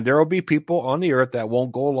 And there will be people on the earth that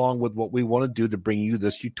won't go along with what we want to do to bring you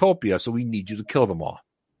this utopia. So we need you to kill them all.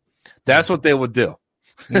 That's what they would do.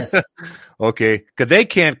 Yes. Okay. Because they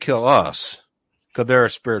can't kill us because they're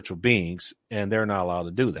spiritual beings and they're not allowed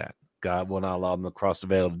to do that. God will not allow them to cross the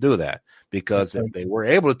veil to do that because if they were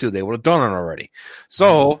able to, they would have done it already.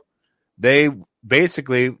 So they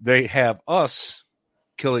have us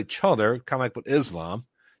kill each other, kind of like with Islam.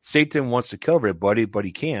 Satan wants to kill everybody, but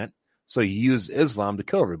he can't. So you use Islam to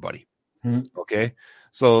kill everybody. Okay.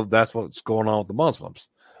 So that's what's going on with the Muslims.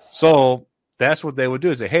 So that's what they would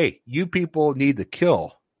do is say, hey, you people need to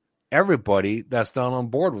kill everybody that's not on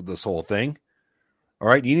board with this whole thing. All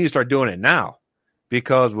right. You need to start doing it now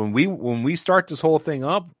because when we start this whole thing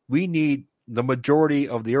up, we need the majority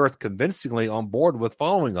of the earth convincingly on board with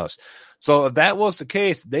following us. So if that was the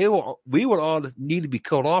case, we would all need to be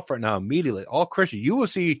killed off right now immediately. All Christians, you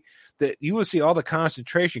will see all the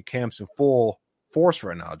concentration camps in full force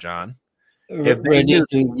right now, John. Ready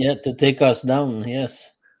to take us down, yes.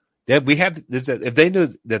 If they knew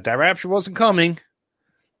that rapture wasn't coming,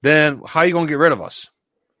 then how are you going to get rid of us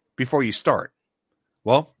before you start?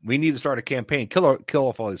 Well, we need to start a campaign, kill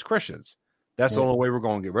off all these Christians. That's the only way we're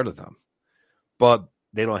going to get rid of them. But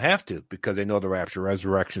they don't have to because they know the rapture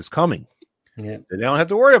resurrection is coming. Yeah. They don't have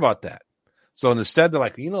to worry about that. So instead, they're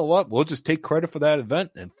like, you know what? We'll just take credit for that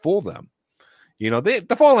event and fool them.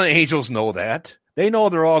 The fallen angels know that. They know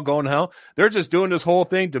they're all going to hell. They're just doing this whole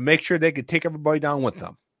thing to make sure they can take everybody down with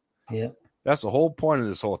them. Yeah. That's the whole point of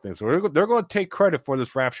this whole thing. So they're going to take credit for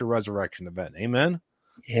this rapture resurrection event. Amen?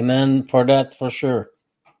 Amen for that, for sure.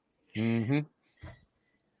 Mm-hmm.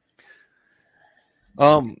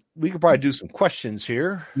 We could probably do some questions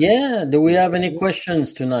here. Yeah. Do we have any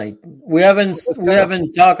questions tonight? We haven't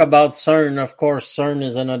talked about CERN. Of course, CERN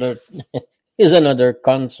is another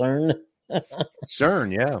concern.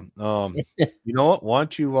 CERN, yeah. You know what? Why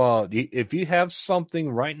don't you, if you have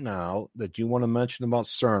something right now that you want to mention about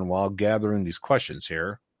CERN while gathering these questions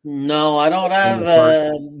here. No, I don't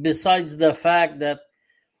have. Besides the fact that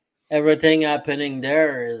everything happening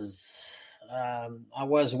there is. I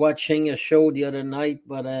was watching a show the other night,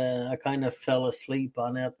 but I kind of fell asleep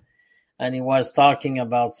on it. And he was talking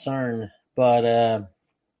about CERN. But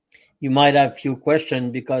you might have few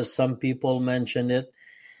questions because some people mentioned it.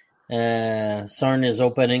 CERN is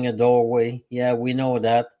opening a doorway. Yeah, we know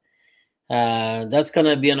that. That's going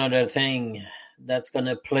to be another thing that's going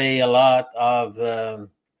to play a lot of.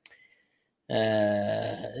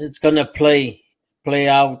 It's going to play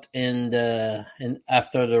out in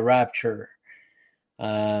after the rapture.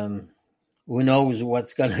 Who knows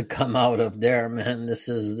what's going to come out of there, man? This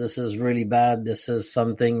is really bad. This is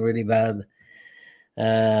something really bad.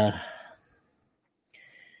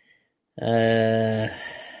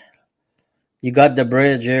 You got the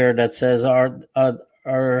bridge here that says,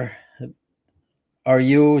 are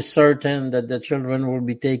you certain that the children will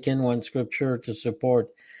be taken when scripture to support?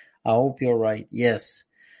 I hope you're right. Yes.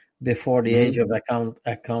 Before the age of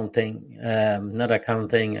accounting, not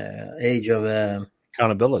accounting, age of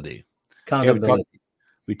Accountability. accountability. Yeah,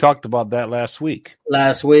 we talked about that last week.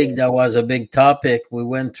 Last week, that was a big topic. We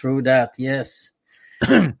went through that. Yes.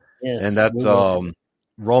 Yes. And that's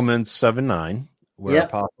Romans 7:9, where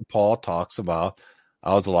Apostle Paul talks about,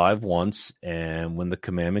 I was alive once, and when the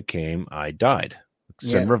commandment came, I died.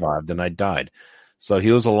 Sin revived, and I died. So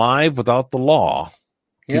he was alive without the law,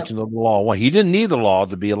 teaching of the law. Well, he didn't need the law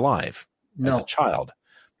to be alive as a child.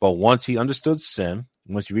 But once he understood sin,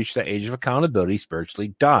 once he reached that age of accountability, he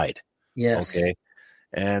spiritually died. Yes. Okay.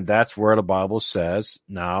 And that's where the Bible says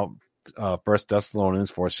now, 1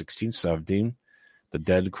 Thessalonians 4:16-17, the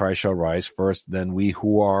dead in Christ shall rise first, then we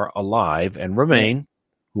who are alive and remain,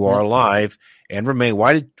 alive and remain.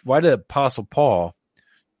 Why did Apostle Paul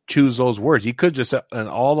choose those words? He could just, and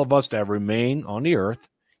all of us that remain on the earth,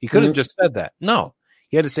 he could have just said that. No,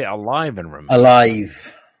 he had to say alive and remain.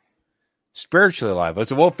 Alive. Spiritually alive. I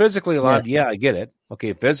said, well, physically alive, yeah, I get it.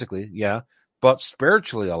 Okay, physically, yeah. But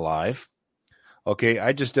spiritually alive, okay,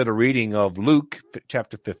 I just did a reading of Luke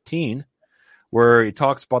chapter 15, where he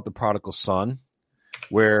talks about the prodigal son,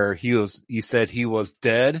 where he said he was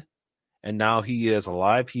dead and now he is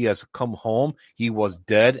alive. He has come home. He was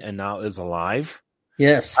dead and now is alive.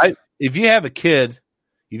 Yes. If you have a kid,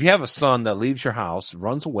 if you have a son that leaves your house,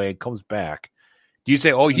 runs away, comes back, do you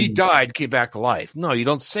say, oh, he died, came back to life? No, you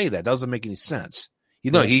don't say that. It doesn't make any sense.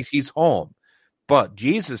 You know, he's home. But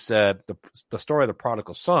Jesus said the story of the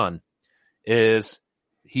prodigal son is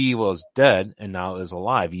he was dead and now is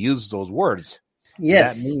alive. He uses those words.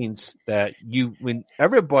 Yes. That means that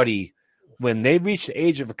when they reach the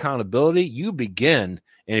age of accountability, you begin,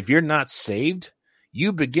 and if you're not saved,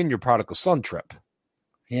 you begin your prodigal son trip.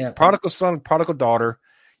 Yeah. Prodigal son, prodigal daughter,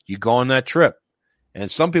 you go on that trip.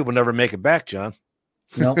 And some people never make it back, John.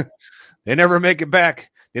 No. They never make it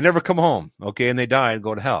back. They never come home, okay, and they die and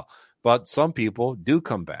go to hell. But some people do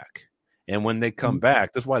come back. And when they come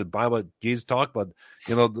back, that's why the Bible, Jesus talked about,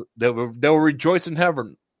 they will rejoice in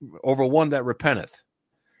heaven over one that repenteth,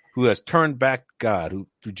 who has turned back to God,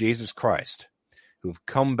 through Jesus Christ, who have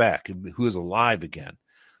come back, who is alive again.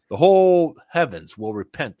 The whole heavens will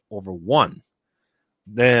repent over one,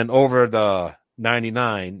 then over the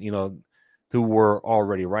 99, who were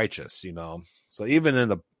already righteous, So even in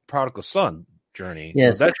the prodigal son journey,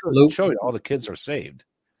 that shows you all the kids are saved.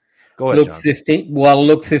 Go ahead, Luke John. 15. Well,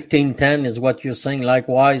 Luke 15:10 is what you're saying.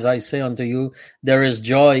 Likewise, I say unto you, there is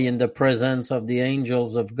joy in the presence of the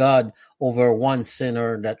angels of God over one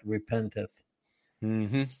sinner that repenteth.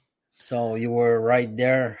 Mm-hmm. So you were right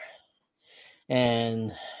there.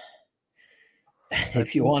 And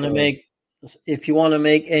if you want to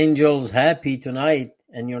make angels happy tonight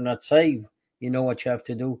and you're not saved, you know what you have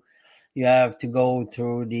to do. You have to go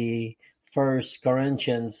through the 1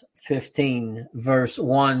 Corinthians 15, verse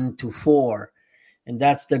 1-4. And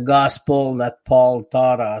that's the gospel that Paul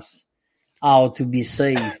taught us, how to be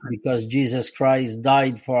saved, because Jesus Christ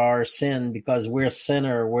died for our sin, because we're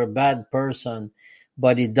sinner, we're bad person,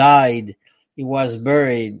 but he died, he was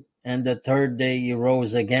buried, and the third day he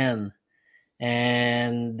rose again.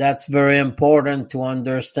 And that's very important to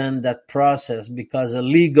understand that process, because a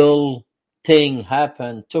legal thing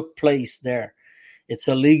took place there. It's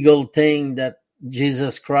a legal thing that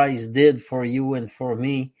Jesus Christ did for you and for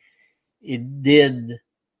me. It did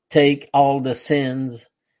take all the sins,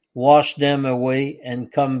 wash them away, and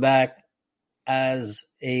come back as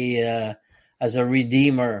a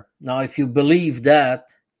redeemer. Now, if you believe that,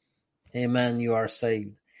 amen, you are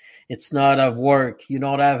saved. It's not of work. You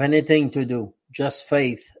don't have anything to do. Just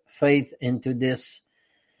faith into this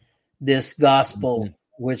gospel,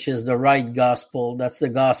 which is the right gospel. That's the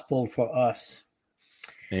gospel for us.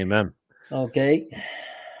 Amen. Okay.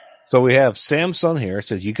 So we have Samson here. It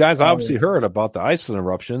says, you guys obviously heard about the Iceland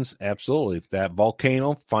eruptions. Absolutely. That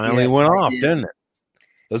volcano finally went off, didn't it?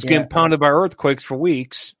 It was getting pounded by earthquakes for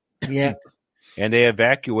weeks. Yeah. And they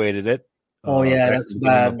evacuated it Oh yeah, back that's in the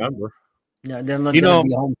beginning of bad. November. Yeah, they're not You gonna know,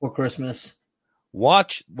 be home for Christmas.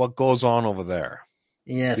 watch what goes on over there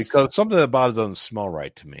Yes, because something about it doesn't smell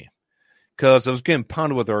right to me. Because I was getting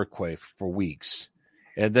pounded with earthquakes for weeks,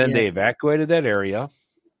 and then they yes, evacuated that area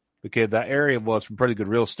because that area was some pretty good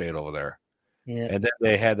real estate over there. yeah, And then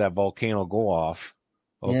they had that volcano go off.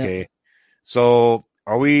 yeah, Okay. So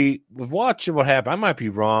are we watching what happened? I might be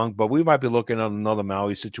wrong, but we might be looking at another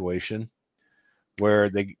Maui situation where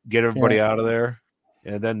they get yeah, everybody out of there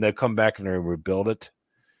and then they come back and they rebuild it.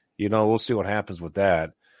 We'll see what happens with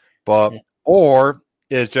that. But yeah. or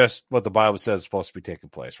it's just what the Bible says is supposed to be taking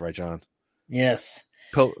place, right, John? Yes,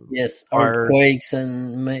 Pil- yes. Fires. Earthquakes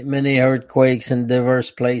and many earthquakes in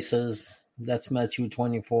diverse places. That's Matthew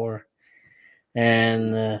 24,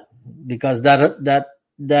 and because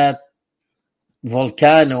that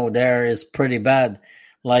volcano there is pretty bad.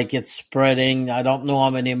 Like it's spreading. I don't know how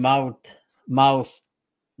many mouth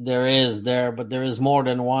there is there, but there is more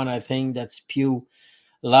than one. I think that's spew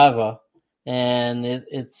lava, and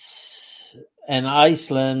and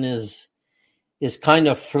Iceland is kind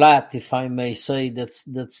of flat, if I may say.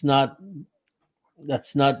 That's not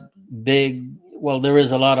big. Well, there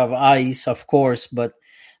is a lot of ice, of course, but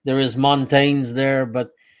there is mountains there.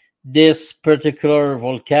 But this particular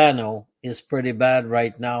volcano is pretty bad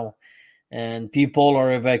right now, and people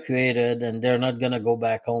are evacuated, and they're not gonna go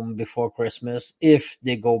back home before Christmas if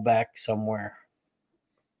they go back somewhere.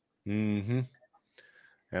 Mm-hmm.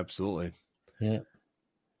 Absolutely. Yeah.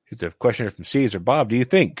 Here's a question from Caesar. Bob, do you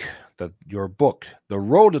think that your book, The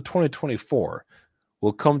Road to 2024,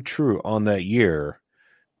 will come true on that year,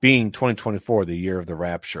 being 2024, the year of the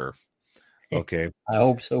rapture? Okay. I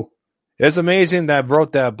hope so. It's amazing that I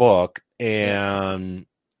wrote that book, Yeah. and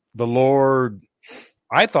the Lord,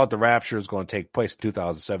 I thought the rapture was going to take place in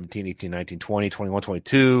 2017, 18, 19, 20, 21,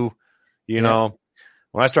 22. Yeah.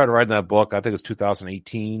 When I started writing that book, I think it's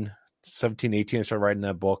 2018, 17, 18, I started writing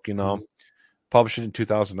that book, Mhm. published it in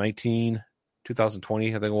 2019, 2020,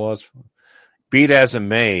 I think it was. Be it as it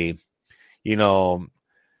may, you know,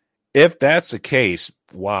 if that's the case,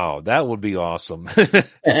 wow, that would be awesome.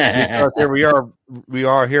 Because here we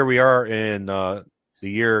are in the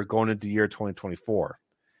year going into the year 2024,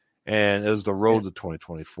 and it was the Yeah. road to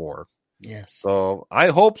 2024. Yes. So I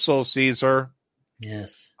hope so, Caesar.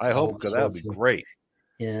 Yes. I I hope hope because that so would be too. great.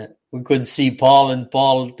 Yeah. We could see Paul, and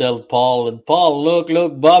Paul tell Paul, and Paul, look,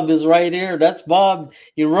 Bob is right here. That's Bob.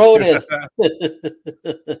 He wrote it.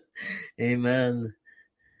 Amen.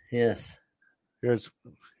 Yes.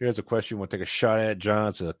 Here's a question we'll take a shot at,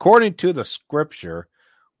 Johnson. According to the scripture,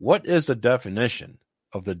 what is the definition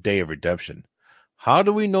of the day of redemption? How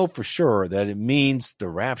do we know for sure that it means the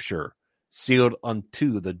rapture sealed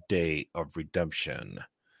unto the day of redemption?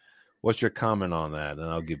 What's your comment on that? And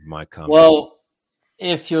I'll give my comment. Well,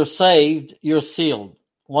 if you're saved, you're sealed.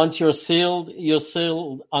 Once you're sealed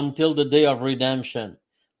until the day of redemption.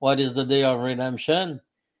 What is the day of redemption?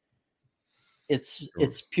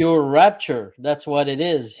 It's pure rapture. That's what it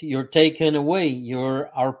is. You're taken away. You're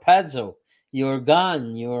arpazo. You're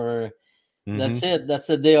gone. That's it. That's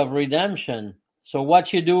the day of redemption. So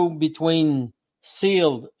what you do between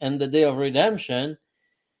sealed and the day of redemption,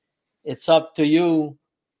 it's up to you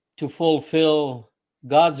to fulfill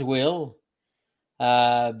God's will.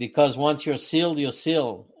 Because once you're sealed, you're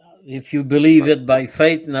sealed. If you believe it by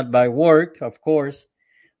faith, not by work, of course.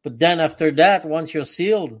 But then after that, once you're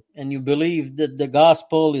sealed and you believe that the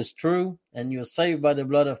gospel is true and you're saved by the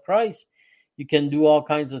blood of Christ, you can do all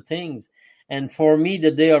kinds of things. And for me, the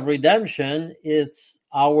day of redemption, it's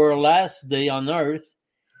our last day on earth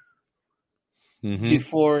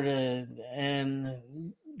before and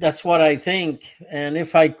that's what I think. And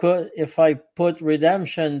if I put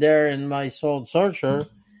redemption there in my soul searcher,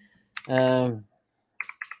 And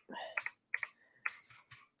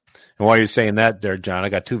while you're saying that there, John, I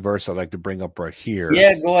got two verses I'd like to bring up right here.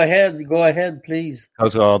 yeah, go ahead, please.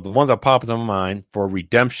 Because the ones that pop into my mind for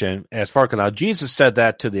redemption, as far as now, Jesus said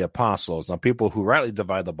that to the apostles. Now, people who rightly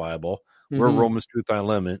divide the Bible, we're Romans through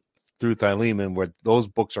Philemon, where those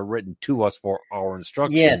books are written to us for our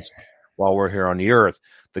instructions Yes. while we're here on the earth.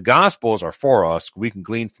 The Gospels are for us. We can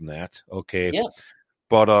glean from that. Okay. Yeah.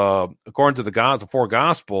 But according to the four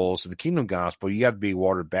Gospels, the Kingdom Gospel, you got to be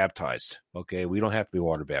water baptized. Okay, we don't have to be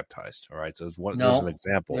water baptized. All right, so there's an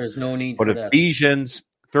example. There's no need but for that. Ephesians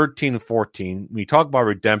 13 and 14, when you talk about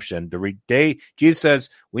redemption, day Jesus says,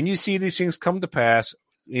 when you see these things come to pass,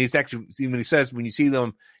 he's actually when he says when you see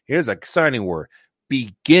them, here's a exciting word: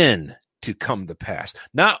 begin to come to pass.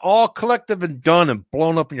 Not all collective and done and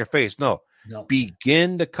blown up in your face. No.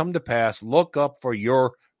 Begin to come to pass. Look up, for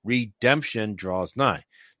your redemption draws nigh.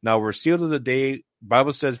 Now we're sealed to the day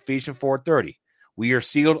Bible says Ephesians 4:30, we are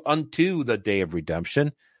sealed unto the day of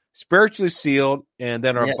redemption, spiritually sealed, and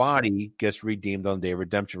then our body gets redeemed on the day of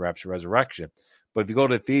redemption, rapture, resurrection. But if you go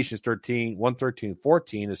to Ephesians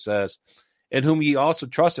 1:13-14, it says, in whom ye also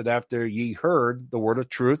trusted after ye heard the word of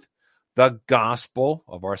truth, the gospel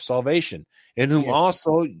of our salvation, in whom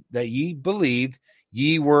also that ye believed,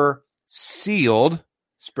 ye were sealed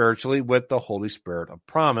spiritually with the Holy Spirit of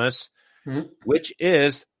promise, which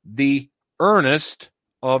is the earnest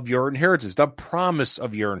of your inheritance, the promise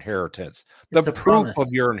of your inheritance, the proof of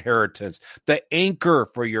your inheritance, the anchor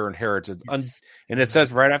for your inheritance. And it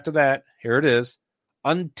says right after that, here it is,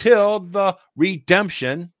 until the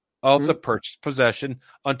redemption of the purchased possession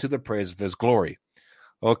unto the praise of his glory.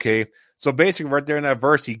 Okay, so basically right there in that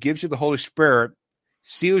verse, he gives you the Holy Spirit,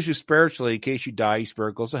 seals you spiritually in case you die, your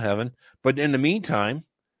spirit goes to heaven. But in the meantime,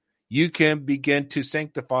 you can begin to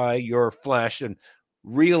sanctify your flesh and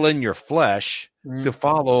reel in your flesh to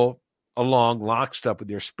follow along lockstep with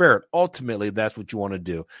your spirit. Ultimately, that's what you want to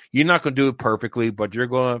do. You're not going to do it perfectly, but you're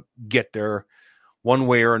going to get there one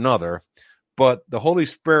way or another. But the Holy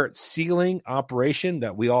Spirit sealing operation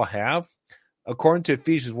that we all have, according to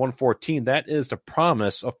Ephesians 1:14, that is the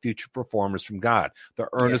promise of future performance from God, the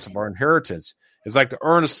earnest of our inheritance. It's like the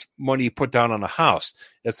earnest money you put down on a house.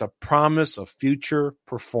 It's a promise of future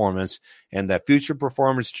performance. And that future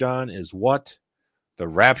performance, John, is what? The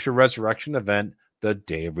rapture resurrection event, the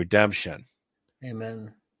day of redemption.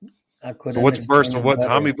 Amen. So what's verse?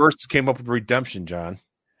 How many verses came up with redemption, John?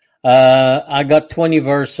 I got 20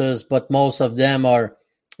 verses, but most of them are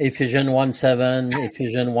Ephesians 1:7,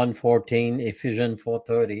 Ephesians 1:14, Ephesians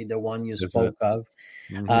 4:30, the one you spoke of.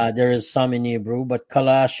 There is some in Hebrew, but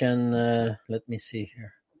Colossians, let me see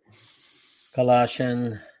here.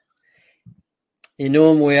 Colossians, in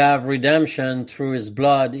whom we have redemption through his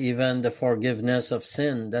blood, even the forgiveness of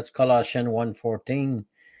sin. That's Colossians 1:14.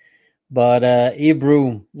 But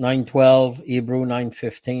Hebrew 9:12, Hebrew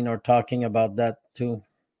 9:15 are talking about that too.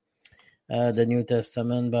 The New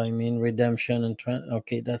Testament, but I mean redemption and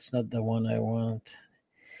okay, that's not the one I want.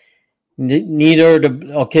 Hebrew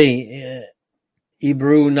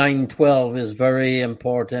 9:12 is very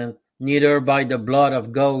important. Neither by the blood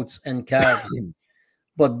of goats and calves,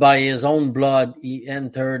 but by his own blood he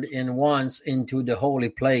entered in once into the holy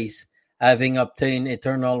place, having obtained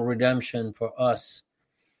eternal redemption for us.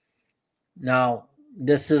 Now,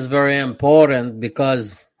 this is very important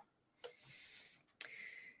because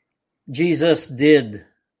Jesus did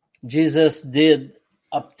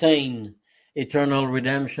obtain eternal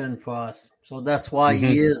redemption for us. So that's why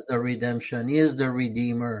he is the redemption. He is the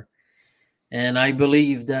Redeemer. And I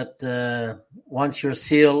believe that once you're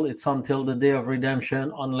sealed, it's until the day of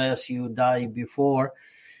redemption, unless you die before,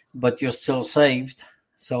 but you're still saved.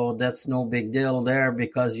 So that's no big deal there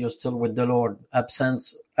because you're still with the Lord.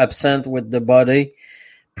 Absent with the body,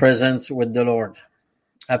 present with the Lord.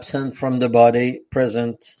 Absent from the body,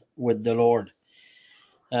 present with the Lord.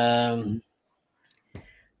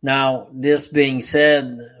 Now, this being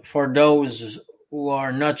said, for those who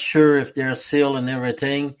are not sure if they're sealed and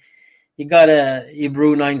everything, you got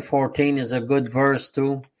Hebrew 9:14 is a good verse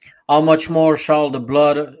too. How much more shall the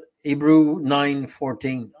blood, Hebrew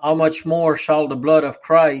 9:14, how much more shall the blood of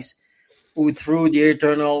Christ, who through the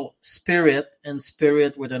eternal Spirit, and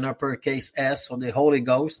Spirit with an uppercase S, so the Holy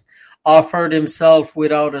Ghost, offered himself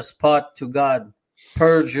without a spot to God,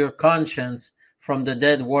 purge your conscience from the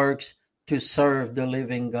dead works to serve the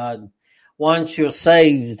living God. Once you're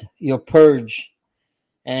saved, you're purged,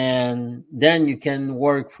 and then you can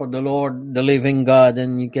work for the Lord, the living God,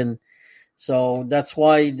 and you can. So that's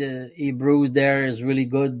why the Hebrew there is really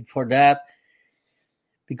good for that,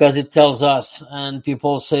 because it tells us. And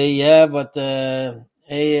people say, yeah, but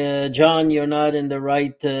hey, John, you're not in the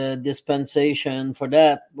right dispensation for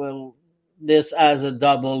that. Well, this has a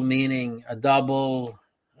double meaning, a double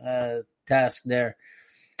task there.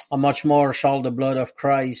 How much more shall the blood of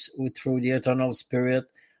Christ, who through the eternal Spirit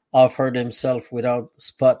offered himself without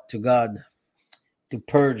spot to God, to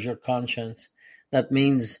purge your conscience. That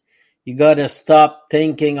means you got to stop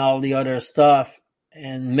thinking all the other stuff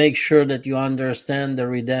and make sure that you understand the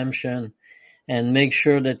redemption, and make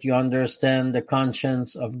sure that you understand the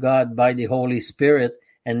conscience of God by the Holy Spirit,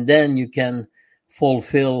 and then you can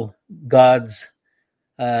fulfill God's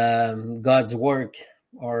work,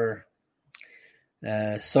 or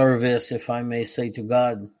service, if I may say, to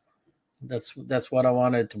God. That's what I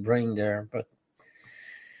wanted to bring there. But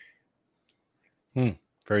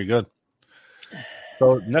very good.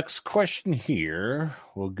 So next question here,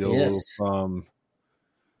 we'll go from,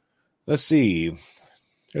 let's see,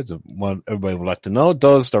 Here's one everybody would like to know.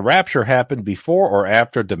 Does the rapture happen before or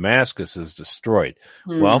after Damascus is destroyed?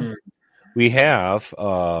 Well, we have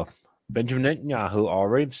Benjamin Netanyahu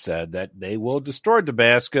already said that they will destroy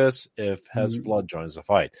Damascus if Hezbollah joins the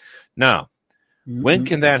fight. Now, when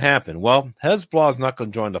can that happen? Well, Hezbollah is not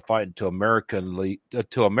going to join the fight until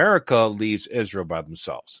America leaves Israel by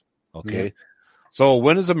themselves. Okay? Yeah. So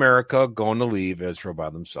when is America going to leave Israel by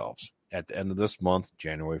themselves? At the end of this month,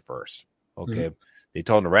 January 1st. Okay? They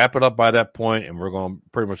told them to wrap it up by that point, and we're going to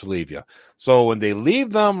pretty much leave you. So when they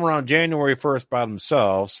leave them around January 1st by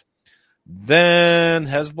themselves, then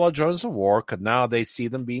Hezbollah joins the war because now they see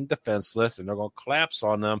them being defenseless, and they're going to collapse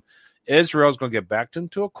on them. Israel's going to get backed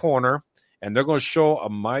into a corner, and they're going to show a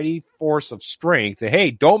mighty force of strength.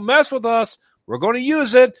 Hey, don't mess with us. We're going to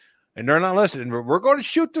use it. And they're not listening. We're going to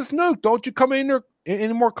shoot this nuke. Don't you come in there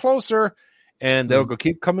any more closer. And they'll go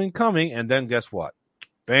keep coming. And then guess what?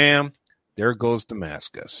 Bam. There goes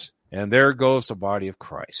Damascus. And there goes the body of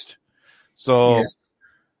Christ. So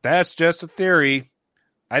that's just a theory.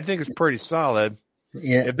 I think it's pretty solid.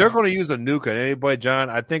 Yeah. If they're going to use a nuke on anybody, John,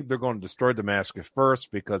 I think they're going to destroy Damascus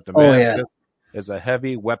first because Damascus is a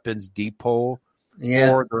heavy weapons depot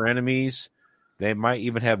for their enemies. They might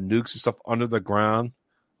even have nukes and stuff under the ground.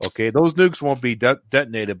 Okay, those nukes won't be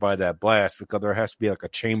detonated by that blast because there has to be like a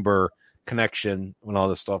chamber connection and all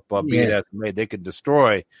this stuff. But be it as it may, they can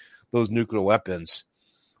destroy those nuclear weapons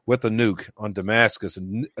with a nuke on Damascus.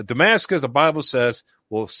 And Damascus, the Bible says,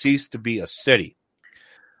 will cease to be a city.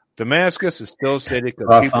 Damascus is still a city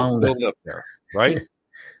because people still live there, right?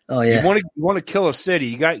 You want to kill a city,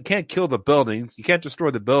 you can't kill the buildings. You can't destroy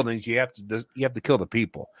the buildings. You have to kill the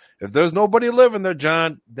people. If there's nobody living there,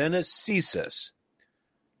 John, then it ceases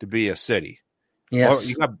to be a city. Yes. Or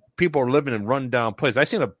you got people living in rundown places. I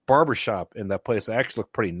seen a barbershop in that place that actually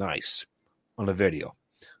looked pretty nice on the video.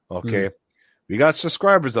 Okay. We got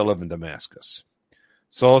subscribers that live in Damascus.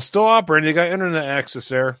 So it's still operating. You got internet access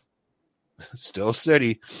there. Still a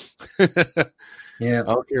city. Yeah.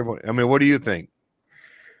 What do you think?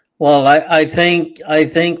 Well, I think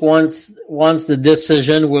once the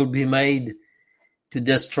decision will be made to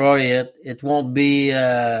destroy it, it won't be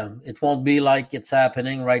like it's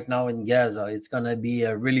happening right now in Gaza. It's gonna be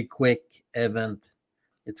a really quick event.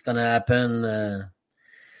 It's gonna happen.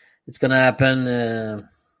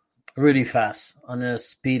 Really fast on a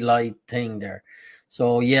speed light thing there.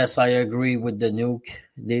 So yes, I agree with the nuke.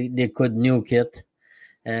 They could nuke it,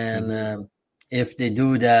 and if they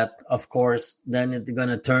do that, of course, then it's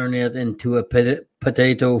gonna turn it into a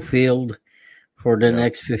potato field for the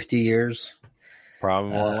next 50 years.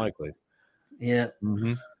 Probably more likely. Yeah.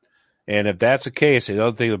 Mm-hmm. And if that's the case, the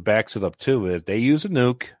other thing that backs it up too is they use a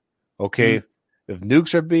nuke. Okay. If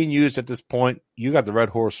nukes are being used at this point, you got the Red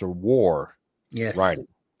Horse of War riding.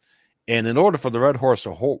 And in order for the Red Horse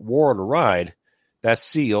of War to ride, that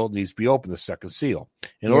seal needs to be open, the second seal.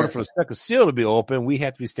 In order for the second seal to be open, we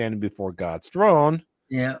have to be standing before God's throne.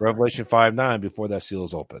 Yeah. Revelation 5:9 before that seal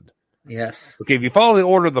is opened. Yes. Okay, if you follow the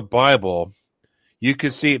order of the Bible, you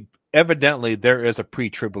can see evidently there is a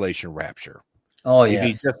pre-tribulation rapture. Oh, if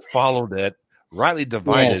you just followed it, rightly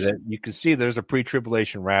divided it, you can see there's a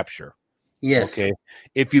pre-tribulation rapture. Yes. Okay.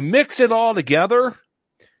 If you mix it all together,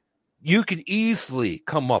 you could easily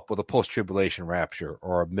come up with a post-tribulation rapture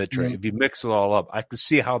or a mid-trib. If you mix it all up, I can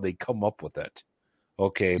see how they come up with it.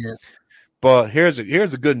 Okay. Yeah. But here's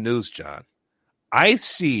the good news, John. I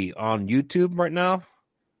see on YouTube right now,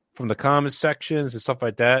 from the comment sections and stuff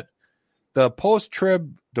like that, the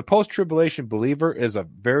post-tribulation believer is a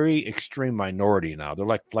very extreme minority now. They're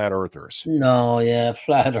like flat earthers. No,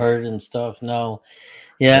 flat earth and stuff. No.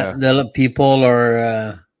 The people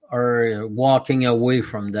are walking away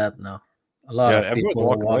from that now. A lot of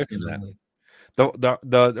people are walking away.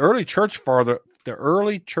 The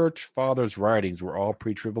early church fathers' writings were all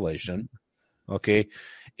pre-tribulation. Okay.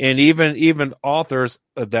 And even authors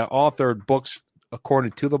that authored books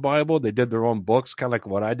according to the Bible, they did their own books, kind of like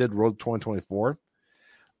what I did, Road 2024.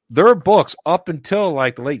 Their books up until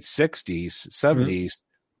like the late 60s, 70s,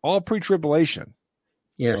 all pre-tribulation.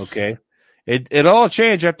 Yes. Okay. It all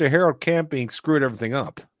changed after Harold Camping screwed everything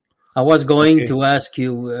up. I was going to ask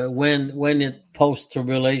you when it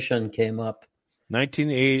post-tribulation came up.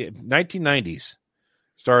 1990s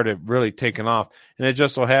started really taking off. And it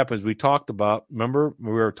just so happens we talked about, remember,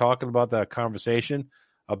 we were talking about that conversation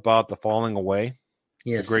about the falling away,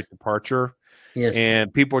 the great departure. Yes.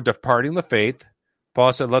 And people are departing the faith.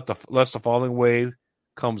 Paul said, lest the falling away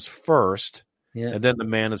comes first, and then the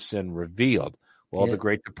man of sin revealed. Well, the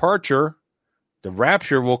great departure, the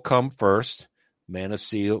rapture will come first. The man of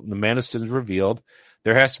sin is revealed.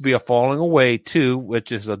 There has to be a falling away too,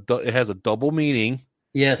 which is it has a double meaning.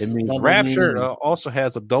 Yes, It means double rapture meaning. also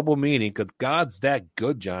has a double meaning because God's that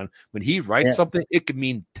good, John. When He writes Yeah. something, it could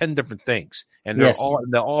mean 10 different things, and Yes.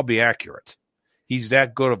 they'll all be accurate. He's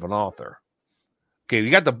that good of an author. Okay,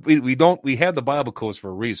 we have the Bible codes for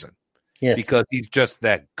a reason Yes. because He's just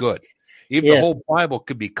that good. Even the Yes. whole Bible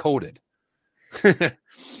could be coded.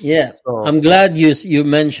 Yeah. So, I'm glad you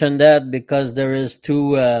mentioned that because there is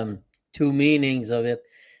two meanings of it.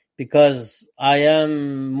 Because I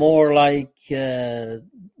am more like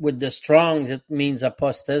with the Strongs, it means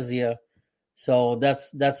apostasia. So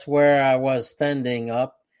that's where I was standing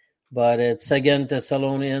up. But it's Second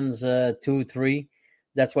Thessalonians 2:3.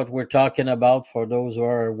 That's what we're talking about for those who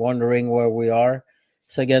are wondering where we are.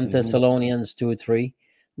 Second Thessalonians 2:3.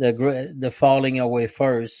 The falling away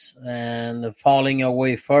first, and the falling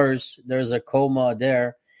away first. There's a comma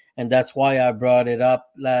there, and that's why I brought it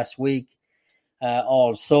up last week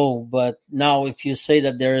also. But now, if you say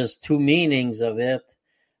that there is two meanings of it,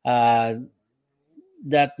 uh,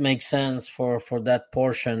 that makes sense for that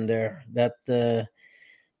portion there. That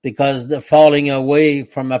because the falling away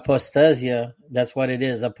from apostasia, that's what it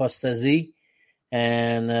is, apostasy,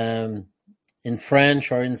 and in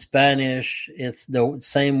French or in Spanish, it's the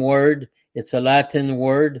same word. It's a Latin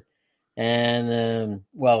word, and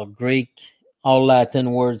well, Greek. All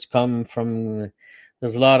Latin words come from.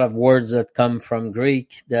 There's a lot of words that come from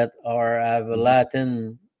Greek that have a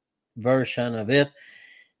Latin version of it,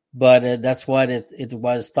 but that's what it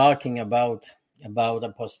was talking about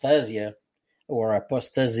apostasia or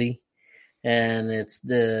apostasy, and it's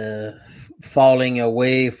the falling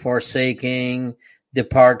away, forsaking,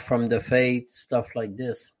 depart from the faith, stuff like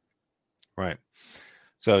this. right.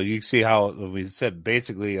 So you see how we said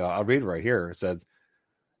basically. I'll read it right here. It says,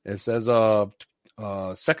 2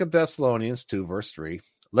 Thessalonians 2, verse 3,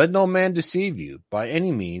 let no man deceive you by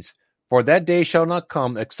any means, for that day shall not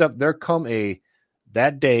come, except there come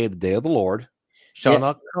that day, the day of the Lord, shall Yeah.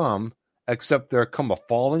 not come, except there come a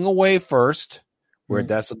falling away first, where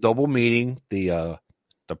that's a double meaning, the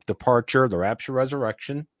departure, the rapture,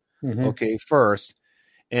 resurrection, Mm-hmm. first,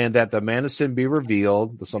 and that the man of sin be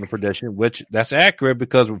revealed, the son of perdition, which that's accurate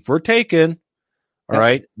because if we're taken, all Yep.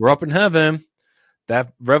 right, we're up in heaven.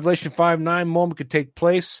 That Revelation 5:9 moment could take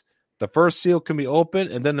place. The first seal can be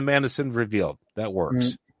opened, and then the man of sin revealed. That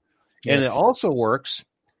works. And it Yes. also works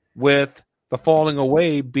with the falling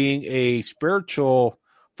away being a spiritual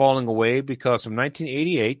falling away because from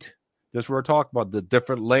 1988, this we're talking about the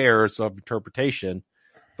different layers of interpretation.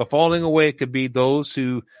 The falling away could be those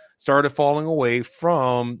who started falling away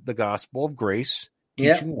from the gospel of grace,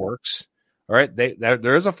 Yeah. teaching works. All right,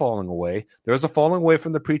 there is a falling away. There's a falling away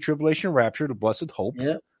from the pre-tribulation rapture to blessed hope.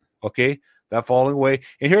 Yeah. Okay, that falling away.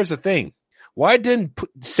 And here's the thing: why didn't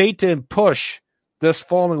Satan push this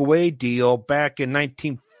falling away deal back in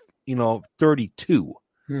 1932?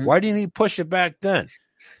 Mm-hmm. Why didn't he push it back then?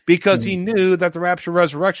 Because he knew that the rapture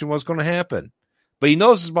resurrection was going to happen, but he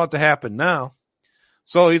knows it's about to happen now.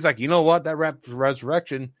 So he's like, you know what? That rapture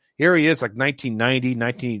resurrection. Here he is, like 1990,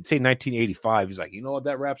 1985. He's like, you know what?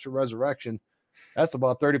 That rapture resurrection, that's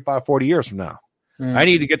about 35, 40 years from now. I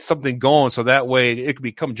need to get something going so that way it could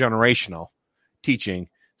become generational teaching.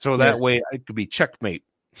 So that way it could be checkmate.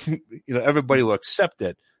 Everybody will accept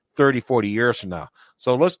it 30, 40 years from now.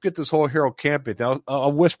 So let's get this whole Harold Camping.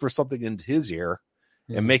 I'll whisper something into his ear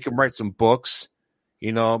and make him write some books,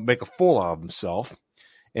 make a fool out of himself.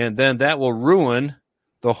 And then that will ruin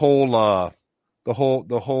the whole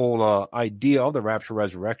idea of the rapture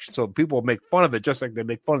resurrection. So people will make fun of it just like they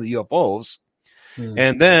make fun of the UFOs.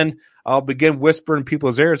 And then I'll begin whispering in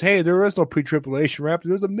people's ears, hey, there is no pre-tribulation rapture.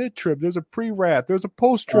 There's a mid-trib. There's a pre-rap. There's a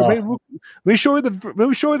post-trib. Hey, look, let me show you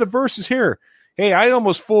the verses here. Hey, I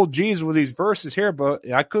almost fooled Jesus with these verses here,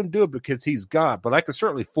 but I couldn't do it because he's God. But I could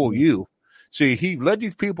certainly fool you. See, he led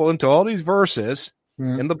these people into all these verses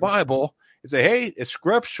in the Bible and say, hey, it's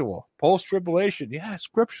scriptural. Post-tribulation. Yeah, it's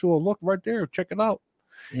scriptural. Look right there. Check it out.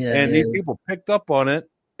 These people picked up on it.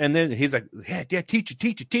 And then he's like, yeah, teach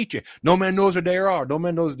it. No man knows a day or hour. No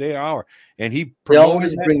man knows a day or hour. And he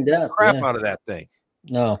promoted that crap out of that thing.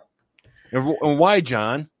 No. And why,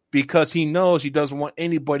 John? Because he knows he doesn't want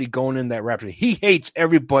anybody going in that rapture. He hates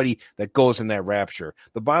everybody that goes in that rapture.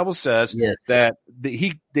 The Bible says that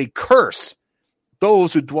they curse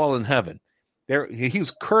those who dwell in heaven.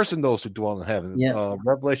 He's cursing those who dwell in heaven. Yeah.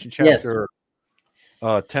 Revelation chapter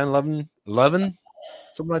 10, 11,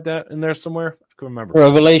 something like that in there somewhere. I can remember.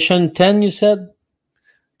 Revelation 10, you said?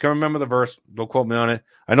 Can't remember the verse. Don't quote me on it.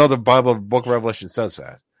 I know the Bible, book of Revelation says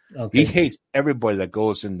that. Okay. He hates everybody that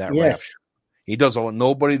goes in that rapture. He doesn't want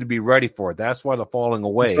nobody to be ready for it. That's why the falling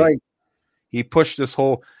away. That's right. He pushed this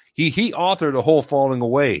whole, he authored a whole falling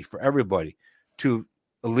away for everybody to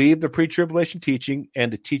leave the pre-tribulation teaching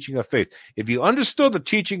and the teaching of faith. If you understood the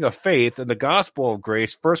teaching of faith and the gospel of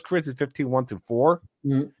grace, 1 Corinthians 15, 1-4,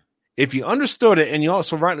 if you understood it and you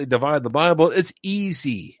also rightly divide the Bible, it's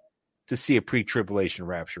easy to see a pre-tribulation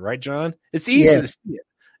rapture, right, John? It's easy to see it.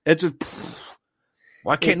 It's just,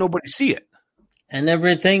 why can't nobody see it? And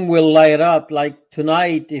everything will light up. Like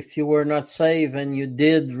tonight, if you were not saved and you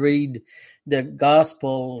did read the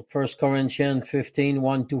gospel, 1 Corinthians 15,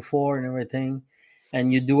 1-4 and everything,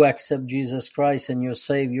 and you do accept Jesus Christ and you're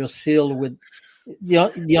saved, you're sealed with,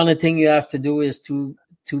 the only thing you have to do is to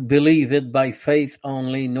believe it by faith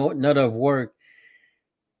only, not of work.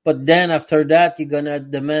 But then after that, you're going to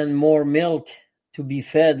demand more milk to be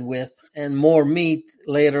fed with and more meat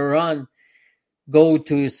later on. Go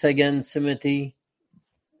to 2 Timothy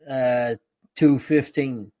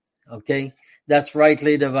 2:15. Okay, that's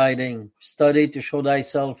rightly dividing. Study to show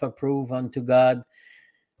thyself approved unto God,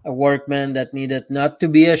 a workman that needeth not to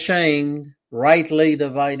be ashamed, rightly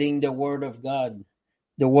dividing the word of God,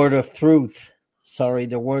 the word of truth.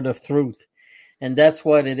 The word of truth, and that's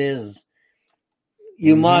what it is.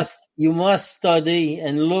 You must study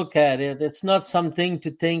and look at it. It's not something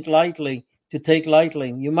to take lightly.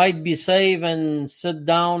 You might be saved and sit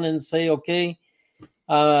down and say, okay,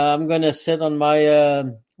 I'm going to sit on my,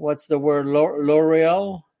 what's the word,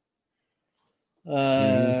 L'Oreal?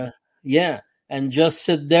 Yeah, and just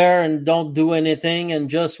sit there and don't do anything and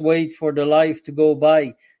just wait for the life to go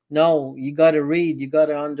by. No, you got to read. You got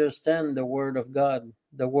to understand the word of God,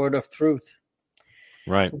 the word of truth.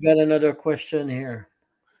 Right. We got another question here.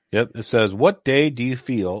 Yep. It says, what day do you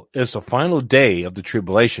feel is the final day of the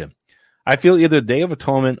tribulation? I feel either the Day of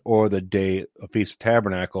Atonement or the day of Feast of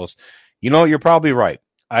Tabernacles. You know, you're probably right.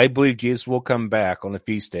 I believe Jesus will come back on the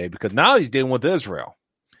feast day because now he's dealing with Israel.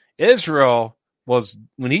 Israel was,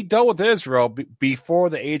 when he dealt with Israel before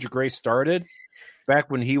the age of grace started,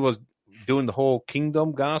 back when he was doing the whole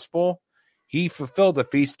kingdom gospel, he fulfilled the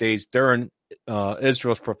feast days during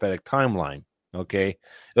Israel's prophetic timeline. Okay,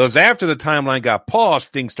 it was after the timeline got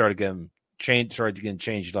paused, things started getting changed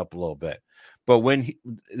up a little bit. But when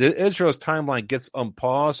Israel's timeline gets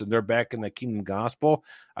unpaused and they're back in the kingdom gospel,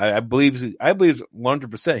 I believe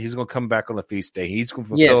 100% he's going to come back on the feast day. He's going to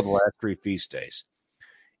fulfill the last 3 feast days.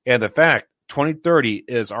 And the fact 2030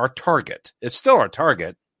 is our target. It's still our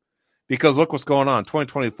target because look what's going on.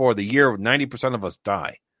 2024, the year 90% of us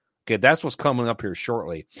die. Okay, that's what's coming up here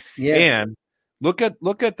shortly. Yeah. And look at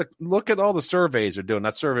all the surveys they're doing.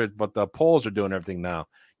 Not surveys, but the polls are doing everything now.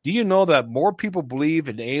 Do you know that more people believe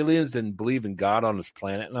in aliens than believe in God on this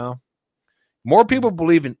planet now? More people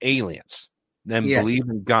believe in aliens than believe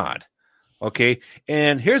in God. Okay,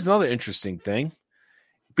 and here's another interesting thing.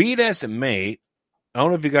 Be it as it may, I don't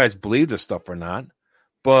know if you guys believe this stuff or not,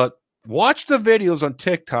 but watch the videos on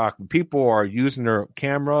TikTok when people are using their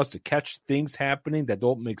cameras to catch things happening that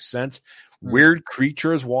don't make sense. Weird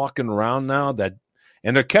creatures walking around now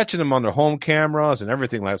and they're catching them on their home cameras and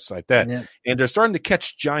everything else like that. Yeah. And they're starting to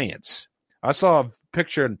catch giants. I saw a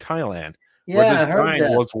picture in Thailand where this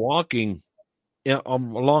giant was walking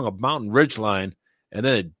along a mountain ridge line and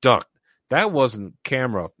then it ducked. That wasn't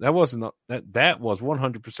camera. That was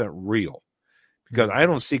 100% real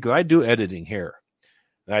because because I do editing here.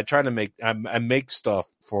 And I try to I make stuff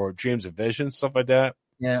for Dreams and Visions, stuff like that.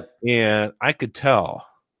 Yeah. And I could tell.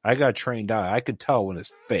 I got a trained eye. I could tell when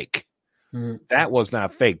it's fake. That was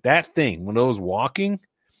not fake. That thing, when it was walking,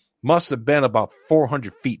 must have been about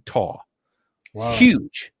 400 feet tall. Wow.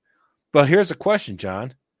 Huge. But here's a question,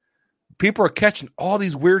 John. People are catching all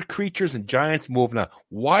these weird creatures and giants moving out.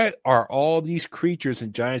 Why are all these creatures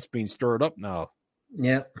and giants being stirred up now?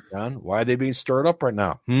 Yeah. John, why are they being stirred up right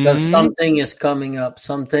now? Because something is coming up.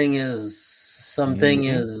 Something is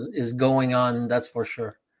going on, that's for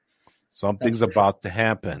sure. Something's about to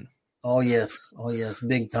happen. Oh yes,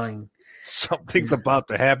 big time. Something's about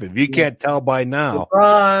to happen. If you can't tell by now.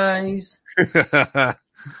 Surprise.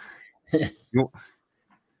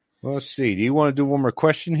 Let's see. Do you want to do one more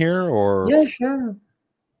question here, or? Yeah, sure.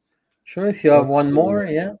 Sure. If you have one more,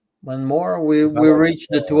 one more. We reached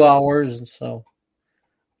the 2 hours, so.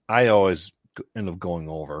 I always end up going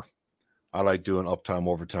over. I like doing uptime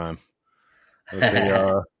overtime. Let's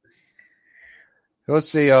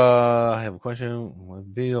see. I have a question.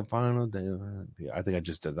 Video final day. I think I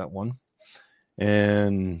just did that one.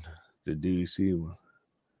 And do you see?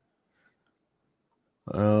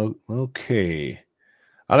 Okay.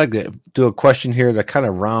 I'd like to do a question here that kind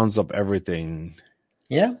of rounds up everything.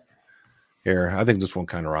 Yeah. Here, I think this one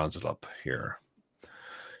kind of rounds it up here.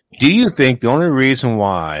 Do you think the only reason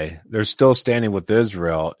why they're still standing with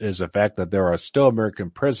Israel is the fact that there are still American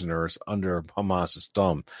prisoners under Hamas's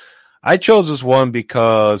thumb? I chose this one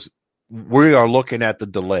because we are looking at the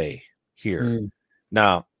delay here.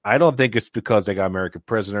 Now, I don't think it's because they got American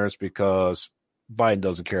prisoners, because Biden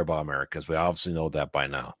doesn't care about Americans. We obviously know that by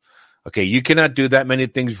now. Okay, you cannot do that many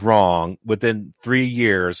things wrong within 3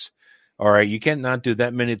 years. All right, you cannot do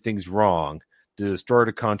that many things wrong to destroy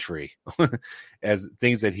the country as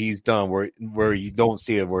things that he's done where you don't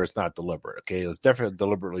see it, where it's not deliberate. Okay, it was definitely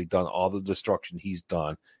deliberately done. All the destruction he's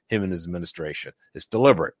done, him and his administration, it's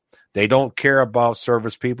deliberate. They don't care about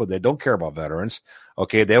service people. They don't care about veterans.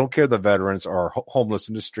 Okay, they don't care the veterans are homeless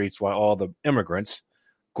in the streets while all the immigrants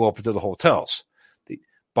go up into the hotels.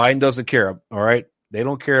 Biden doesn't care. All right, they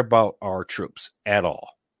don't care about our troops at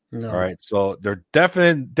all. No. All right, so they're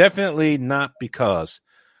definitely not because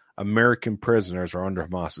American prisoners are under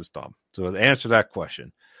Hamas's thumb. So to answer that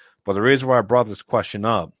question, but the reason why I brought this question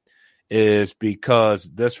up is because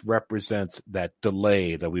this represents that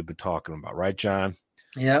delay that we've been talking about, right, John?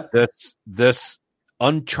 Yeah. This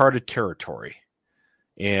uncharted territory.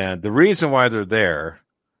 And the reason why they're there,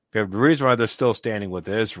 the reason why they're still standing with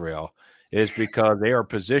Israel is because they are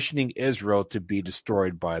positioning Israel to be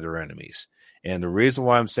destroyed by their enemies. And the reason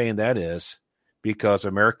why I'm saying that is because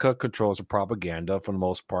America controls the propaganda for the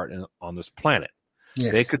most part on this planet.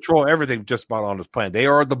 Yes. They control everything just about on this planet. They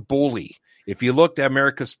are the bully. If you looked at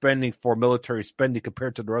America's spending for military spending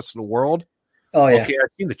compared to the rest of the world, okay, I've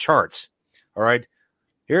seen the charts. All right.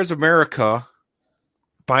 Here's America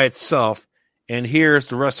by itself, and here's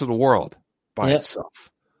the rest of the world by itself.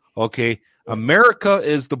 Okay. America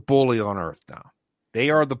is the bully on earth now. They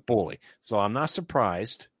are the bully. So I'm not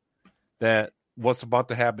surprised that what's about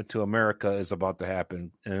to happen to America is about to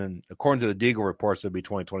happen. And according to the Deagle reports, it'll be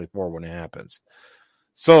 2024 when it happens.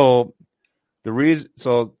 So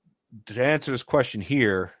to answer this question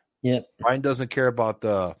here, Biden doesn't care about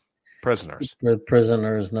the prisoners. The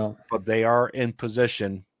prisoners, no. But they are in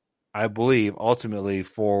position, I believe, ultimately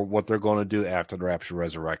for what they're going to do after the rapture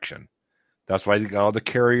resurrection. That's why you got all the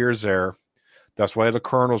carriers there. That's why the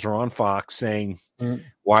colonels are on Fox saying,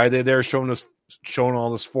 why are they there showing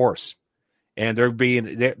all this force? And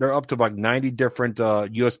they're up to like 90 different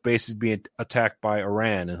U.S. bases being attacked by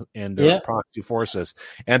Iran and their proxy forces.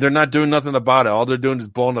 And they're not doing nothing about it. All they're doing is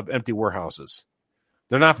blowing up empty warehouses.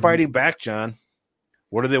 They're not fighting back, John.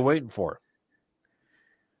 What are they waiting for?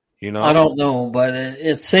 You know? I don't know, but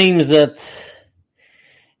it seems that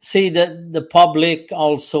the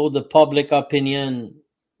public opinion,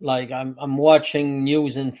 like I'm watching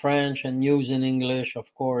news in French and news in English,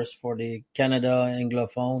 of course, for the Canada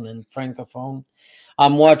Anglophone and Francophone.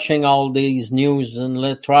 I'm watching all these news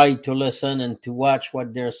and try to listen and to watch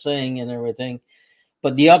what they're saying and everything.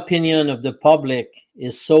 But the opinion of the public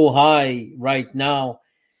is so high right now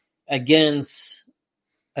against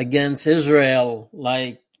Israel.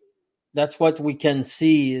 Like, that's what we can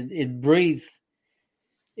see. It breathes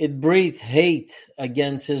hate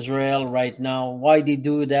against Israel right now. Why they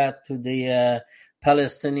do that to the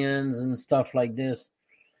Palestinians and stuff like this?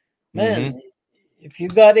 Man, if you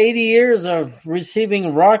got 80 years of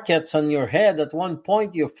receiving rockets on your head, at one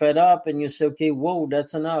point you're fed up and you say, okay, whoa,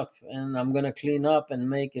 that's enough. And I'm going to clean up and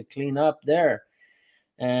make a clean up there.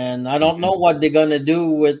 And I don't know what they're going to do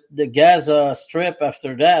with the Gaza Strip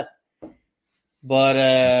after that.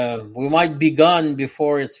 But we might be gone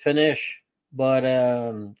before it's finished. But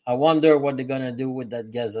I wonder what they're going to do with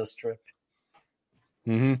that Gaza Strip.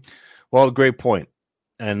 Well, great point.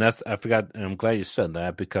 And I forgot, and I'm glad you said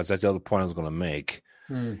that, because that's the other point I was going to make.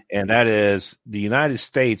 And that is the United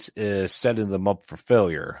States is setting them up for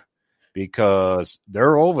failure because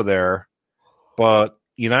they're over there, but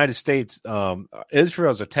United States,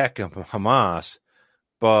 Israel's attacking Hamas,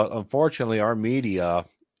 but unfortunately our media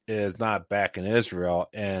is not backing Israel,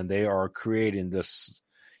 and they are creating this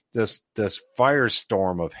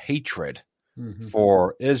firestorm of hatred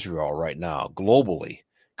for Israel right now globally,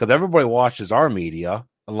 because everybody watches our media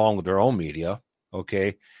along with their own media,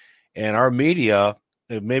 okay? And our media,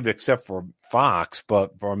 maybe except for Fox,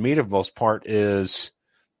 but for our media, for the most part, is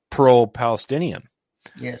pro-Palestinian.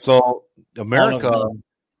 Yes. So America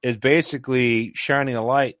is basically shining a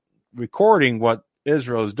light, recording what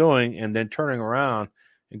Israel is doing, and then turning around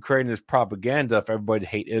and creating this propaganda for everybody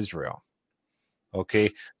to hate Israel.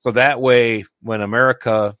 Okay, so that way, when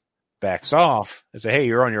America backs off and say, "Hey,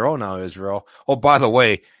 you're on your own now, Israel." Oh, by the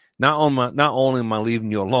way, not only am I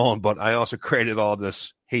leaving you alone, but I also created all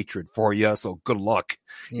this hatred for you. So good luck.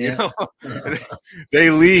 Yeah. You know, they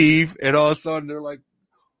leave, and all of a sudden they're like,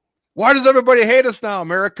 "Why does everybody hate us now,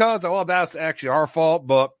 America?" It's like, well, that's actually our fault,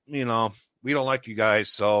 but we don't like you guys,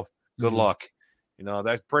 so good luck.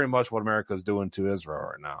 That's pretty much what America is doing to Israel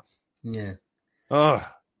right now. Yeah.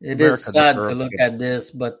 It is America sad to deserves look to at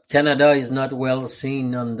this, but Canada is not well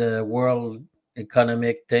seen on the world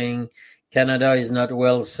economic thing. Canada is not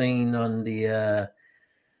well seen on the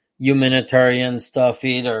humanitarian stuff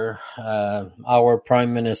either. Our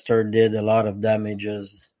prime minister did a lot of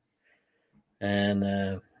damages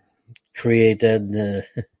and created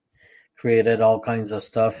created all kinds of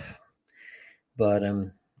stuff. But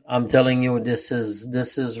I'm telling you, this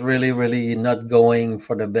is really not going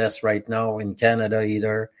for the best right now in Canada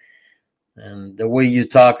either. And the way you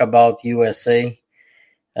talk about USA,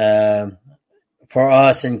 uh, for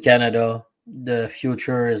us in Canada, the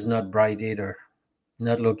future is not bright either.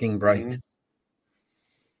 Not looking bright.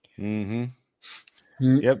 Mm-hmm.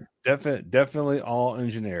 Mm. Yep, definitely all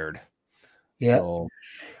engineered. Yeah. So,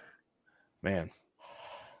 man.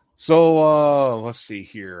 So let's see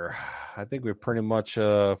here. I think we pretty much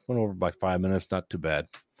went over by 5 minutes. Not too bad.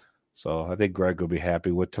 So I think Greg will be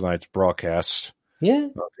happy with tonight's broadcast. Yeah.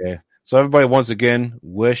 Okay. So everybody, once again,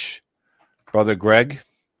 wish Brother Greg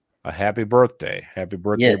a happy birthday. Happy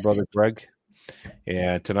birthday, Yes. Brother Greg.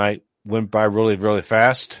 And tonight went by really, really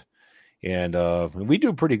fast. And we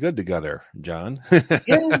do pretty good together, John.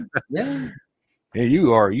 Yeah. Yeah. Yeah,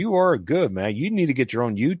 you are good, man. You need to get your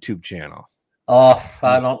own YouTube channel. Oh,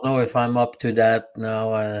 I don't know if I'm up to that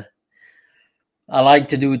now. I like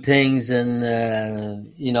to do things and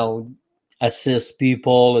assist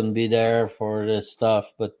people and be there for this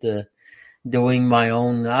stuff, but doing my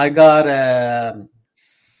own. I got a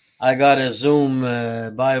Zoom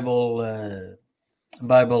Bible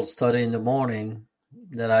study in the morning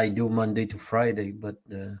that I do Monday to Friday, but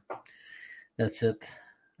that's it.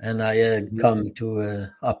 And I come to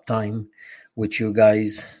uptime with you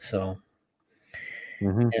guys. So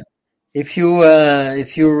yeah. If you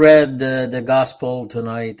read the gospel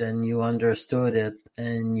tonight and you understood it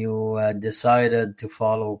and you decided to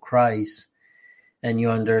follow Christ and you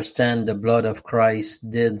understand the blood of Christ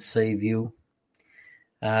did save you,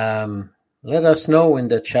 let us know in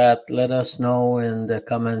the chat. Let us know in the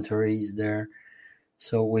commentaries there,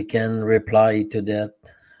 so we can reply to that.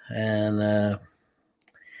 And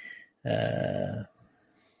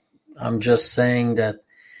I'm just saying that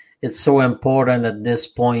it's so important at this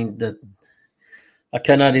point that I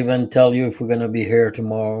cannot even tell you if we're going to be here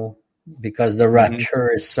tomorrow because the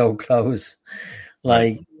rapture is so close.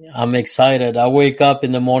 Like, I'm excited. I wake up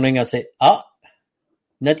in the morning, I say,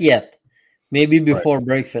 not yet. Maybe before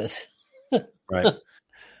breakfast. Right.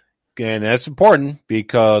 And that's important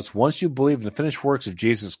because once you believe in the finished works of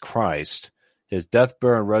Jesus Christ, his death,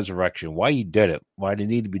 burial, and resurrection, why he did it, why it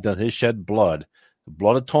needed to be done, his shed blood, the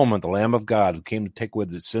blood atonement, the Lamb of God who came to take away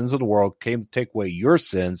the sins of the world, came to take away your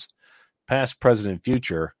sins, past, present, and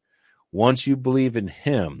future. Once you believe in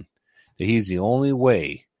him, that he's the only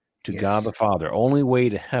way to God the Father, only way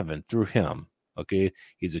to heaven through him. Okay,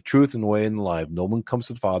 he's the truth and the way and the life. No one comes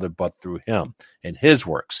to the Father but through him and his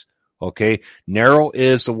works. Okay, narrow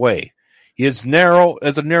is the way. He is narrow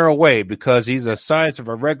as a narrow way because he's the size of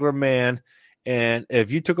a regular man. And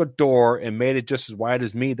if you took a door and made it just as wide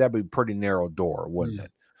as me, that'd be a pretty narrow door, wouldn't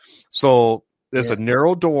it? So it's a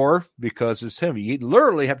narrow door because it's him. You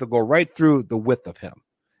literally have to go right through the width of him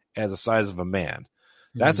as the size of a man.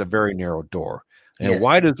 That's a very narrow door. And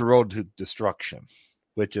wide is the road to destruction,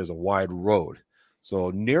 which is a wide road. So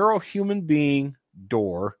narrow human being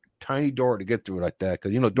door, tiny door to get through like that,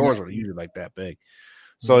 because doors are usually like that big.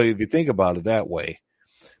 So if you think about it that way,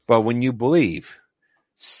 but when you believe,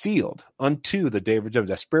 sealed unto the day of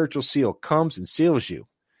redemption, that spiritual seal comes and seals you.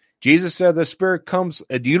 Jesus said the Spirit comes,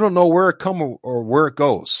 and you don't know where it comes or where it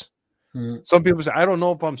goes. Some people say, I don't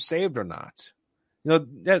know if I'm saved or not.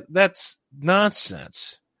 That's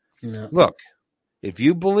nonsense. No. Look, if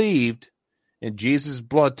you believed in Jesus'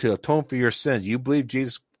 blood to atone for your sins, you believe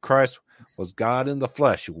Jesus Christ was God in the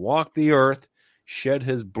flesh, he walked the earth, shed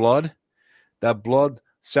his blood, that blood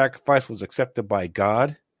sacrifice was accepted by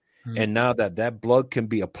God, and now that blood can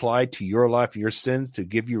be applied to your life, your sins, to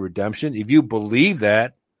give you redemption, if you believe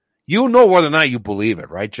that, you know whether or not you believe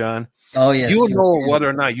it, right, John? Oh, yes. You know whether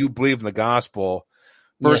or not you believe in the gospel.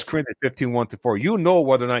 1 Yes. Corinthians 15:1-4. You know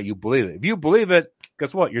whether or not you believe it. If you believe it,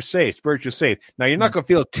 guess what? You're saved. Spiritually saved. Now you're not going to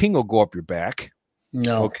feel a tingle go up your back.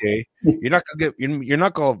 No. Okay. You're not going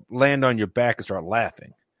to land on your back and start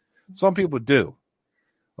laughing. Some people do.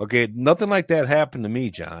 Okay. Nothing like that happened to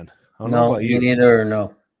me, John. I don't know about you. Me neither.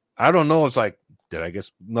 No. I don't know. It's like, did I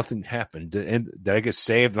guess nothing happened? Did I get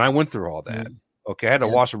saved? And I went through all that. Okay. I had to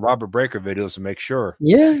watch the Robert Breaker videos to make sure.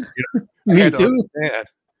 Yeah. Me too.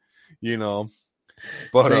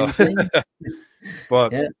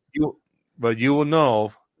 But you will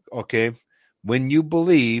know, okay, when you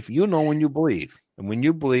believe, when you believe. And when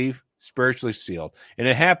you believe, spiritually sealed. And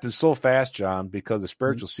it happens so fast, John, because the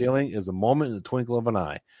spiritual sealing is a moment in the twinkle of an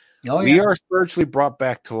eye. Oh, We yeah. are spiritually brought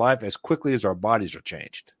back to life as quickly as our bodies are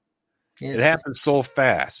changed. Yes. It happens so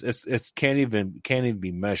fast. It can't even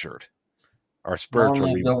be measured. Our spiritual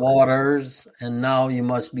Born of the waters, and now you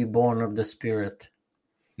must be born of the Spirit.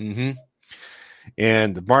 Mm-hmm.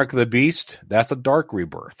 And the mark of the beast, that's a dark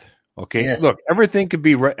rebirth. Okay. Yes. Look, everything's going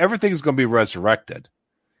to be resurrected.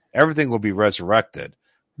 Everything will be resurrected.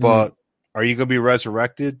 But are you going to be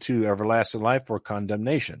resurrected to everlasting life or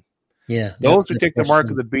condemnation? Yeah. Those who take the mark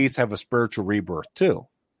of the beast have a spiritual rebirth too.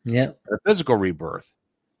 Yeah. A physical rebirth.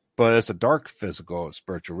 But it's a dark physical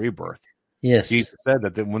spiritual rebirth. Yes. Jesus said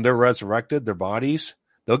that when they're resurrected, their bodies,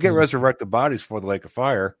 they'll get resurrected bodies for the lake of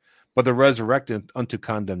fire, but they're resurrected unto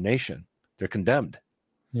condemnation. They're condemned.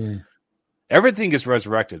 Everything is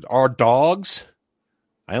resurrected. Our dogs,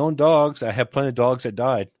 I own dogs. I have plenty of dogs that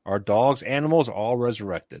died. Our dogs, animals are all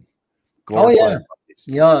resurrected. Glorified bodies.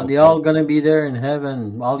 Yeah, okay. they're all going to be there in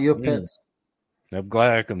heaven, all your pets. I'm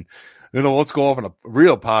glad I can, let's go off on a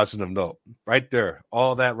real positive note. Right there.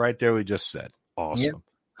 All that right there we just said. Awesome.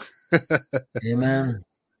 Yep. Amen.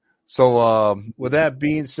 So with that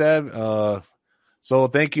being said, so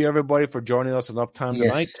thank you everybody for joining us on Uptime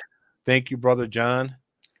tonight. Thank you, Brother John,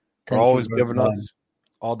 for always giving us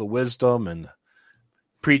all the wisdom and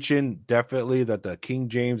preaching definitely that the King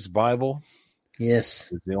James Bible is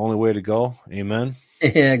the only way to go. Amen.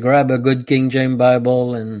 Yeah, grab a good King James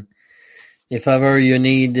Bible, and if ever you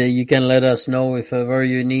need, you can let us know. If ever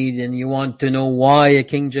you need and you want to know why a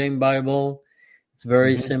King James Bible, it's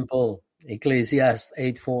very simple. Ecclesiastes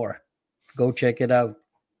 8:4. Go check it out.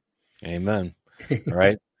 Amen. All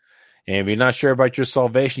right. And if you're not sure about your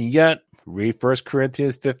salvation yet, read 1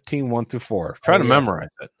 Corinthians 15, 1-4. Try to memorize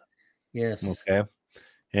it. Yes. Okay.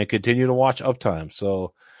 And continue to watch Uptime.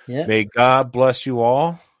 So may God bless you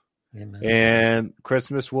all. Amen. And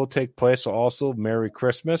Christmas will take place. So also, Merry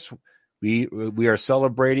Christmas. We are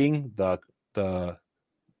celebrating the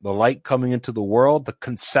light coming into the world, the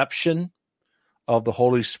conception of the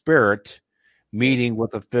Holy Spirit meeting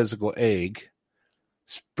with a physical egg.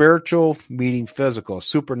 Spiritual meeting physical,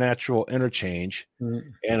 supernatural interchange.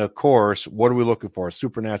 And of course, what are we looking for?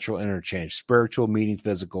 Supernatural interchange, spiritual meeting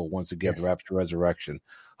physical once again, the rapture resurrection.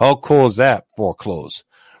 How cool is that for close,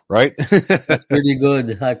 right? That's pretty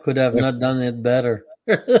good. I could have not done it better.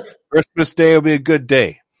 Christmas Day will be a good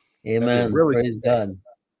day. Amen. Really Praise God.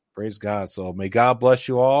 Praise God. So may God bless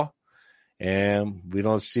you all. And we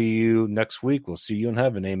don't see you next week. We'll see you in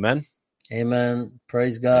heaven. Amen. Amen.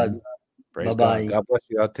 Praise God. Praise Bye-bye. God. God bless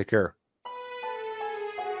you all. Take care.